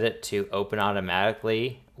can set it to open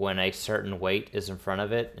automatically when a certain weight is in front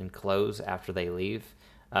of it and close after they leave.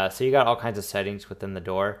 So you got all kinds of settings within the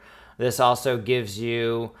door. This also gives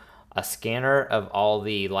you a scanner of all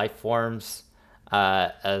the life forms,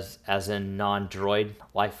 as in non-droid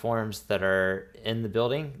life forms that are in the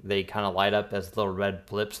building. They kind of light up as little red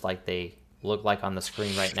blips like they look like on the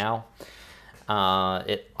screen right now.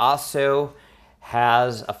 It also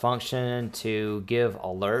has a function to give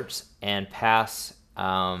alerts and pass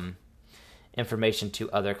information to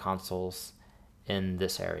other consoles in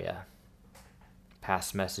this area.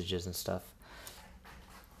 Pass messages and stuff.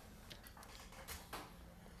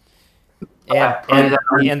 And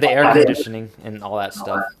the air conditioning and all that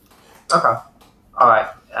stuff. Okay. All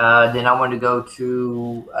right. Then I want to go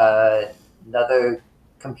to another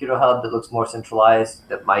computer hub that looks more centralized.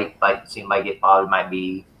 That might get probably might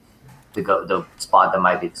be the spot that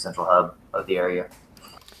might be the central hub of the area.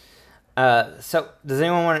 So does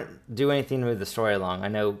anyone want to do anything to move the story along? I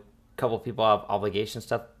know a couple of people have obligation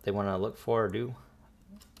stuff they want to look for or do.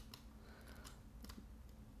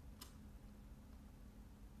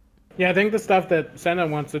 Yeah, I think the stuff that Senna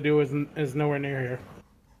wants to do is nowhere near here.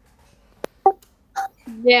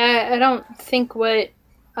 Yeah, I don't think what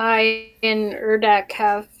I and Urdak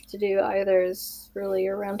have to do either is really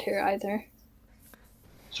around here either.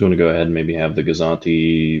 So you want to go ahead and maybe have the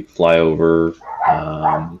Gazanti fly over.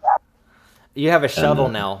 You have a shuttle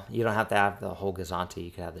now. You don't have to have the whole Gazanti.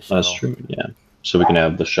 You can have the shuttle. That's true, yeah. So we can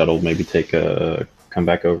have the shuttle maybe come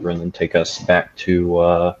back over and then take us back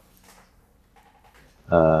to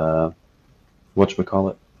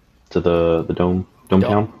whatchamacallit? To the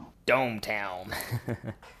Dometown? Dometown.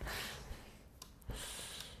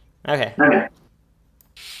 Okay.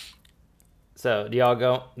 So do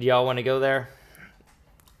y'all want to go there?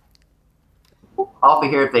 I'll be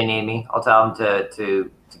here if they need me. I'll tell them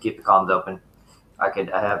to keep the comms open. I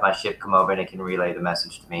have my ship come over and it can relay the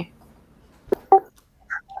message to me.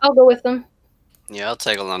 I'll go with them. Yeah, I'll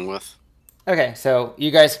tag along with. Okay, so you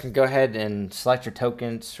guys can go ahead and select your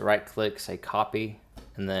tokens, right-click, say copy,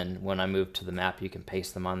 and then when I move to the map, you can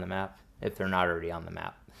paste them on the map if they're not already on the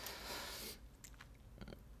map.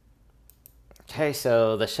 Okay,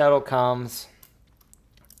 so the shuttle comes,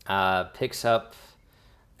 picks up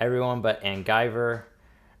everyone but Angiver.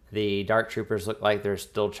 The Dark Troopers look like they're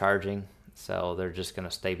still charging, so they're just going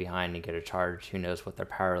to stay behind and get a charge. Who knows what their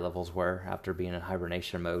power levels were after being in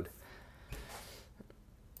hibernation mode.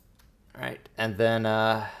 Alright, and then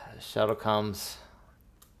shuttle comes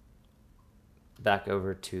back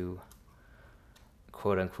over to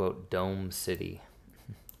quote-unquote Dome City.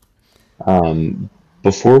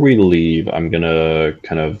 Before we leave, I'm going to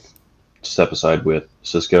kind of step aside with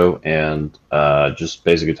Sisco and just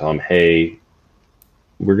basically tell him, hey,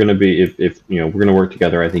 we're going to be, if we're going to work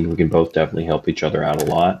together, I think we can both definitely help each other out a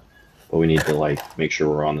lot, but we need to make sure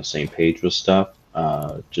we're on the same page with stuff.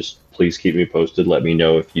 Just please keep me posted. Let me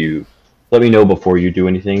know before you do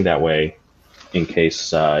anything. That way, in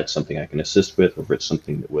case it's something I can assist with, or if it's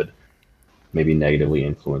something that would maybe negatively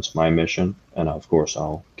influence my mission. And of course,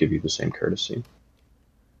 I'll give you the same courtesy.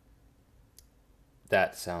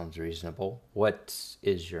 That sounds reasonable. What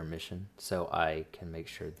is your mission, so I can make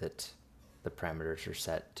sure that the parameters are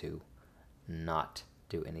set to not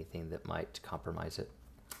do anything that might compromise it?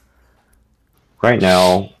 Right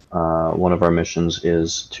now, one of our missions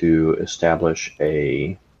is to establish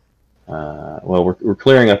a we're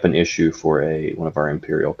clearing up an issue for one of our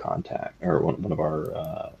Imperial contact, or one of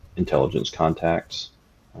our intelligence contacts.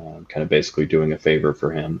 Kind of basically doing a favor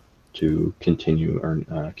for him to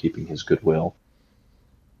continue keeping his goodwill.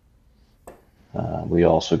 We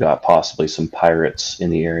also got possibly some pirates in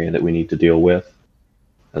the area that we need to deal with,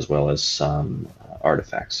 as well as some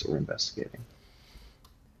artifacts that we're investigating.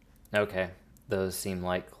 Okay, those seem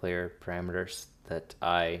like clear parameters that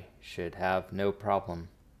I should have no problem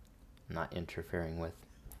not interfering with.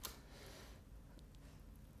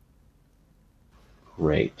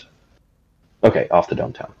 Great. Okay, off to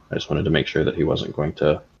Dometown. I just wanted to make sure that he wasn't going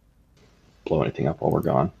to blow anything up while we're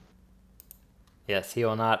gone. Yes, he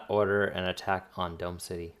will not order an attack on Dome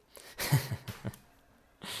City.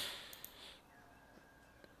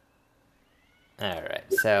 Alright,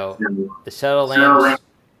 so the shuttle lands.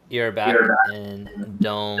 You're back in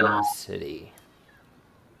Dome City.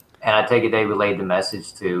 And I take it they relayed the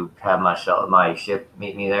message to have my ship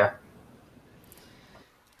meet me there.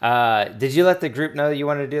 Did you let the group know that you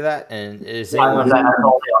wanted to do that? And is I anyone?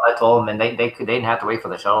 told them, and they didn't have to wait for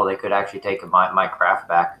the shuttle. They could actually take my craft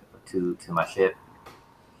back to my ship.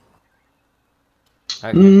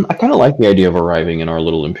 Okay. I kind of like the idea of arriving in our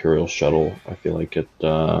little Imperial shuttle. I feel like it.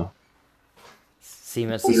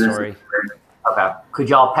 Cements the story. Okay. Could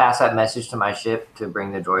y'all pass that message to my ship to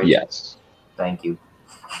bring the droids? Yes. Thank you.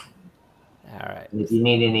 All right. If you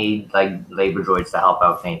need any labor droids to help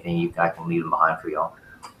out with anything, I can leave them behind for y'all.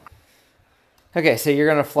 Okay, so you're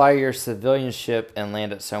gonna fly your civilian ship and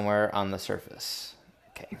land it somewhere on the surface.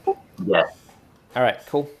 Okay. Yes. All right.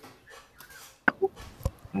 Cool.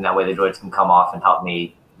 And that way the droids can come off and help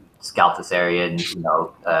me scout this area and,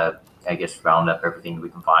 I guess round up everything we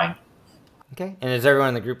can find. Okay. And is everyone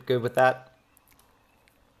in the group good with that?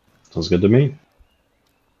 Sounds good to me.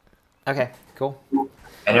 Okay. Cool.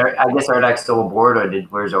 And I guess Erdak's still aboard, or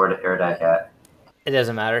where's Erdak at? It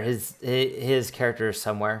doesn't matter. His character is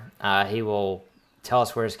somewhere. He will tell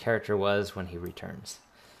us where his character was when he returns.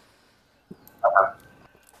 Okay.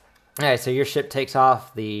 All right, so your ship takes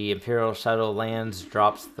off. The Imperial shuttle lands,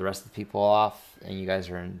 drops the rest of the people off, and you guys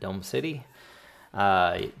are in Dome City.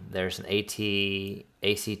 There's an ACT.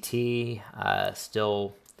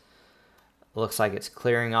 Still looks like it's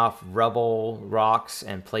clearing off rubble, rocks,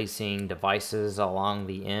 and placing devices along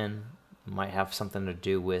the end. Might have something to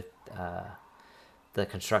do with the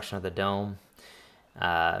construction of the dome.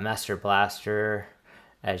 Master Blaster,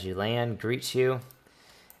 as you land, greets you.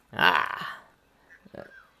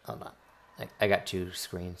 Hold on. I got two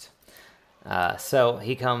screens. So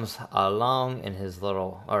he comes along in his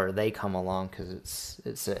little, or they come along because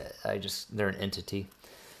they're an entity.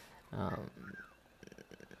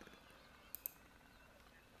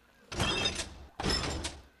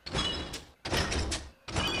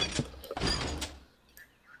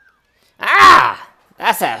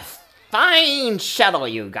 That's a fine shuttle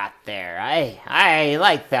you got there. I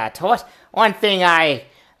like that. One thing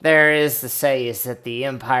there is to say is that the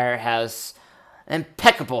Empire has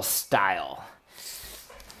impeccable style.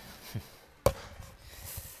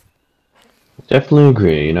 Definitely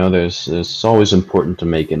agree. It's always important to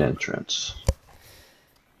make an entrance.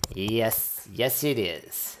 Yes, it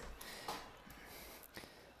is.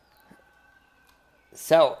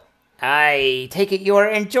 So, I take it you are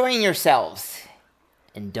enjoying yourselves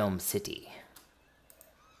in Dome City.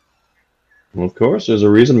 Well, of course, there's a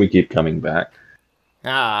reason we keep coming back.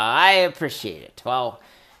 I appreciate it. Well,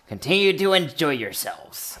 continue to enjoy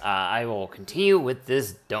yourselves. I will continue with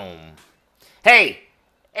this dome. Hey,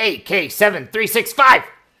 AK-7365!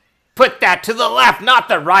 Put that to the left, not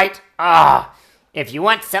the right. If you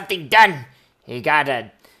want something done, you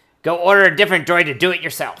gotta go order a different droid to do it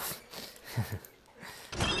yourself.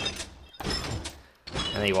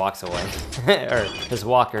 And he walks away. Or his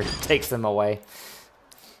walker takes them away.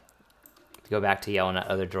 Go back to yelling at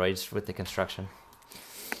other droids with the construction.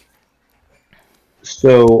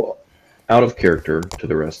 So, out of character to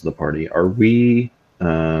the rest of the party, are we...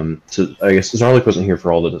 so I guess Zarlik wasn't here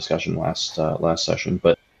for all the discussion last session,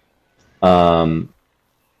 but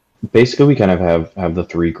basically we kind of have the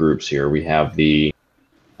three groups here. We have the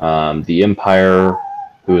Empire,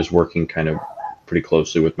 who is working kind of pretty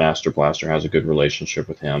closely with Master Blaster, has a good relationship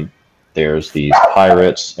with him. There's these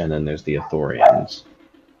pirates, and then there's the Ithorians.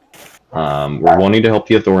 We're wanting to help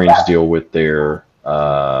the Ithorians deal with their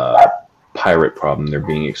pirate problem. They're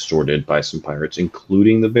being extorted by some pirates,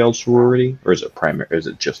 including the Veiled Sorority, or is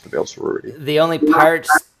it just the Veiled Sorority? The only pirates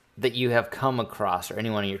that you have come across, or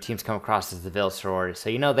anyone in your team's come across, is the Veiled Sorority.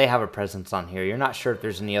 So they have a presence on here. You're not sure if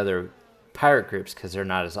there's any other pirate groups because they're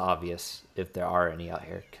not as obvious if there are any out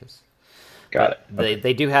here. Got it.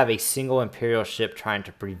 They do have a single Imperial ship trying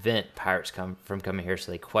to prevent pirates from coming here,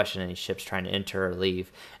 so they question any ships trying to enter or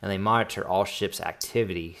leave, and they monitor all ships'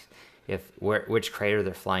 activity, which crater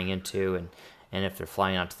they're flying into, and if they're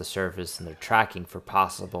flying onto the surface, and they're tracking for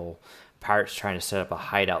possible pirates trying to set up a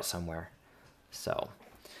hideout somewhere. So,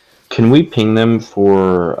 can we ping them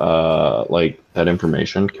for that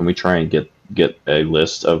information? Can we try and get a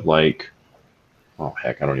list of oh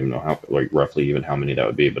heck, I don't even know how roughly even how many that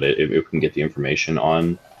would be, but if we can get the information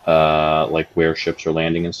on where ships are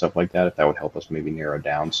landing and stuff like that, if that would help us maybe narrow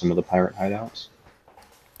down some of the pirate hideouts.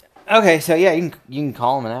 Okay, so yeah, you can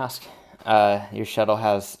call them and ask. Your shuttle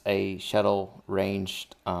has a shuttle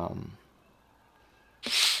ranged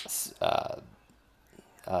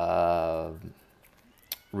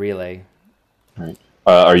relay. Right.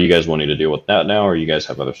 Are you guys wanting to deal with that now, or you guys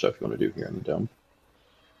have other stuff you want to do here in the dome?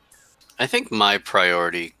 I think my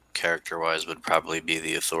priority, character-wise, would probably be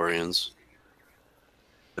the Ithorians.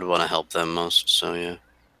 I'd want to help them most, so yeah.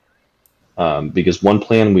 Because one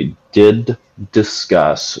plan we did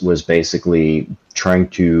discuss was basically trying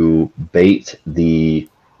to bait the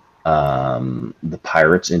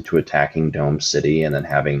pirates into attacking Dome City, and then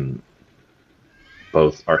having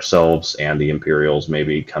both ourselves and the Imperials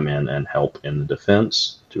maybe come in and help in the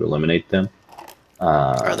defense to eliminate them.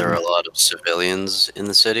 Are there a lot of civilians in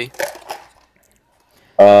the city?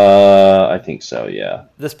 I think so, yeah.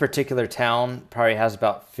 This particular town probably has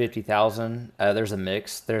about 50,000. There's a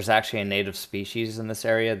mix. There's actually a native species in this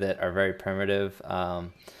area that are very primitive.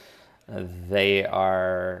 They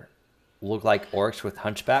look like orcs with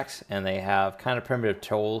hunchbacks, and they have kind of primitive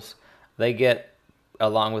tools. They get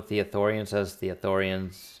along with the Ithorians, as the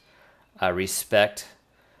Ithorians respect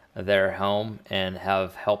their home and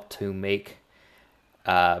have helped to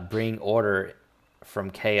bring order from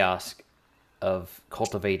chaos of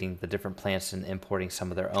cultivating the different plants and importing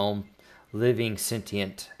some of their own living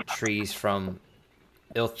sentient trees from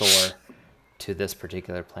Ilthor to this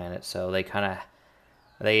particular planet. So they kind of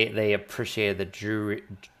they appreciated the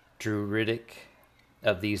druidic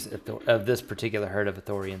of this particular herd of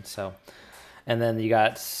Ithorians. So, and then you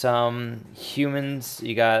got some humans,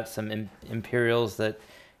 you got some Imperials that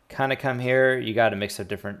kind of come here. You got a mix of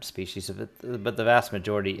different species of it, but the vast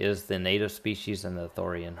majority is the native species and the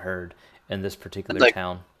Ithorian herd in this particular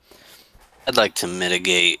town. I'd like to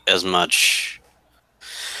mitigate as much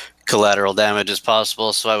collateral damage as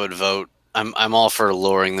possible, so I would vote. I'm all for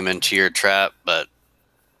luring them into your trap, but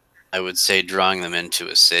I would say drawing them into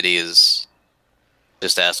a city is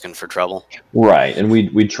just asking for trouble. Right, and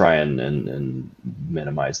we try and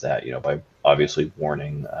minimize that, by obviously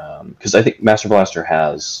warning, because I think Master Blaster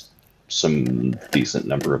has some decent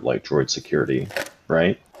number of droid security,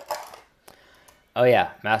 right? Oh yeah,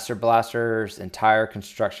 Master Blaster's entire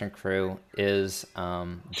construction crew is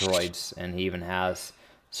droids, and he even has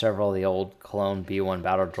several of the old clone B1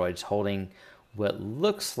 battle droids holding what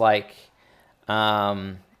looks like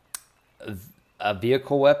a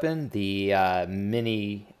vehicle weapon, the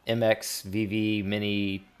mini MXVV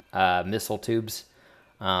mini missile tubes.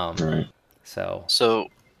 Right. So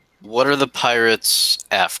what are the pirates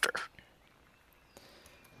after?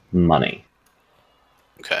 Money.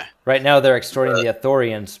 Okay. Right now they're extorting the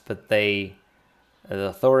Ithorians, but the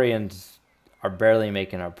Ithorians are barely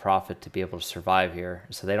making a profit to be able to survive here.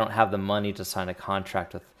 So they don't have the money to sign a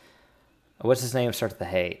contract with, what's his name? Starts with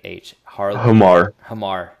the H. Hamar.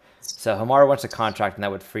 Hamar. So Hamar wants a contract, and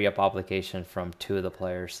that would free up obligation from 2 of the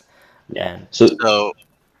players. Yeah. And so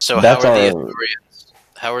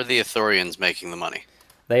how are the Ithorians making the money?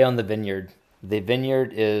 They own the vineyard. The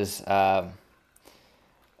vineyard is let's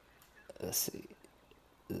see.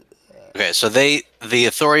 Okay, so the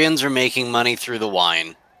Ithorians are making money through the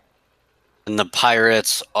wine, and the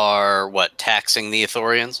pirates are what, taxing the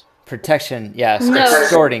Ithorians? Protection, yes. No.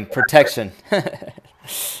 Extorting, protection.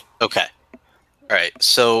 Okay. All right.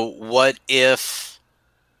 So what if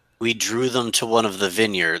we drew them to one of the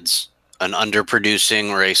vineyards, an underproducing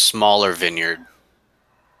or a smaller vineyard,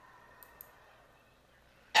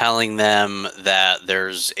 telling them that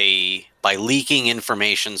by leaking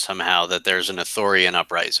information somehow, that there's an Ithorian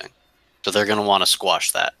uprising. So they're going to want to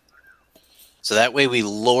squash that. So that way we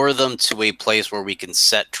lure them to a place where we can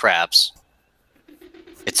set traps.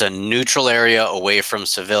 It's a neutral area away from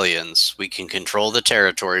civilians. We can control the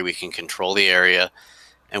territory, we can control the area,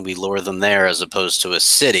 and we lure them there, as opposed to a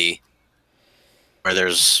city where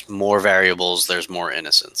there's more variables, there's more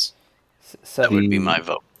innocence. So that would be my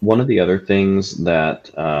vote. One of the other things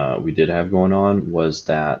that we did have going on was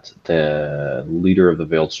that the leader of the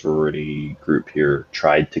Veiled Sorority group here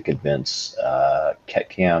tried to convince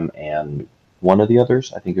Ketkam and one of the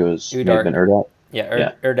others, I think it was Urdak.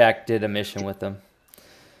 Yeah, Urdak did a mission with them.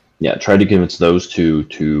 Yeah, tried to convince those two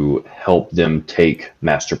to help them take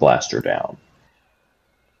Master Blaster down.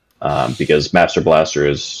 Because Master Blaster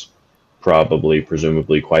is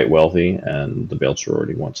presumably quite wealthy, and the Veiled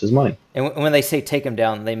Sorority wants his money. And when they say take him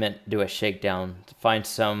down, they meant do a shakedown to find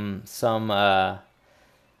some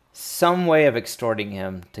way of extorting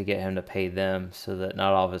him to get him to pay them, so that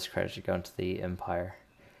not all of his credits should go into the Empire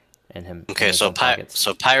and him. Okay, so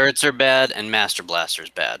pirates are bad and Master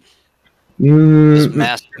Blaster's bad.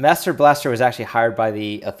 Master Blaster was actually hired by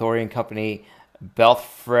the Ithorian company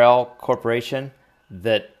Belfrel Corporation,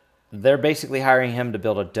 that they're basically hiring him to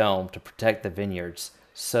build a dome to protect the vineyards,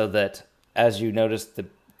 so that, as you notice, the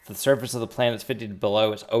surface of the planet is 50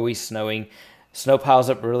 below. It's always snowing. Snow piles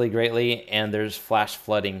up really greatly, and there's flash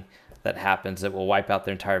flooding that happens that will wipe out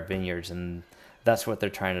their entire vineyards, and that's what they're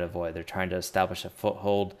trying to avoid. They're trying to establish a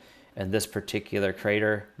foothold in this particular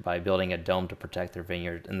crater by building a dome to protect their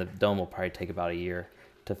vineyard, and the dome will probably take about a year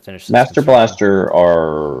to finish this Master construction. Blaster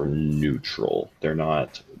are neutral. They're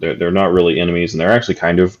not really enemies, and they're actually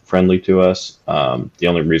kind of friendly to us. The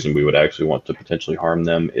only reason we would actually want to potentially harm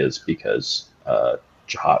them is because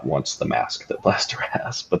Jehaat wants the mask that Blaster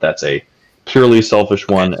has, but that's a purely selfish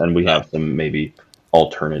one, and we have some maybe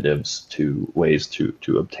alternatives to ways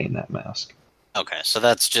to obtain that mask. Okay, so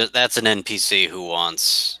that's an NPC who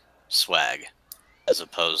wants swag, as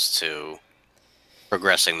opposed to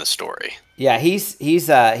progressing the story. Yeah, he's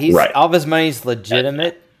Right. all of his money's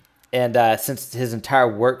legitimate, and since his entire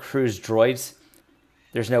work crew's droids,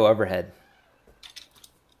 there's no overhead.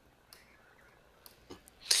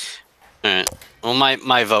 All right. Well,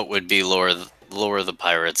 my vote would be lure the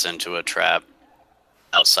pirates into a trap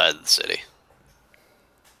outside the city.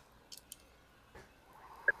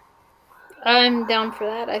 I'm down for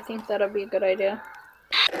that. I think that'll be a good idea.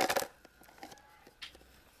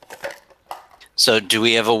 So, do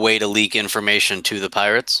we have a way to leak information to the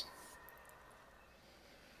pirates?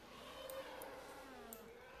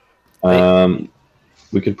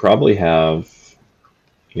 We could probably have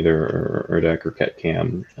either Erdek or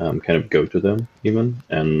Ketcam kind of go to them even,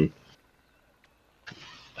 and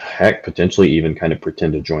heck, potentially even kind of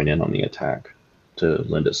pretend to join in on the attack to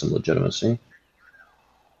lend it some legitimacy.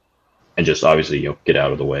 And just obviously, get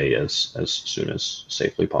out of the way as soon as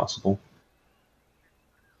safely possible.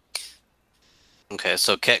 Okay,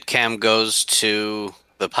 so Ketcam goes to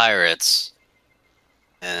the pirates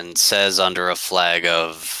and says under a flag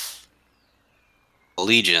of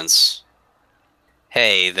allegiance,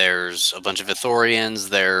 "Hey, there's a bunch of Ithorians.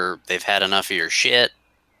 They've had enough of your shit.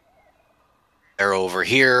 They're over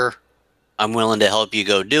here. I'm willing to help you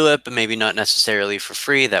go do it, but maybe not necessarily for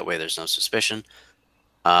free. That way there's no suspicion.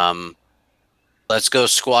 Let's go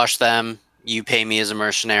squash them. You pay me as a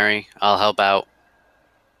mercenary. I'll help out.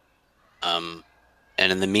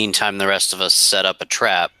 And in the meantime, the rest of us set up a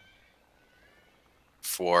trap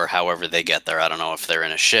for however they get there. I don't know if they're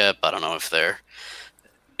in a ship. I don't know if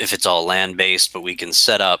it's all land-based, but we can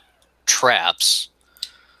set up traps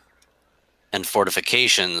and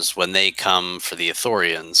fortifications when they come for the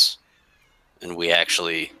Ithorians, and we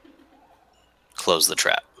actually close the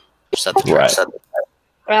trap. Set the trap.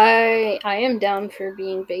 Right. I am down for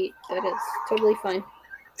being bait. That is totally fine.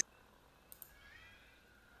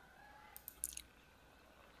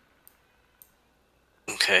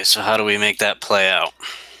 Okay, so how do we make that play out?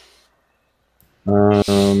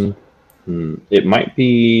 It might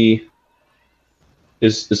be.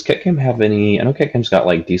 Does Ketcam have any? I know Ketcam's got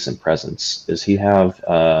like decent presence. Does he have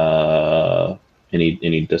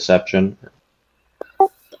any deception?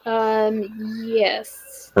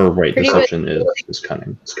 Yes. Or wait, Pretty deception is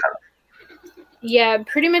cunning. Yeah,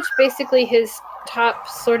 pretty much basically his top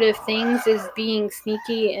sort of things is being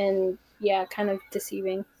sneaky and, yeah, kind of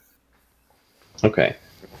deceiving. Okay.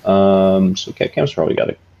 So Ketcam's probably got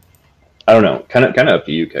it. I don't know. Kind of up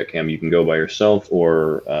to you, Ketcam. You can go by yourself,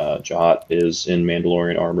 or Jehaat is in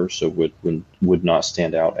Mandalorian armor, so would not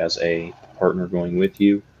stand out as a partner going with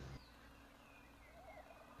you.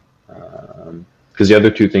 Because the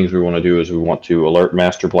other two things we want to do is we want to alert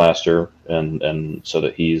Master Blaster, and so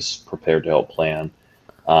that he's prepared to help plan.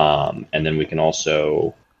 And then we can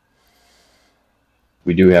also,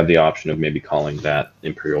 we do have the option of maybe calling that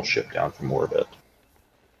Imperial ship down from orbit,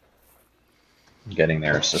 getting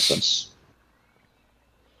their assistance.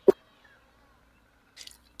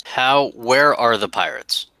 Where are the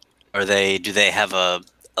pirates? Do they have a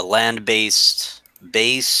land-based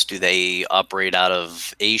base? Do they operate out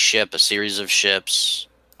of a ship, a series of ships?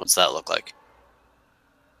 What's that look like?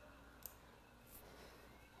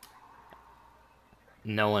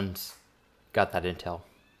 No one's got that intel.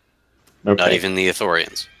 Okay. Not even the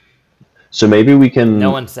Ithorians. So maybe we can.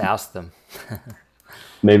 No one's asked them.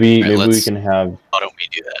 Maybe Right, we can have. Why don't we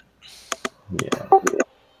do that?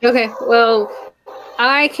 Yeah. Okay, well,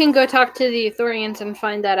 I can go talk to the Ithorians and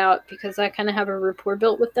find that out because I kind of have a rapport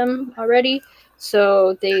built with them already,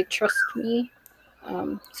 so they trust me.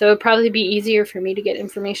 So it'd probably be easier for me to get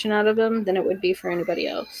information out of them than it would be for anybody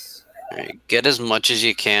else. All right, get as much as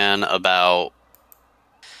you can about,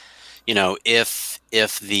 if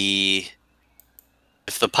the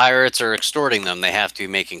pirates are extorting them, they have to be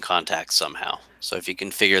making contact somehow. So if you can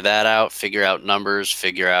figure that out, figure out numbers,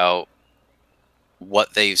 figure out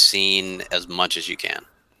what they've seen as much as you can.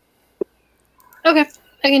 Okay,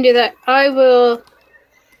 I can do that. I will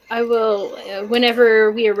I will,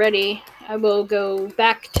 whenever we are ready, I will go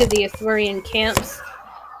back to the Ithorian camps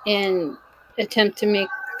and attempt to make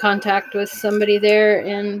contact with somebody there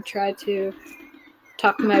and try to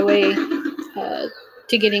talk my way to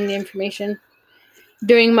getting the information.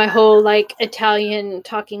 Doing my whole like Italian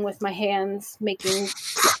talking with my hands, making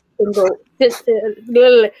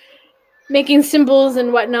making symbols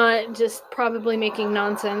and whatnot, just probably making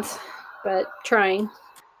nonsense, but trying.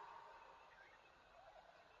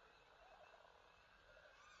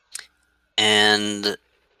 And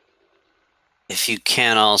if you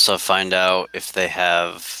can also find out if they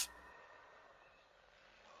have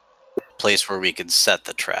a place where we could set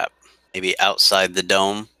the trap, maybe outside the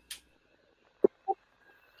dome.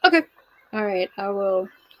 Okay. All right. I will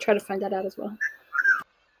try to find that out as well.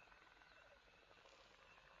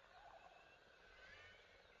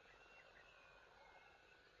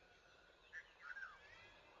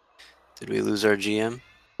 Did we lose our GM?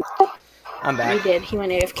 I'm back. We did. He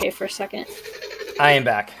went AFK for a second. I am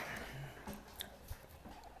back.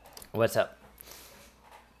 What's up?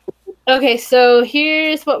 Okay, so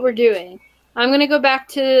here's what we're doing. I'm going to go back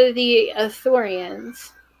to the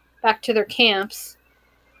Ithorians, back to their camps,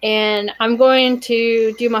 and I'm going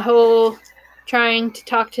to do my whole trying to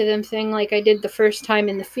talk to them thing like I did the first time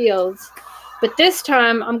in the fields. But this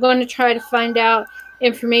time, I'm going to try to find out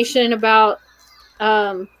information about,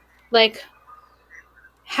 like,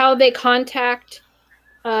 how they contact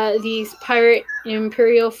these pirate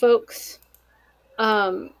Imperial folks.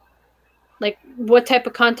 Like what type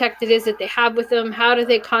of contact it is that they have with them, how do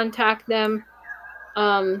they contact them,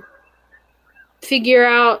 figure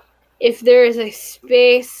out if there is a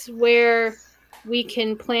space where we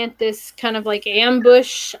can plant this kind of like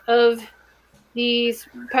ambush of these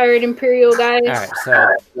pirate Imperial guys. All right,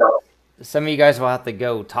 so some of you guys will have to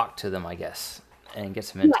go talk to them, I guess, and get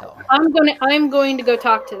some intel. I'm going to go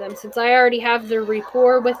talk to them since I already have the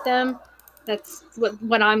rapport with them. That's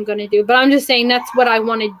what I'm going to do. But I'm just saying that's what I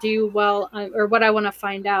want to do or what I want to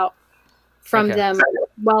find out from them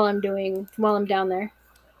while I'm down there.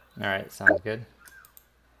 All right, sounds good.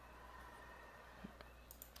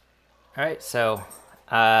 All right, so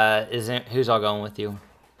who's all going with you?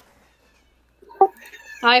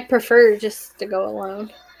 I prefer just to go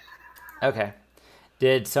alone. Okay.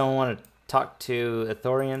 Did someone want to talk to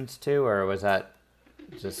Ithorians too, or was that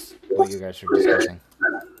just what you guys were discussing?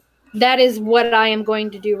 That is what I am going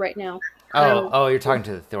to do right now. Oh, you're talking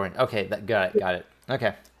to the Thorian. Okay, got it.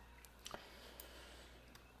 Okay.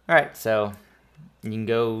 All right, so you can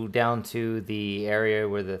go down to the area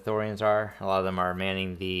where the Thorians are. A lot of them are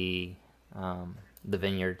manning the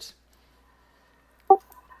vineyards.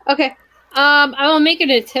 Okay. I will make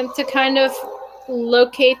an attempt to kind of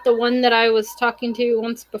locate the one that I was talking to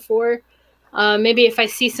once before. Maybe if I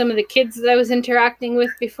see some of the kids that I was interacting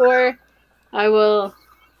with before, I will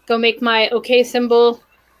go make my okay symbol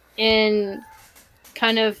and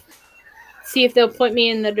kind of see if they'll point me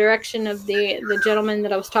in the direction of the gentleman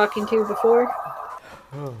that I was talking to before.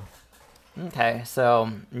 Okay, so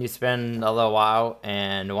you spend a little while,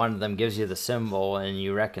 and one of them gives you the symbol, and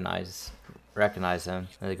you recognize them.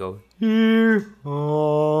 And they go,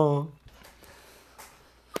 "Yeehaw."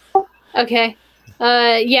 Okay.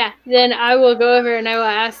 Yeah, then I will go over and I will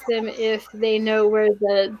ask them if they know where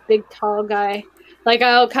the big tall guy, like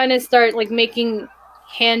I'll kind of start like making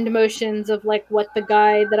hand motions of like what the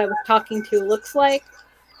guy that I was talking to looks like.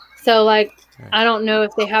 So like, I don't know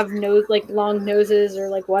if they have long noses or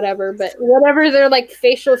like whatever, but whatever their like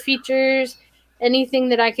facial features, anything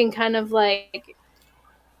that I can kind of like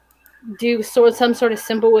do some sort of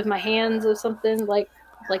symbol with my hands or something like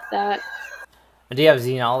that. Do you have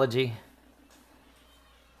xenology?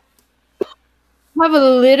 I have a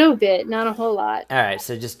little bit, not a whole lot. All right,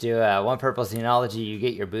 so just do one purple xenology. You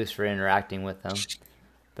get your boost for interacting with them.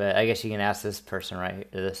 But I guess you can ask this person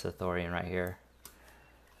this Ithorian right here.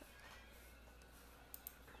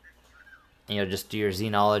 And just do your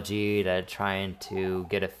xenology to trying to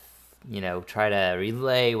get try to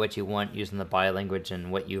relay what you want using the body language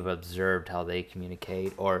and what you've observed, how they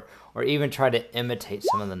communicate, or even try to imitate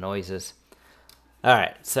some of the noises. All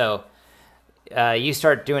right, so you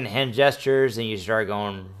start doing hand gestures and you start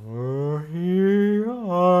going,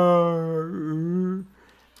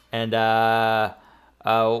 and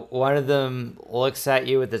one of them looks at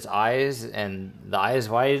you with its eyes, and the eyes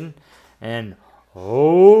widen, and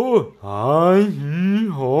and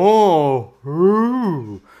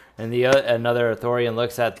another Ithorian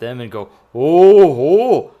looks at them and go,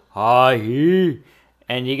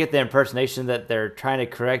 and you get the impersonation that they're trying to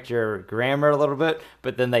correct your grammar a little bit,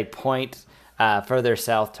 but then they point further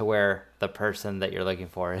south to where the person that you're looking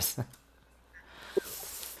for is.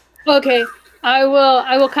 Okay, I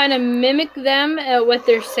will kind of mimic them what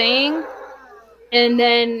they're saying, and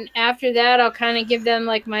then after that, I'll kind of give them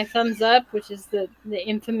like my thumbs up, which is the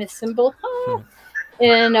infamous symbol,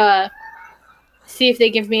 and see if they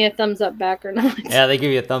give me a thumbs up back or not. Yeah, they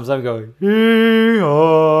give you a thumbs up going,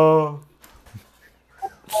 "Hee-haw."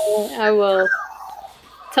 I will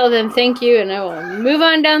tell them thank you, and I will move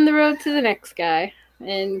on down the road to the next guy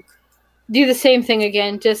and do the same thing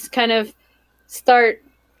again. Just kind of start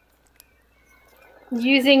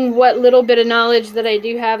using what little bit of knowledge that I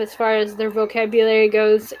do have as far as their vocabulary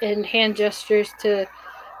goes and hand gestures to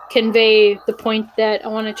convey the point that I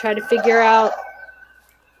want to try to figure out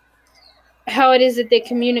how it is that they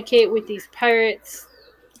communicate with these pirates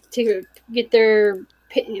to get their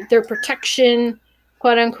protection,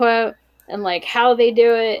 quote unquote, and like how they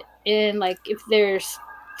do it, and like if there's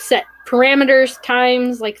set parameters,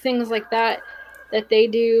 times, like things like that they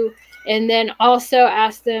do. And then also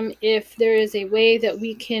ask them if there is a way that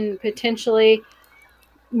we can potentially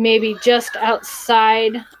maybe just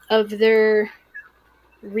outside of their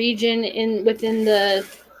region within the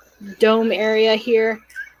dome area here,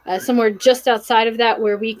 somewhere just outside of that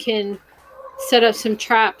where we can set up some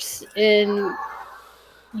traps and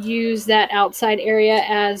use that outside area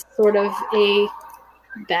as sort of a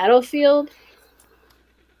battlefield.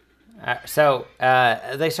 So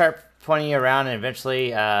they start pointing you around, and eventually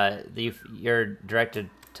you're directed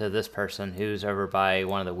to this person who's over by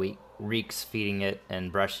one of the reeks, feeding it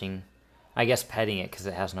and brushing, I guess petting it because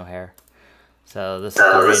it has no hair. So this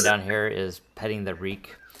Thorian down here is petting the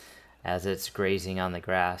reek as it's grazing on the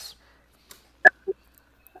grass.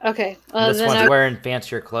 Okay. This one's wearing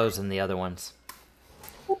fancier clothes than the other ones.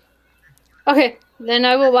 Okay, then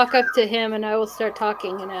I will walk up to him and I will start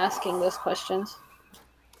talking and asking those questions.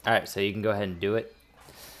 All right, so you can go ahead and do it.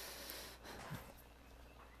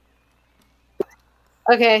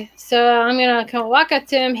 Okay, so I'm gonna come walk up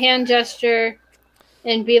to him, hand gesture,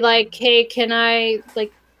 and be like, "Hey, can I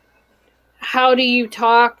like? How do you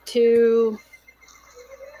talk to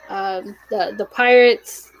the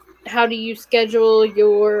pirates? How do you schedule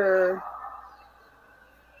your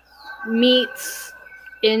meets?"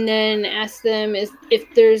 And then ask them if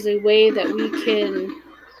there's a way that we can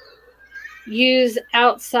use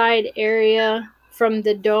outside area from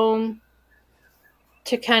the dome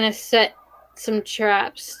to kind of set some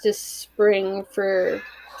traps to spring for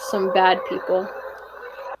some bad people.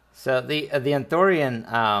 So the Anthorian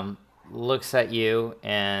looks at you,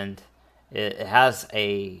 and it has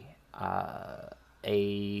a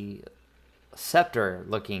scepter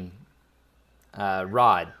looking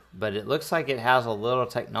rod, but it looks like it has a little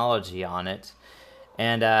technology on it.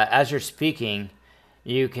 And as you're speaking,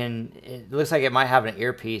 it looks like it might have an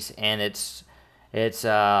earpiece, and it's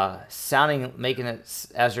sounding, making it,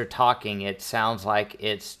 as you're talking, it sounds like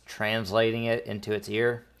it's translating it into its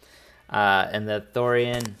ear. And the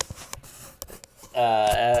Thorian,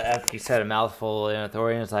 after you said a mouthful, and the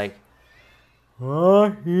Thorian is like,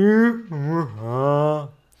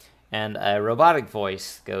 and a robotic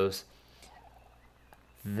voice goes,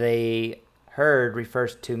 "They heard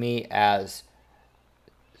refers to me as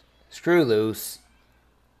Screw Loose.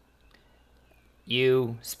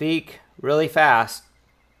 You speak really fast."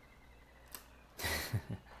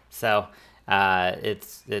 So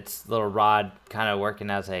it's little Rod kind of working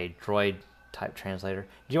as a droid type translator.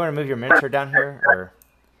 Do you want to move your miniature down here, or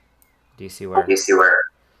do you see where?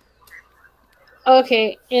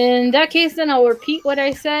 Okay, in that case, then I'll repeat what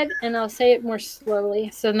I said, and I'll say it more slowly,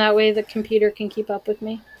 so that way the computer can keep up with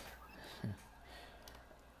me.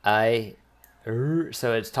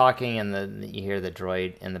 So it's talking, and then you hear the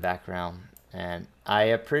droid in the background. And I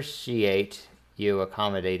appreciate you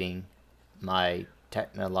accommodating my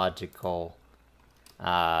technological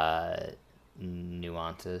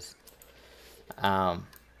nuances.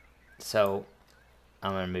 So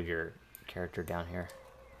I'm going to move your character down here.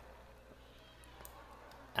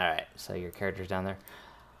 Alright, so your character's down there.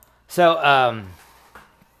 So,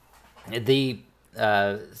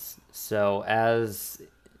 so as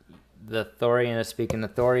the Thorian is speaking to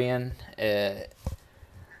Thorian,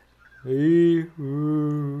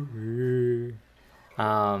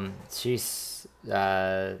 she's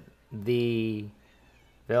the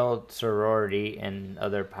Veiled Sorority and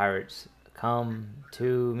other pirates come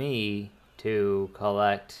to me to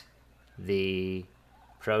collect the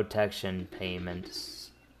protection payments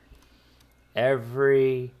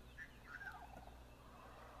every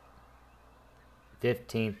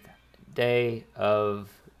 15th day of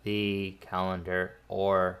the calendar,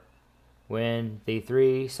 or when the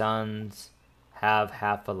 3 suns have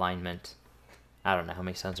half alignment. I don't know how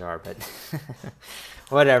many suns there are, but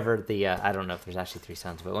whatever the I don't know if there's actually 3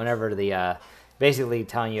 suns, but whenever the basically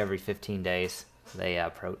telling you every 15 days they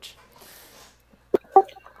approach.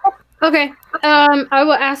 Okay. I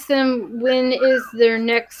will ask them when is their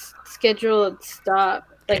next scheduled stop.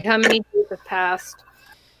 Like how many days have passed?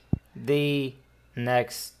 The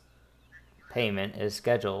next payment is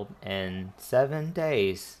scheduled in 7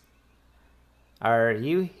 days. Are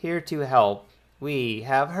you here to help? We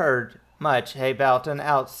have heard much about an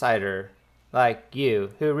outsider like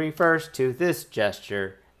you who refers to this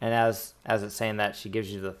gesture. And as it's saying that, she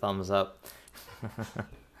gives you the thumbs up.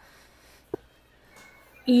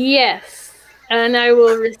 Yes. And I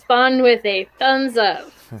will respond with a thumbs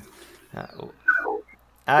up.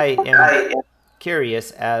 I am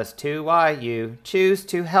curious as to why you choose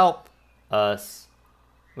to help us.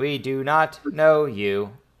 We do not know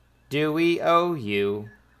you. Do we owe you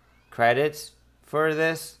credits for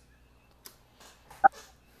this?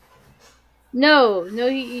 No,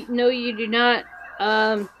 you do not.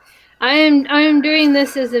 I am doing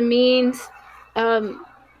this as a means, for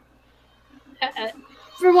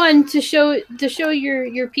one, to show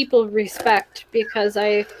your people respect, because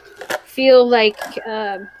I feel like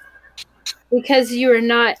because you are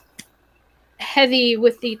not heavy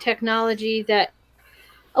with the technology that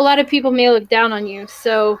a lot of people may look down on you.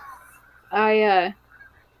 So I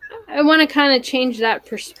want to kind of change that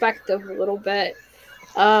perspective a little bit.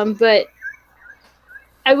 But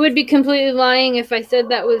I would be completely lying if I said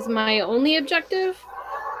that was my only objective.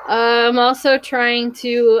 I'm also trying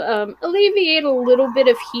to alleviate a little bit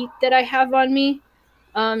of heat that I have on me.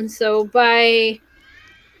 So by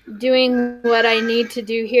doing what I need to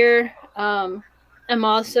do here, I'm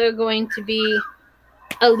also going to be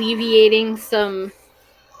alleviating some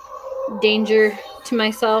danger to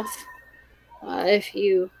myself, if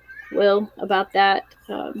you will, about that.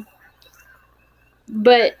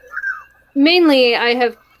 But mainly, I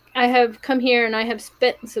have come here and I have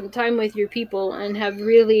spent some time with your people and have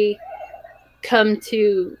really come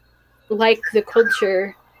to like the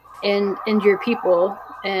culture and your people.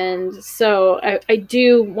 And so I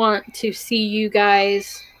do want to see you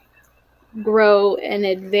guys grow and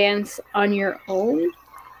advance on your own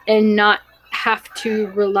and not have to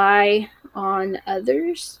rely on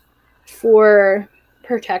others for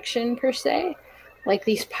protection per se, like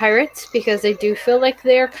these pirates, because I do feel like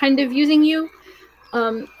they're kind of using you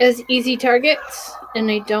as easy targets, and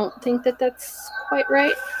I don't think that that's quite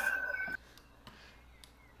right.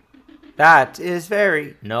 That is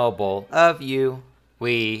very noble of you.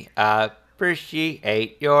 We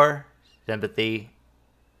appreciate your sympathy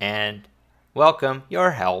and welcome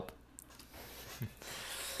your help.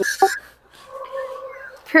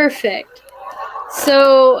 Perfect.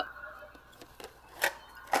 So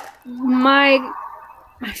my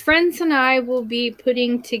friends and I will be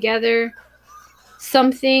putting together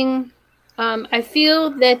something. I feel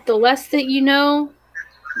that the less that you know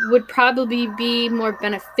would probably be more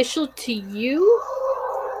beneficial to you.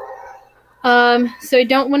 So I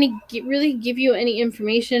don't want to really give you any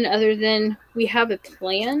information other than we have a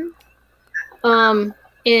plan.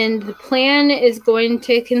 And the plan is going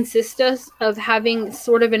to consist of having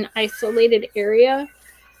sort of an isolated area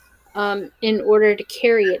in order to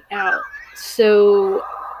carry it out. So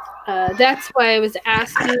that's why I was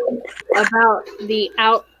asking about the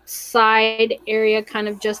outside area, kind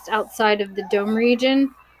of just outside of the dome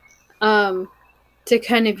region, to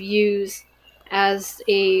kind of use as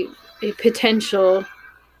a potential,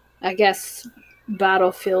 I guess,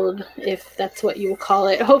 battlefield, if that's what you will call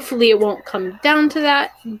it. Hopefully it won't come down to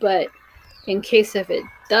that, but in case if it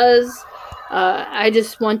does, I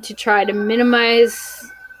just want to try to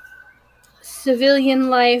minimize civilian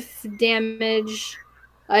life damage.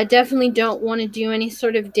 I definitely don't want to do any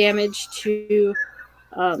sort of damage to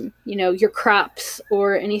your crops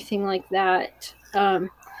or anything like that. I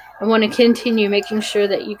want to continue making sure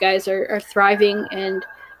that you guys are thriving and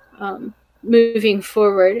moving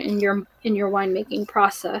forward in your winemaking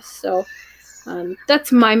process. So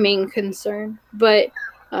that's my main concern. But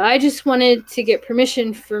I just wanted to get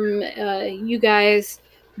permission from you guys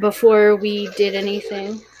before we did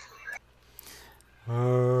anything.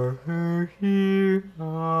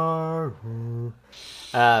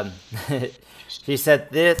 She said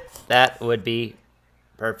that would be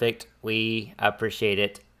perfect. We appreciate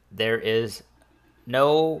it. There is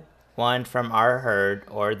no one from our herd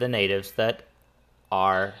or the natives that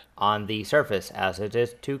are on the surface, as it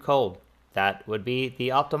is too cold. That would be the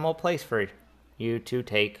optimal place for you to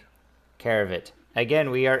take care of it. Again,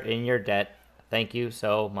 we are in your debt. Thank you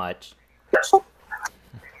so much.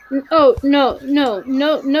 Oh,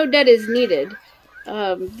 no debt is needed.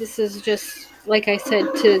 This is just, like I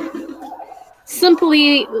said, to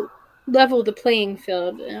simply level the playing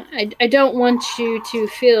field. I don't want you to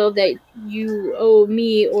feel that you owe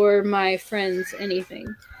me or my friends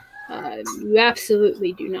anything. You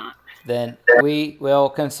absolutely do not. Then we will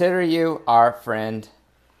consider you our friend.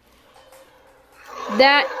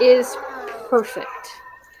 That is perfect.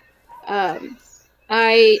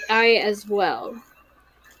 I as well.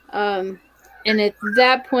 And at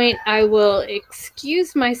that point, I will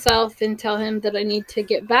excuse myself and tell him that I need to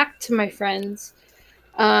get back to my friends.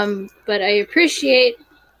 But I appreciate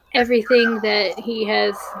everything that he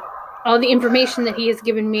has, all the information that he has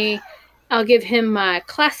given me. I'll give him my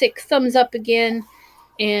classic thumbs up again,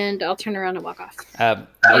 and I'll turn around and walk off.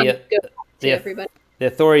 The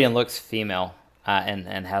Ithorian looks female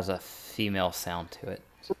and has a female sound to it.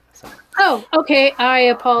 So. Oh, okay. I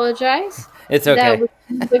apologize. It's okay. That was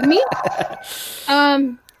with me.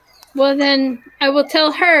 Well, then I will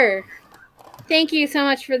tell her. Thank you so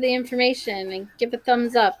much for the information, and give a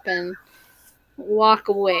thumbs up and walk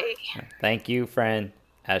away. Thank you, friend.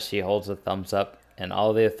 As she holds a thumbs up, and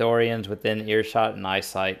all the Ithorians within earshot and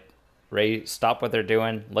eyesight stop what they're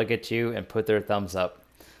doing, look at you, and put their thumbs up.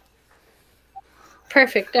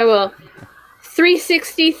 Perfect. I will.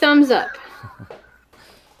 360 thumbs up.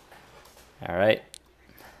 All right.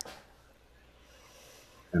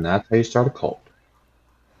 And that's how you start a cult.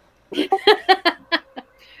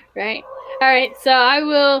 Right. All right. So I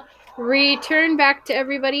will return back to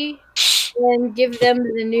everybody and give them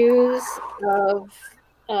the news of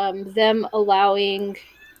them allowing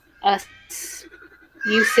us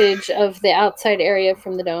usage of the outside area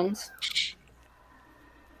from the domes.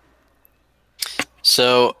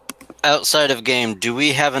 So, outside of game, do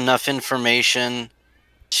we have enough information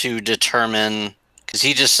to determine? Because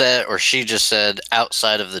he just said, or she just said,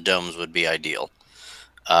 outside of the domes would be ideal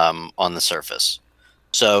on the surface.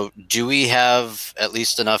 So, do we have at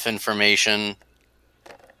least enough information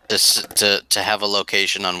to have a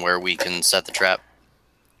location on where we can set the trap,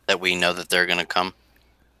 that we know that they're going to come?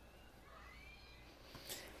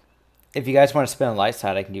 If you guys want to spend a light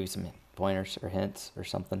side, I can give you some pointers or hints or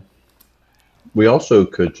something. We also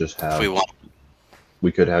could just have. If we want.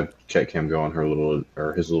 We could have Chet Cam go on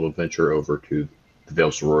his little adventure over to the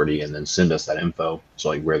Veil Sorority and then send us that info. So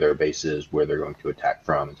like where their base is, where they're going to attack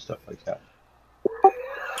from, and stuff like that.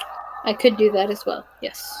 I could do that as well.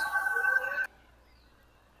 Yes.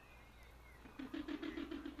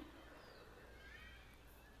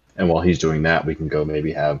 And while he's doing that, we can go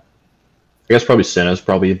maybe have. I guess probably Senna's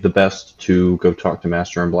probably the best to go talk to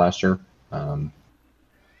Master and Blaster.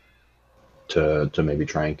 To maybe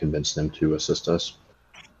try and convince them to assist us.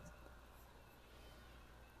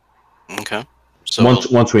 Okay. So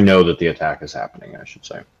once we know that the attack is happening, I should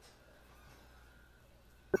say.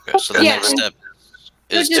 Okay, so the next step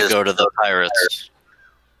is to go to the pirates.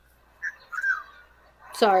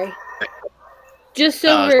 Sorry. Just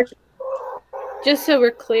so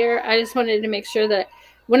we're clear, I just wanted to make sure that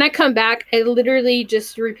when I come back, I literally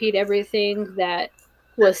just repeat everything that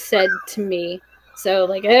was said to me. So,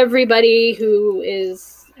 like, everybody who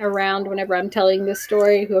is around whenever I'm telling this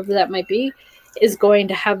story, whoever that might be, is going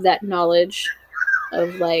to have that knowledge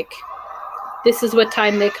of, like, this is what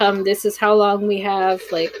time they come, this is how long we have,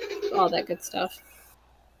 like, all that good stuff.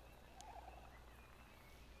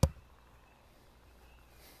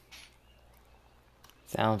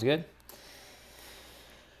 Sounds good.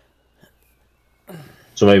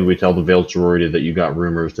 So maybe we tell the Veiled Sorority that you got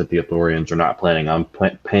rumors that the Ithorians are not planning on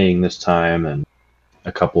paying this time, and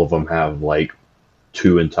a couple of them have, like,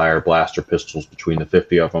 2 entire blaster pistols between the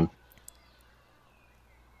 50 of them.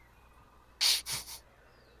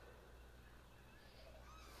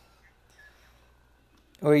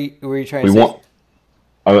 Were you trying to say?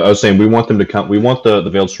 I was saying we want them to come. We want the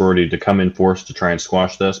Veiled Sorority to come in force to try and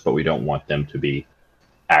squash this, but we don't want them to be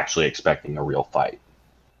actually expecting a real fight.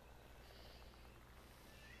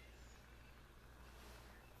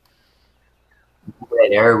 That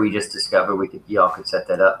area we just discovered, y'all could set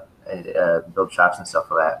that up and build shops and stuff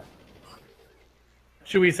for that.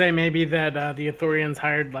 Should we say maybe that the Ithorians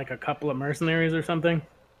hired like a couple of mercenaries or something?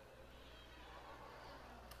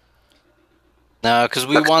 No, because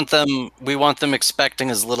we want them expecting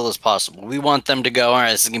as little as possible. We want them to go, all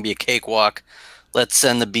right, this is going to be a cakewalk. Let's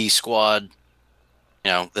send the B squad.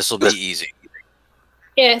 You know, this will be easy.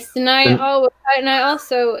 Yes, and I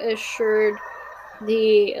also assured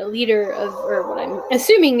the leader of, or what I'm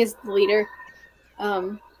assuming is the leader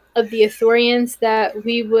of the Ithorians, that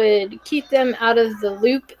we would keep them out of the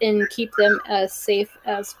loop and keep them as safe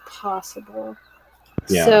as possible.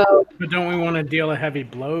 Yeah. So, but don't we want to deal a heavy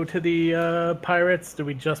blow to the pirates? Do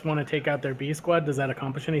we just want to take out their B squad? Does that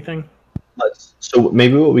accomplish anything? So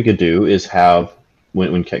maybe what we could do is have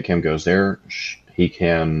when Ketcam goes there, he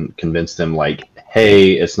can convince them like,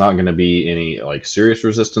 hey, it's not going to be any like serious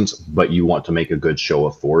resistance, but you want to make a good show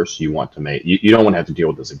of force. You want to make you don't want to have to deal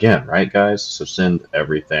with this again, right, guys? So send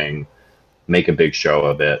everything, make a big show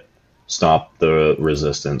of it, stop the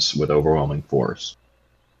resistance with overwhelming force.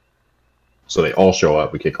 So they all show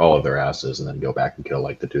up, we kick all of their asses, and then go back and kill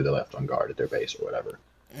like the two that left on guard at their base or whatever.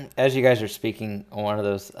 As you guys are speaking, one of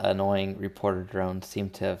those annoying reporter drones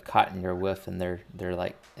seemed to have caught in your whiff, and they're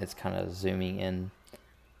like, it's kind of zooming in.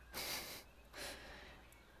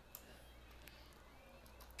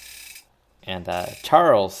 And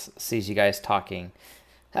Charles sees you guys talking.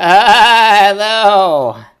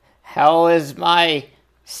 Hello. How is my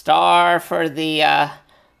star for the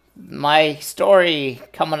my story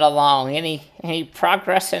coming along? Any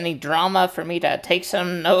progress? Any drama for me to take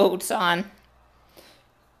some notes on?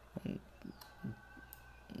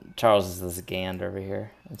 Charles is this Gand over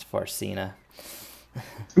here. It's for Cena.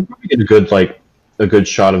 We probably get a good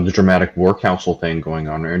shot of the dramatic war council thing going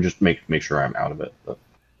on there, and just make sure I'm out of it. But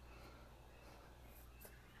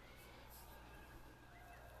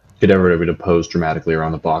get everybody to pose dramatically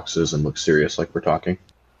around the boxes and look serious like we're talking.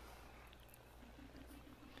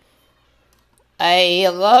 I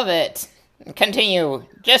love it. Continue.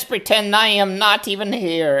 Just pretend I am not even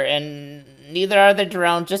here, and neither are the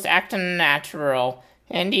drones, just acting natural.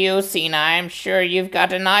 And you, Cena, I'm sure you've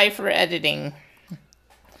got an eye for editing.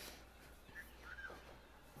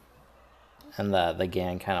 And the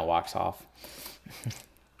gang kind of walks off.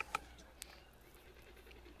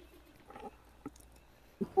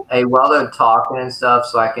 Hey, while they're talking and stuff,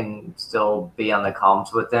 so I can still be on the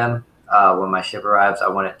comms with them, when my ship arrives, I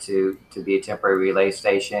want it to be a temporary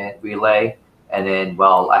relay, and then,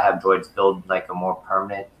 well, I have droids build like a more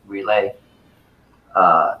permanent relay.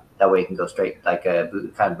 That way you can go straight, like a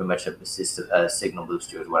kind of pretty much a signal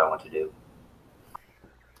booster is what I want to do.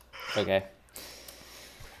 Okay.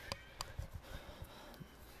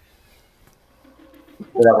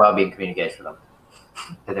 So that way I'll be in communication with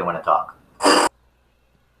them if they want to talk.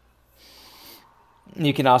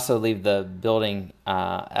 You can also leave the building,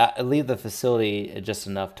 leave the facility just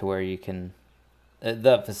enough to where you can.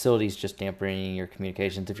 The facility's just dampening your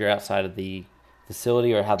communications. If you're outside of the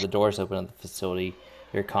facility or have the doors open at the facility,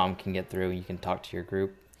 your comm can get through and you can talk to your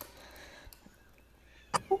group.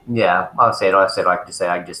 Yeah, I'll say it. I can just say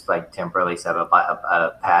I just like temporarily set up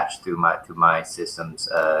a patch through my system's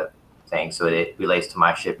thing, so it relates to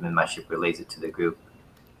my ship, and then my ship relays it to the group.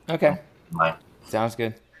 Okay. Mine. Sounds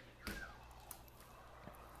good.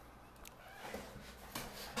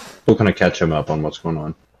 We'll kind of catch him up on what's going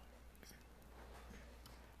on.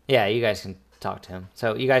 Yeah, you guys can talk to him.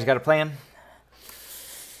 So you guys got a plan?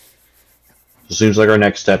 It seems like our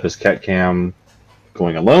next step is Ketcam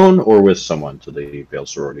going alone or with someone to the Veiled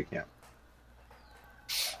Sorority camp.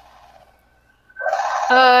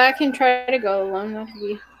 I can try to go alone. That could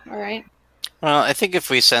be all right. Well, I think if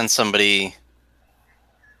we send somebody,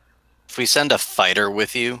 if we send a fighter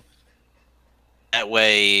with you, that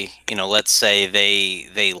way, you know, let's say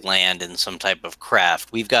they land in some type of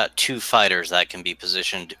craft. We've got two fighters that can be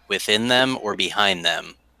positioned within them or behind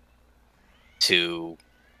them to,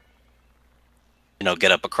 you know,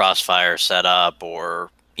 get up a crossfire setup or,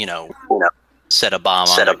 you know, set a bomb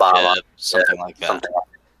on a ship, something like that.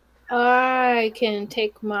 I can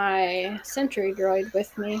take my sentry droid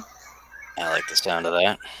with me. I like the sound of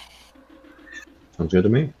that. Sounds good to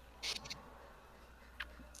me.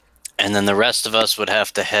 And then the rest of us would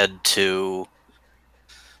have to head to...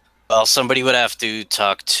 Well, somebody would have to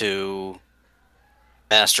talk to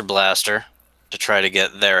Master Blaster to try to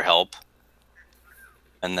get their help.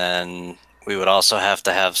 And then we would also have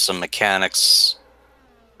to have some mechanics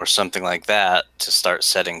or something like that to start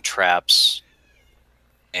setting traps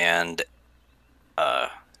and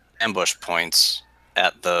ambush points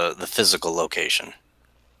at the physical location.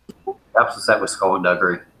 Traps is set with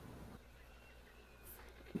skullduggery.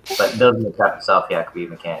 But building the trap itself, yeah, it could be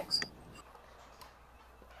mechanics.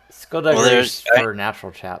 Skullduggery is for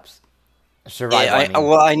natural traps. Survival.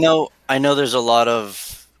 Yeah, I know there's a lot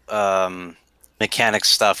of mechanics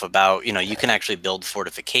stuff about, you know, you can actually build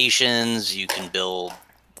fortifications, you can build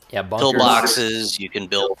pillboxes, you can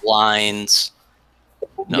build lines,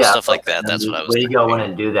 stuff like that. That's what I was thinking. Where do y'all want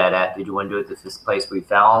to do that at? Did you want to do it at this place we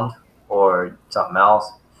found or something else?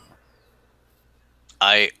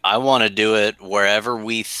 I want to do it wherever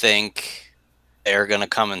we think they're going to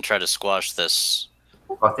come and try to squash this.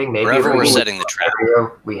 I think maybe wherever we're setting the trap.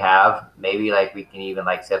 We have, maybe like we can even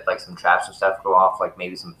like set like some traps and stuff, go off like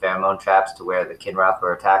maybe some pheromone traps to where the Kinrath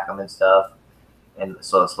will attack them and stuff. and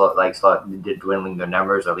dwindling their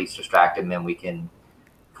numbers, or at least distract them, and we can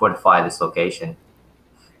fortify this location.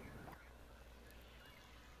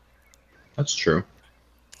 That's true.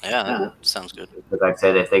 Yeah, that sounds good. Like I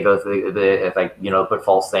said, if they go through, if like put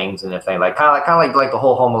false things, and if they like kind of like the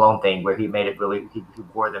whole Home Alone thing, where he made it really, he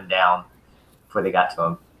wore them down before they got to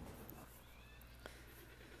him.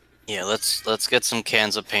 Yeah, let's get some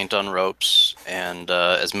cans of paint on ropes and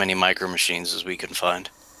as many micro machines as we can find.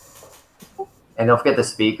 And don't forget the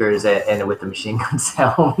speakers and with the machine gun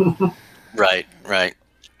sound. Right.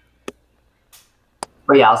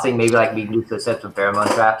 But yeah, I was thinking maybe like we need to set some pheromone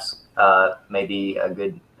traps. Maybe a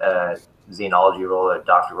good xenology roll, or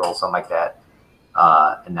doctor roll, something like that.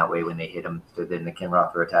 And that way, when they hit them, then they can run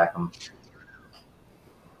off or attack them.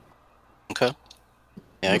 Okay.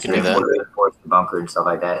 Yeah, I can do that. Reinforce the bunker and stuff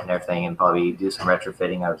like that and everything, and probably do some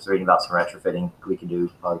retrofitting. I was reading about some retrofitting we could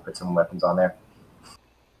do. Probably put some weapons on there.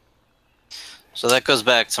 So that goes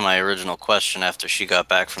back to my original question after she got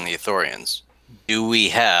back from the Ithorians. Do we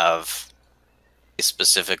have a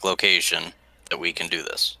specific location that we can do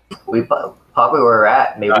this? We probably where we're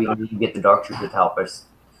at. Maybe we can get the Dark Troopers to help us.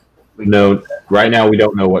 No, right now we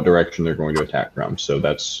don't know what direction they're going to attack from, so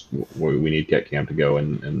that's where we need Get Cam to go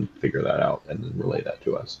and figure that out and then relay that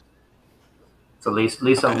to us. So leave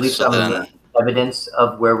some evidence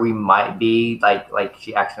of where we might be, like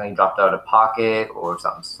she accidentally dropped out of a pocket or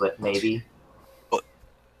something slipped, maybe.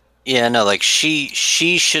 Yeah, no, like she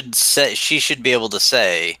should be able to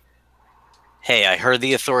say, "Hey, I heard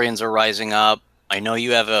the Ithorians are rising up. I know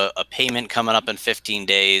you have a payment coming up in 15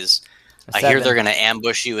 days. I hear they're going to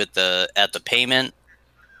ambush you at the payment.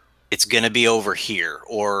 It's going to be over here,"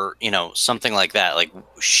 or something like that. Like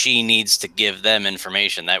she needs to give them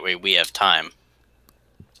information. That way we have time.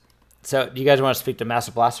 So, do you guys want to speak to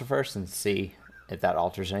Master Blaster first and see if that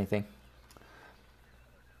alters anything?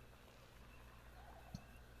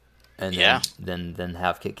 And then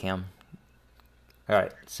have Kit Cam. All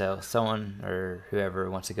right. So, someone or whoever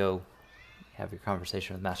wants to go have your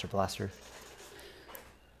conversation with Master Blaster.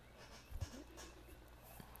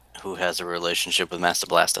 Who has a relationship with Master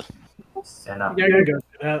Blaster? Yeah, I gotta go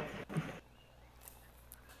through that.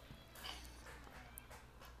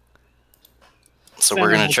 So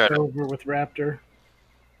we're gonna try to over with Raptor.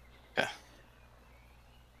 Okay.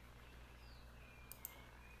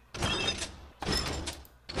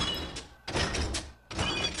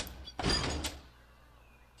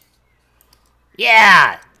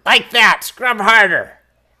 Yeah, like that. Scrub harder.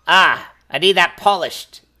 Ah, I need that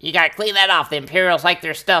polished. You gotta clean that off. The Imperials like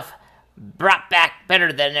their stuff brought back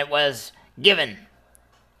better than it was given.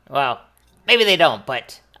 Well, maybe they don't,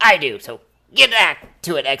 but I do. So get back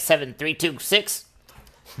to it, X7326.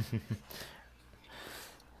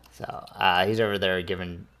 So he's over there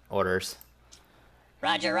giving orders.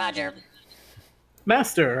 Roger, Roger.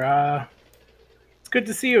 Master, it's good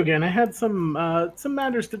to see you again. I had some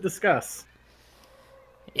matters to discuss.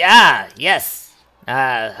 Yeah, yes.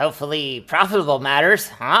 Hopefully profitable matters,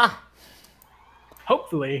 huh?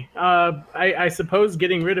 Hopefully. I suppose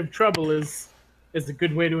getting rid of trouble is a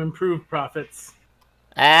good way to improve profits.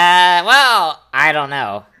 Well, I don't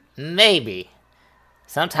know. Maybe.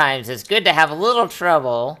 Sometimes it's good to have a little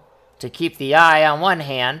trouble to keep the eye on one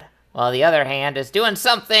hand, while the other hand is doing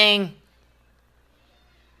something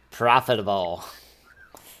profitable.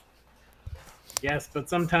 Yes, but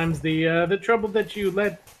sometimes the trouble that you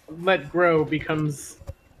let grow becomes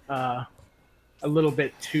a little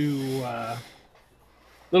bit too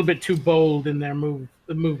bold in their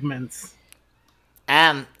movements.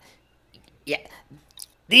 Yeah.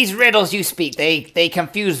 These riddles you speak, they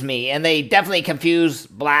confuse me, and they definitely confuse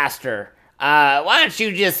Blaster. Why don't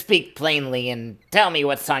you just speak plainly and tell me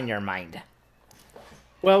what's on your mind?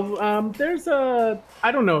 Well, there's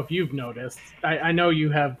I don't know if you've noticed. I know you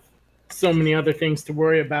have so many other things to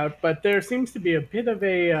worry about, but there seems to be a bit of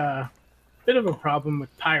a problem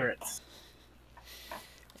with pirates.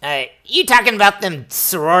 You talking about them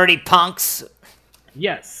sorority punks?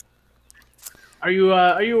 Yes. Are you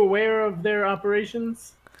aware of their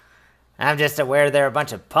operations? I'm just aware they're a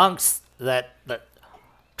bunch of punks that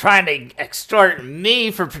trying to extort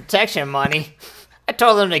me for protection money. I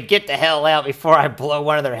told them to get the hell out before I blow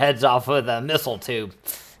one of their heads off with a missile tube.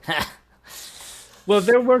 Well,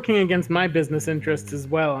 they're working against my business interests as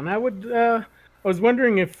well, and I was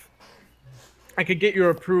wondering if I could get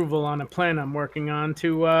your approval on a plan I'm working on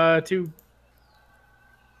to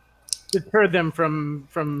deter them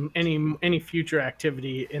from any future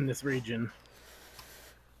activity in this region.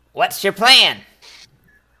 What's your plan?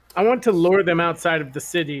 I want to lure them outside of the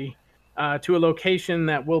city to a location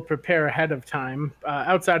that we'll prepare ahead of time,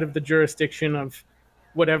 outside of the jurisdiction of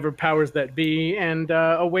whatever powers that be and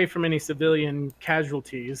away from any civilian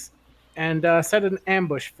casualties, and set an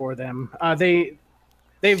ambush for them.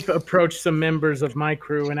 They've approached some members of my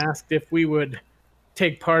crew and asked if we would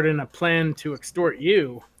take part in a plan to extort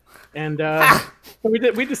you, and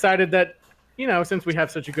we decided that, since we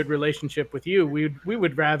have such a good relationship with you, we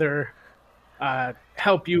would rather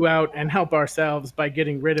help you out and help ourselves by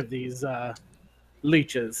getting rid of these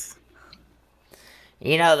leeches.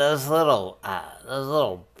 Those little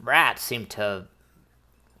rats seem to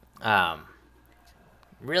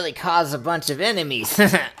really cause a bunch of enemies.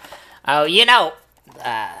 Oh,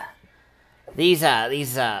 these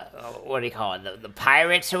what do you call it? The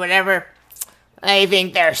pirates or whatever. I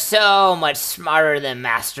think they're so much smarter than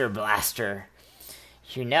Master Blaster.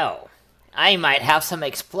 I might have some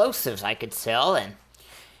explosives I could sell, and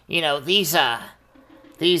these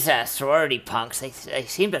sorority punks, they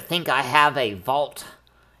seem to think I have a vault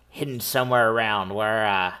hidden somewhere around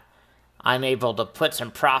where I'm able to put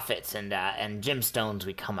some profits and gemstones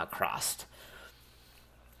we come across.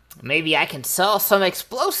 Maybe I can sell some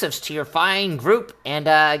explosives to your fine group and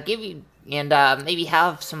maybe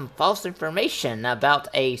have some false information about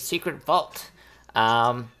a secret vault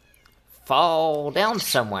fall down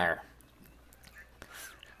somewhere.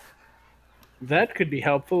 That could be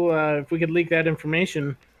helpful. If we could leak that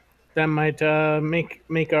information, that might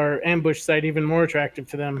make our ambush site even more attractive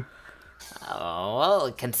to them. Oh,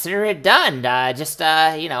 well, consider it done. I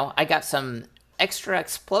got some extra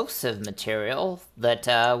explosive material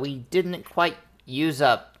that we didn't quite use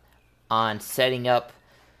up on setting up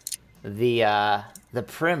the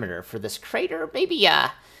perimeter for this crater.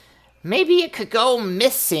 Maybe it could go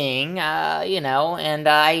missing, and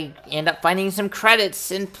I end up finding some credits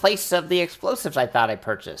in place of the explosives I thought I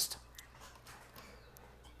purchased.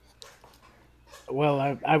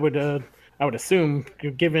 Well, I would assume,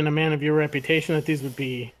 given a man of your reputation, that these would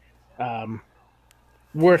be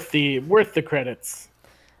worth the credits.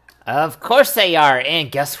 Of course they are,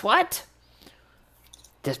 and guess what?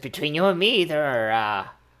 Just between you and me,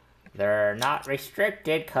 they're not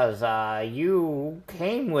restricted because you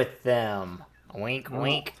came with them. Wink,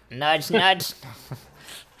 wink, nudge, nudge.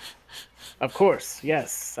 Of course,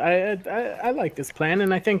 yes. I like this plan,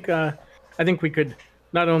 and I think we could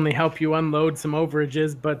not only help you unload some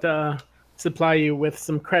overages, but supply you with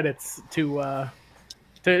some credits to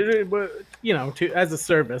as a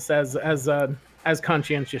service, as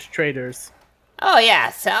conscientious traders. Oh yeah.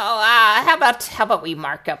 So how about we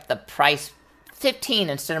mark up the price 15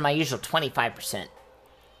 instead of my usual 25%,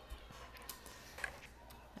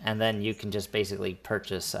 and then you can just basically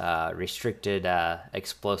purchase restricted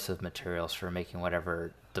explosive materials for making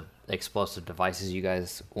whatever explosive devices you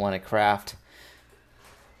guys want to craft,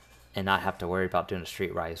 and not have to worry about doing a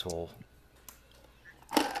street rise roll.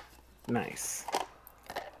 Nice.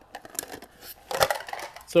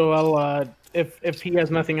 So I'll if he has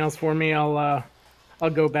nothing else for me, I'll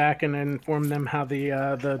go back and inform them how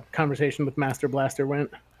the conversation with Master Blaster went.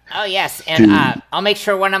 Oh yes, and I'll make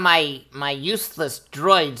sure one of my useless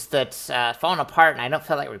droids that's fallen apart and I don't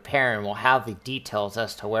feel like repairing will have the details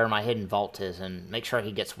as to where my hidden vault is, and make sure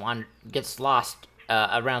he gets lost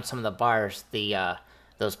around some of the bars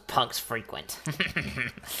those punks frequent.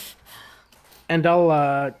 And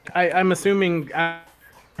I'm assuming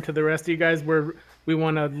to the rest of you guys, we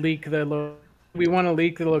want to leak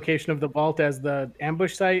the location of the vault as the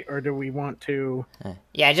ambush site, or do we want to?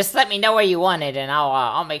 Yeah, just let me know where you want it, and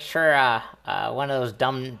I'll make sure one of those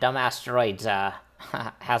dumb asteroids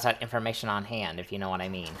has that information on hand, if you know what I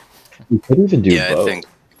mean. You could even do both.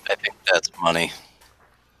 I think that's money.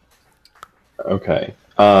 Okay.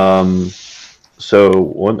 So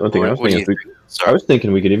one thing I was thinking, I was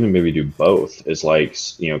thinking we could even maybe do both. Is like,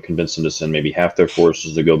 convince them to send maybe half their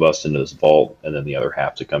forces to go bust into this vault, and then the other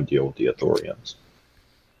half to come deal with the Ithorians.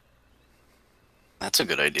 That's a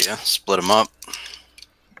good idea. Split them up.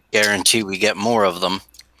 Guarantee we get more of them.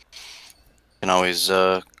 Can always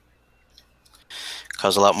cause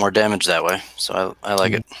a lot more damage that way. So I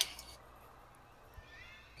like it.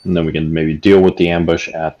 And then we can maybe deal with the ambush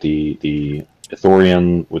at the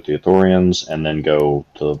Ithorian with the Ithorians, and then go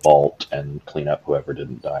to the vault and clean up whoever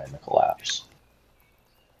didn't die in the collapse.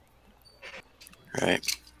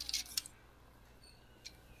 Right.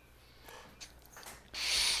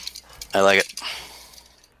 I like it.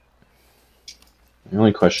 The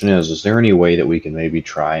only question is there any way that we can maybe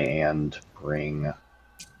try and bring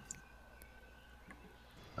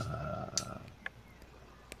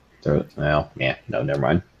no, never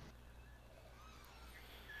mind.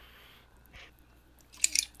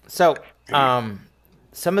 So,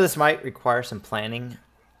 some of this might require some planning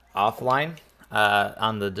offline.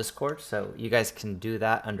 on the Discord, so you guys can do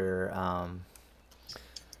that under.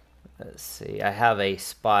 Let's see. I have a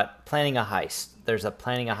spot planning a heist. There's a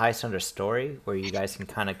planning a heist under story where you guys can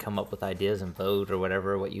kind of come up with ideas and vote or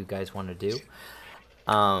whatever what you guys want to do.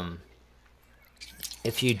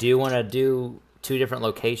 If you do want to do 2 different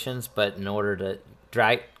locations, but in order to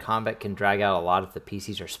combat can drag out a lot if the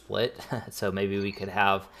PCs are split. So maybe we could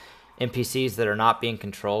have NPCs that are not being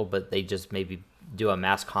controlled, but they just maybe do a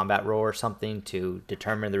mass combat roll or something to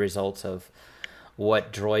determine the results of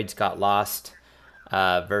what droids got lost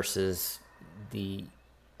versus the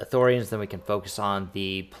Authorians. Then we can focus on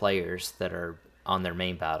the players that are on their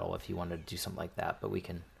main battle if you wanted to do something like that. But we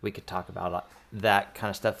could talk about that kind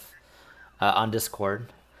of stuff on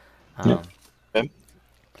Discord. Okay.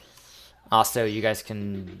 Also, you guys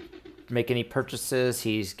can make any purchases.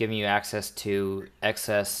 He's giving you access to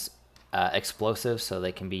excess explosives, so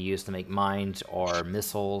they can be used to make mines or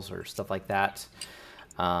missiles or stuff like that.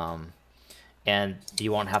 And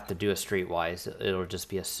you won't have to do a streetwise. It'll just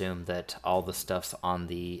be assumed that all the stuffs on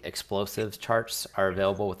the explosives charts are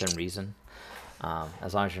available within reason.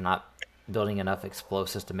 As long as you're not building enough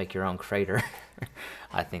explosives to make your own crater,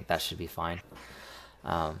 I think that should be fine.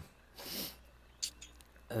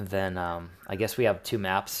 Then I guess we have 2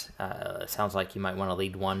 maps. It sounds like you might want to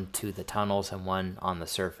lead one to the tunnels and one on the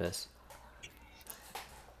surface.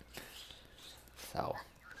 So,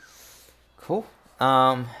 cool.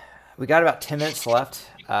 We got about 10 minutes left.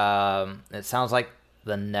 It sounds like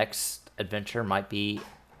the next adventure might be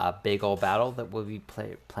a big old battle that we'll be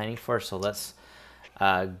planning for. So let's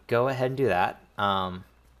go ahead and do that. And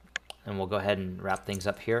we'll go ahead and wrap things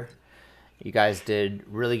up here. You guys did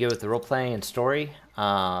really good with the role playing and story.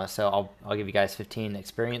 So I'll give you guys 15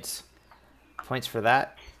 experience points for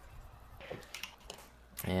that.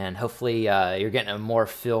 And hopefully you're getting a more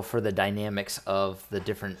feel for the dynamics of the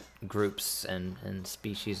different groups and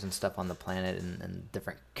species and stuff on the planet and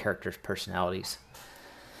different characters' personalities.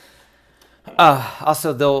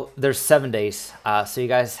 Also, there's 7 days. So you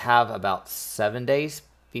guys have about 7 days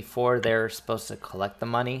before they're supposed to collect the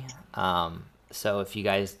money. So if you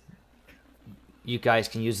guys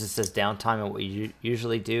can use this as downtime, and what you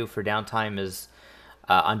usually do for downtime is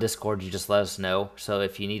on Discord, you just let us know. So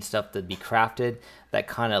if you need stuff to be crafted, that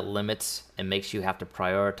kind of limits and makes you have to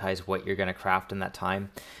prioritize what you're going to craft in that time.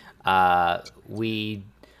 We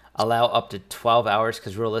allow up to 12 hours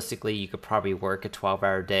because realistically you could probably work a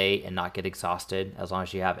 12-hour day and not get exhausted as long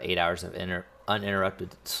as you have 8 hours of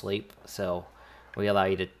uninterrupted sleep. So we allow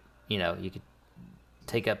you to, you could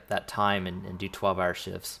take up that time and do 12-hour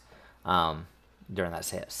shifts during that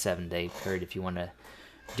 7-day period if you want to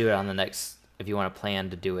do it on the next, if you want to plan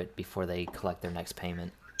to do it before they collect their next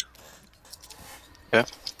payment. Yeah.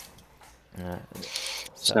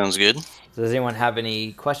 So, sounds good. Does anyone have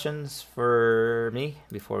any questions for me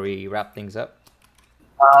before we wrap things up?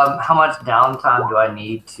 How much downtime do I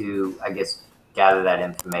need to, I guess, gather that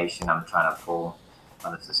information I'm trying to pull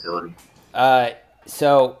on the facility?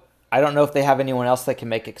 So I don't know if they have anyone else that can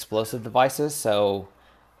make explosive devices, so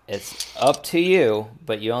it's up to you,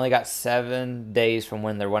 but you only got 7 days from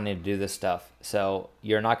when they're wanting to do this stuff. So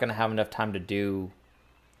you're not going to have enough time to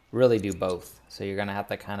really do both. So you're going to have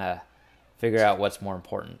to kind of figure out what's more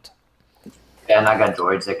important. Yeah, and I got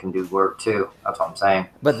droids that can do work too. That's what I'm saying.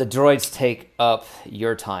 But the droids take up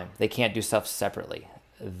your time. They can't do stuff separately.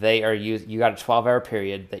 They are you got a 12-hour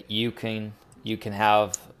period that you can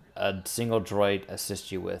have a single droid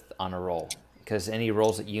assist you with on a roll, because any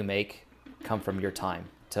rolls that you make come from your time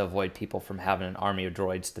to avoid people from having an army of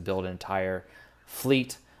droids to build an entire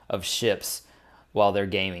fleet of ships while they're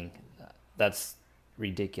gaming. That's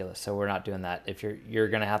ridiculous. So we're not doing that. If you're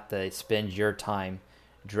going to have to spend your time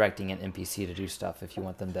directing an NPC to do stuff if you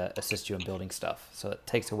want them to assist you in building stuff. So it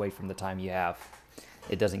takes away from the time you have.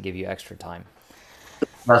 It doesn't give you extra time.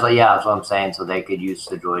 That's what I'm saying. So they could use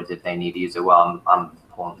the droids if they need to use it while I'm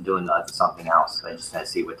doing something else. I just gotta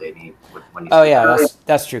see what they need.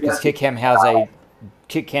 That's true, because KitCam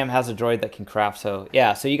has a droid that can craft. So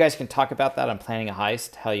yeah, so you guys can talk about that. I'm planning a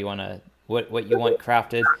heist. How you want to what you want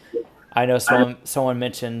crafted. I know someone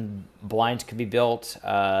mentioned blinds could be built.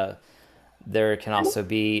 There can also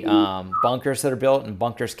be bunkers that are built, and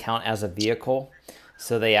bunkers count as a vehicle.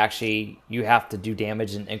 So you have to do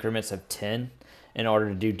damage in increments of 10 in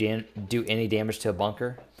order to do any damage to a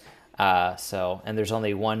bunker. And there's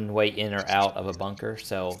only one way in or out of a bunker.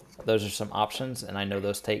 So those are some options, and I know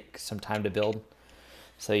those take some time to build.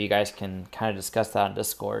 So you guys can kind of discuss that on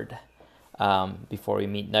Discord before we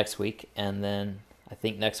meet next week. And then I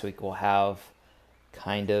think next week we'll have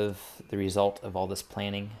kind of the result of all this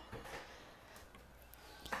planning.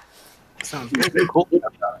 Sounds good. Cool.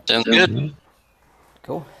 Sounds good.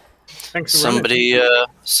 Cool. Thanks for running.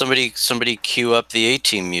 Somebody cue up the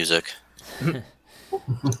A-Team music.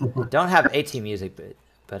 Don't have A-Team music,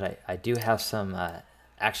 but I do have some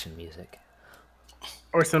action music.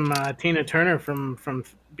 Or some Tina Turner from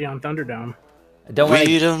Beyond Thunderdome.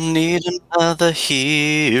 We don't need another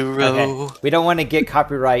hero. Okay. We don't want to get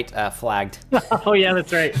copyright flagged. Oh yeah,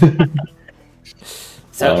 that's right.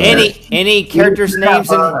 So any characters'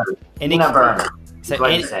 names in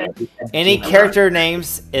any character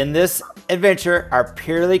names in this adventure are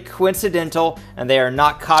purely coincidental, and they are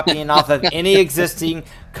not copying off of any existing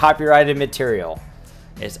copyrighted material.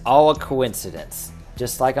 It's all a coincidence,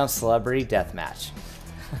 just like on Celebrity Deathmatch.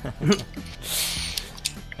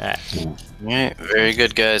 All right, very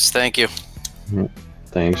good, guys. Thank you.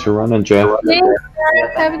 Thanks for running, Jeff. Thanks,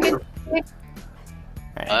 guys. Have a good day. All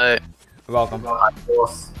right. Bye. You're welcome.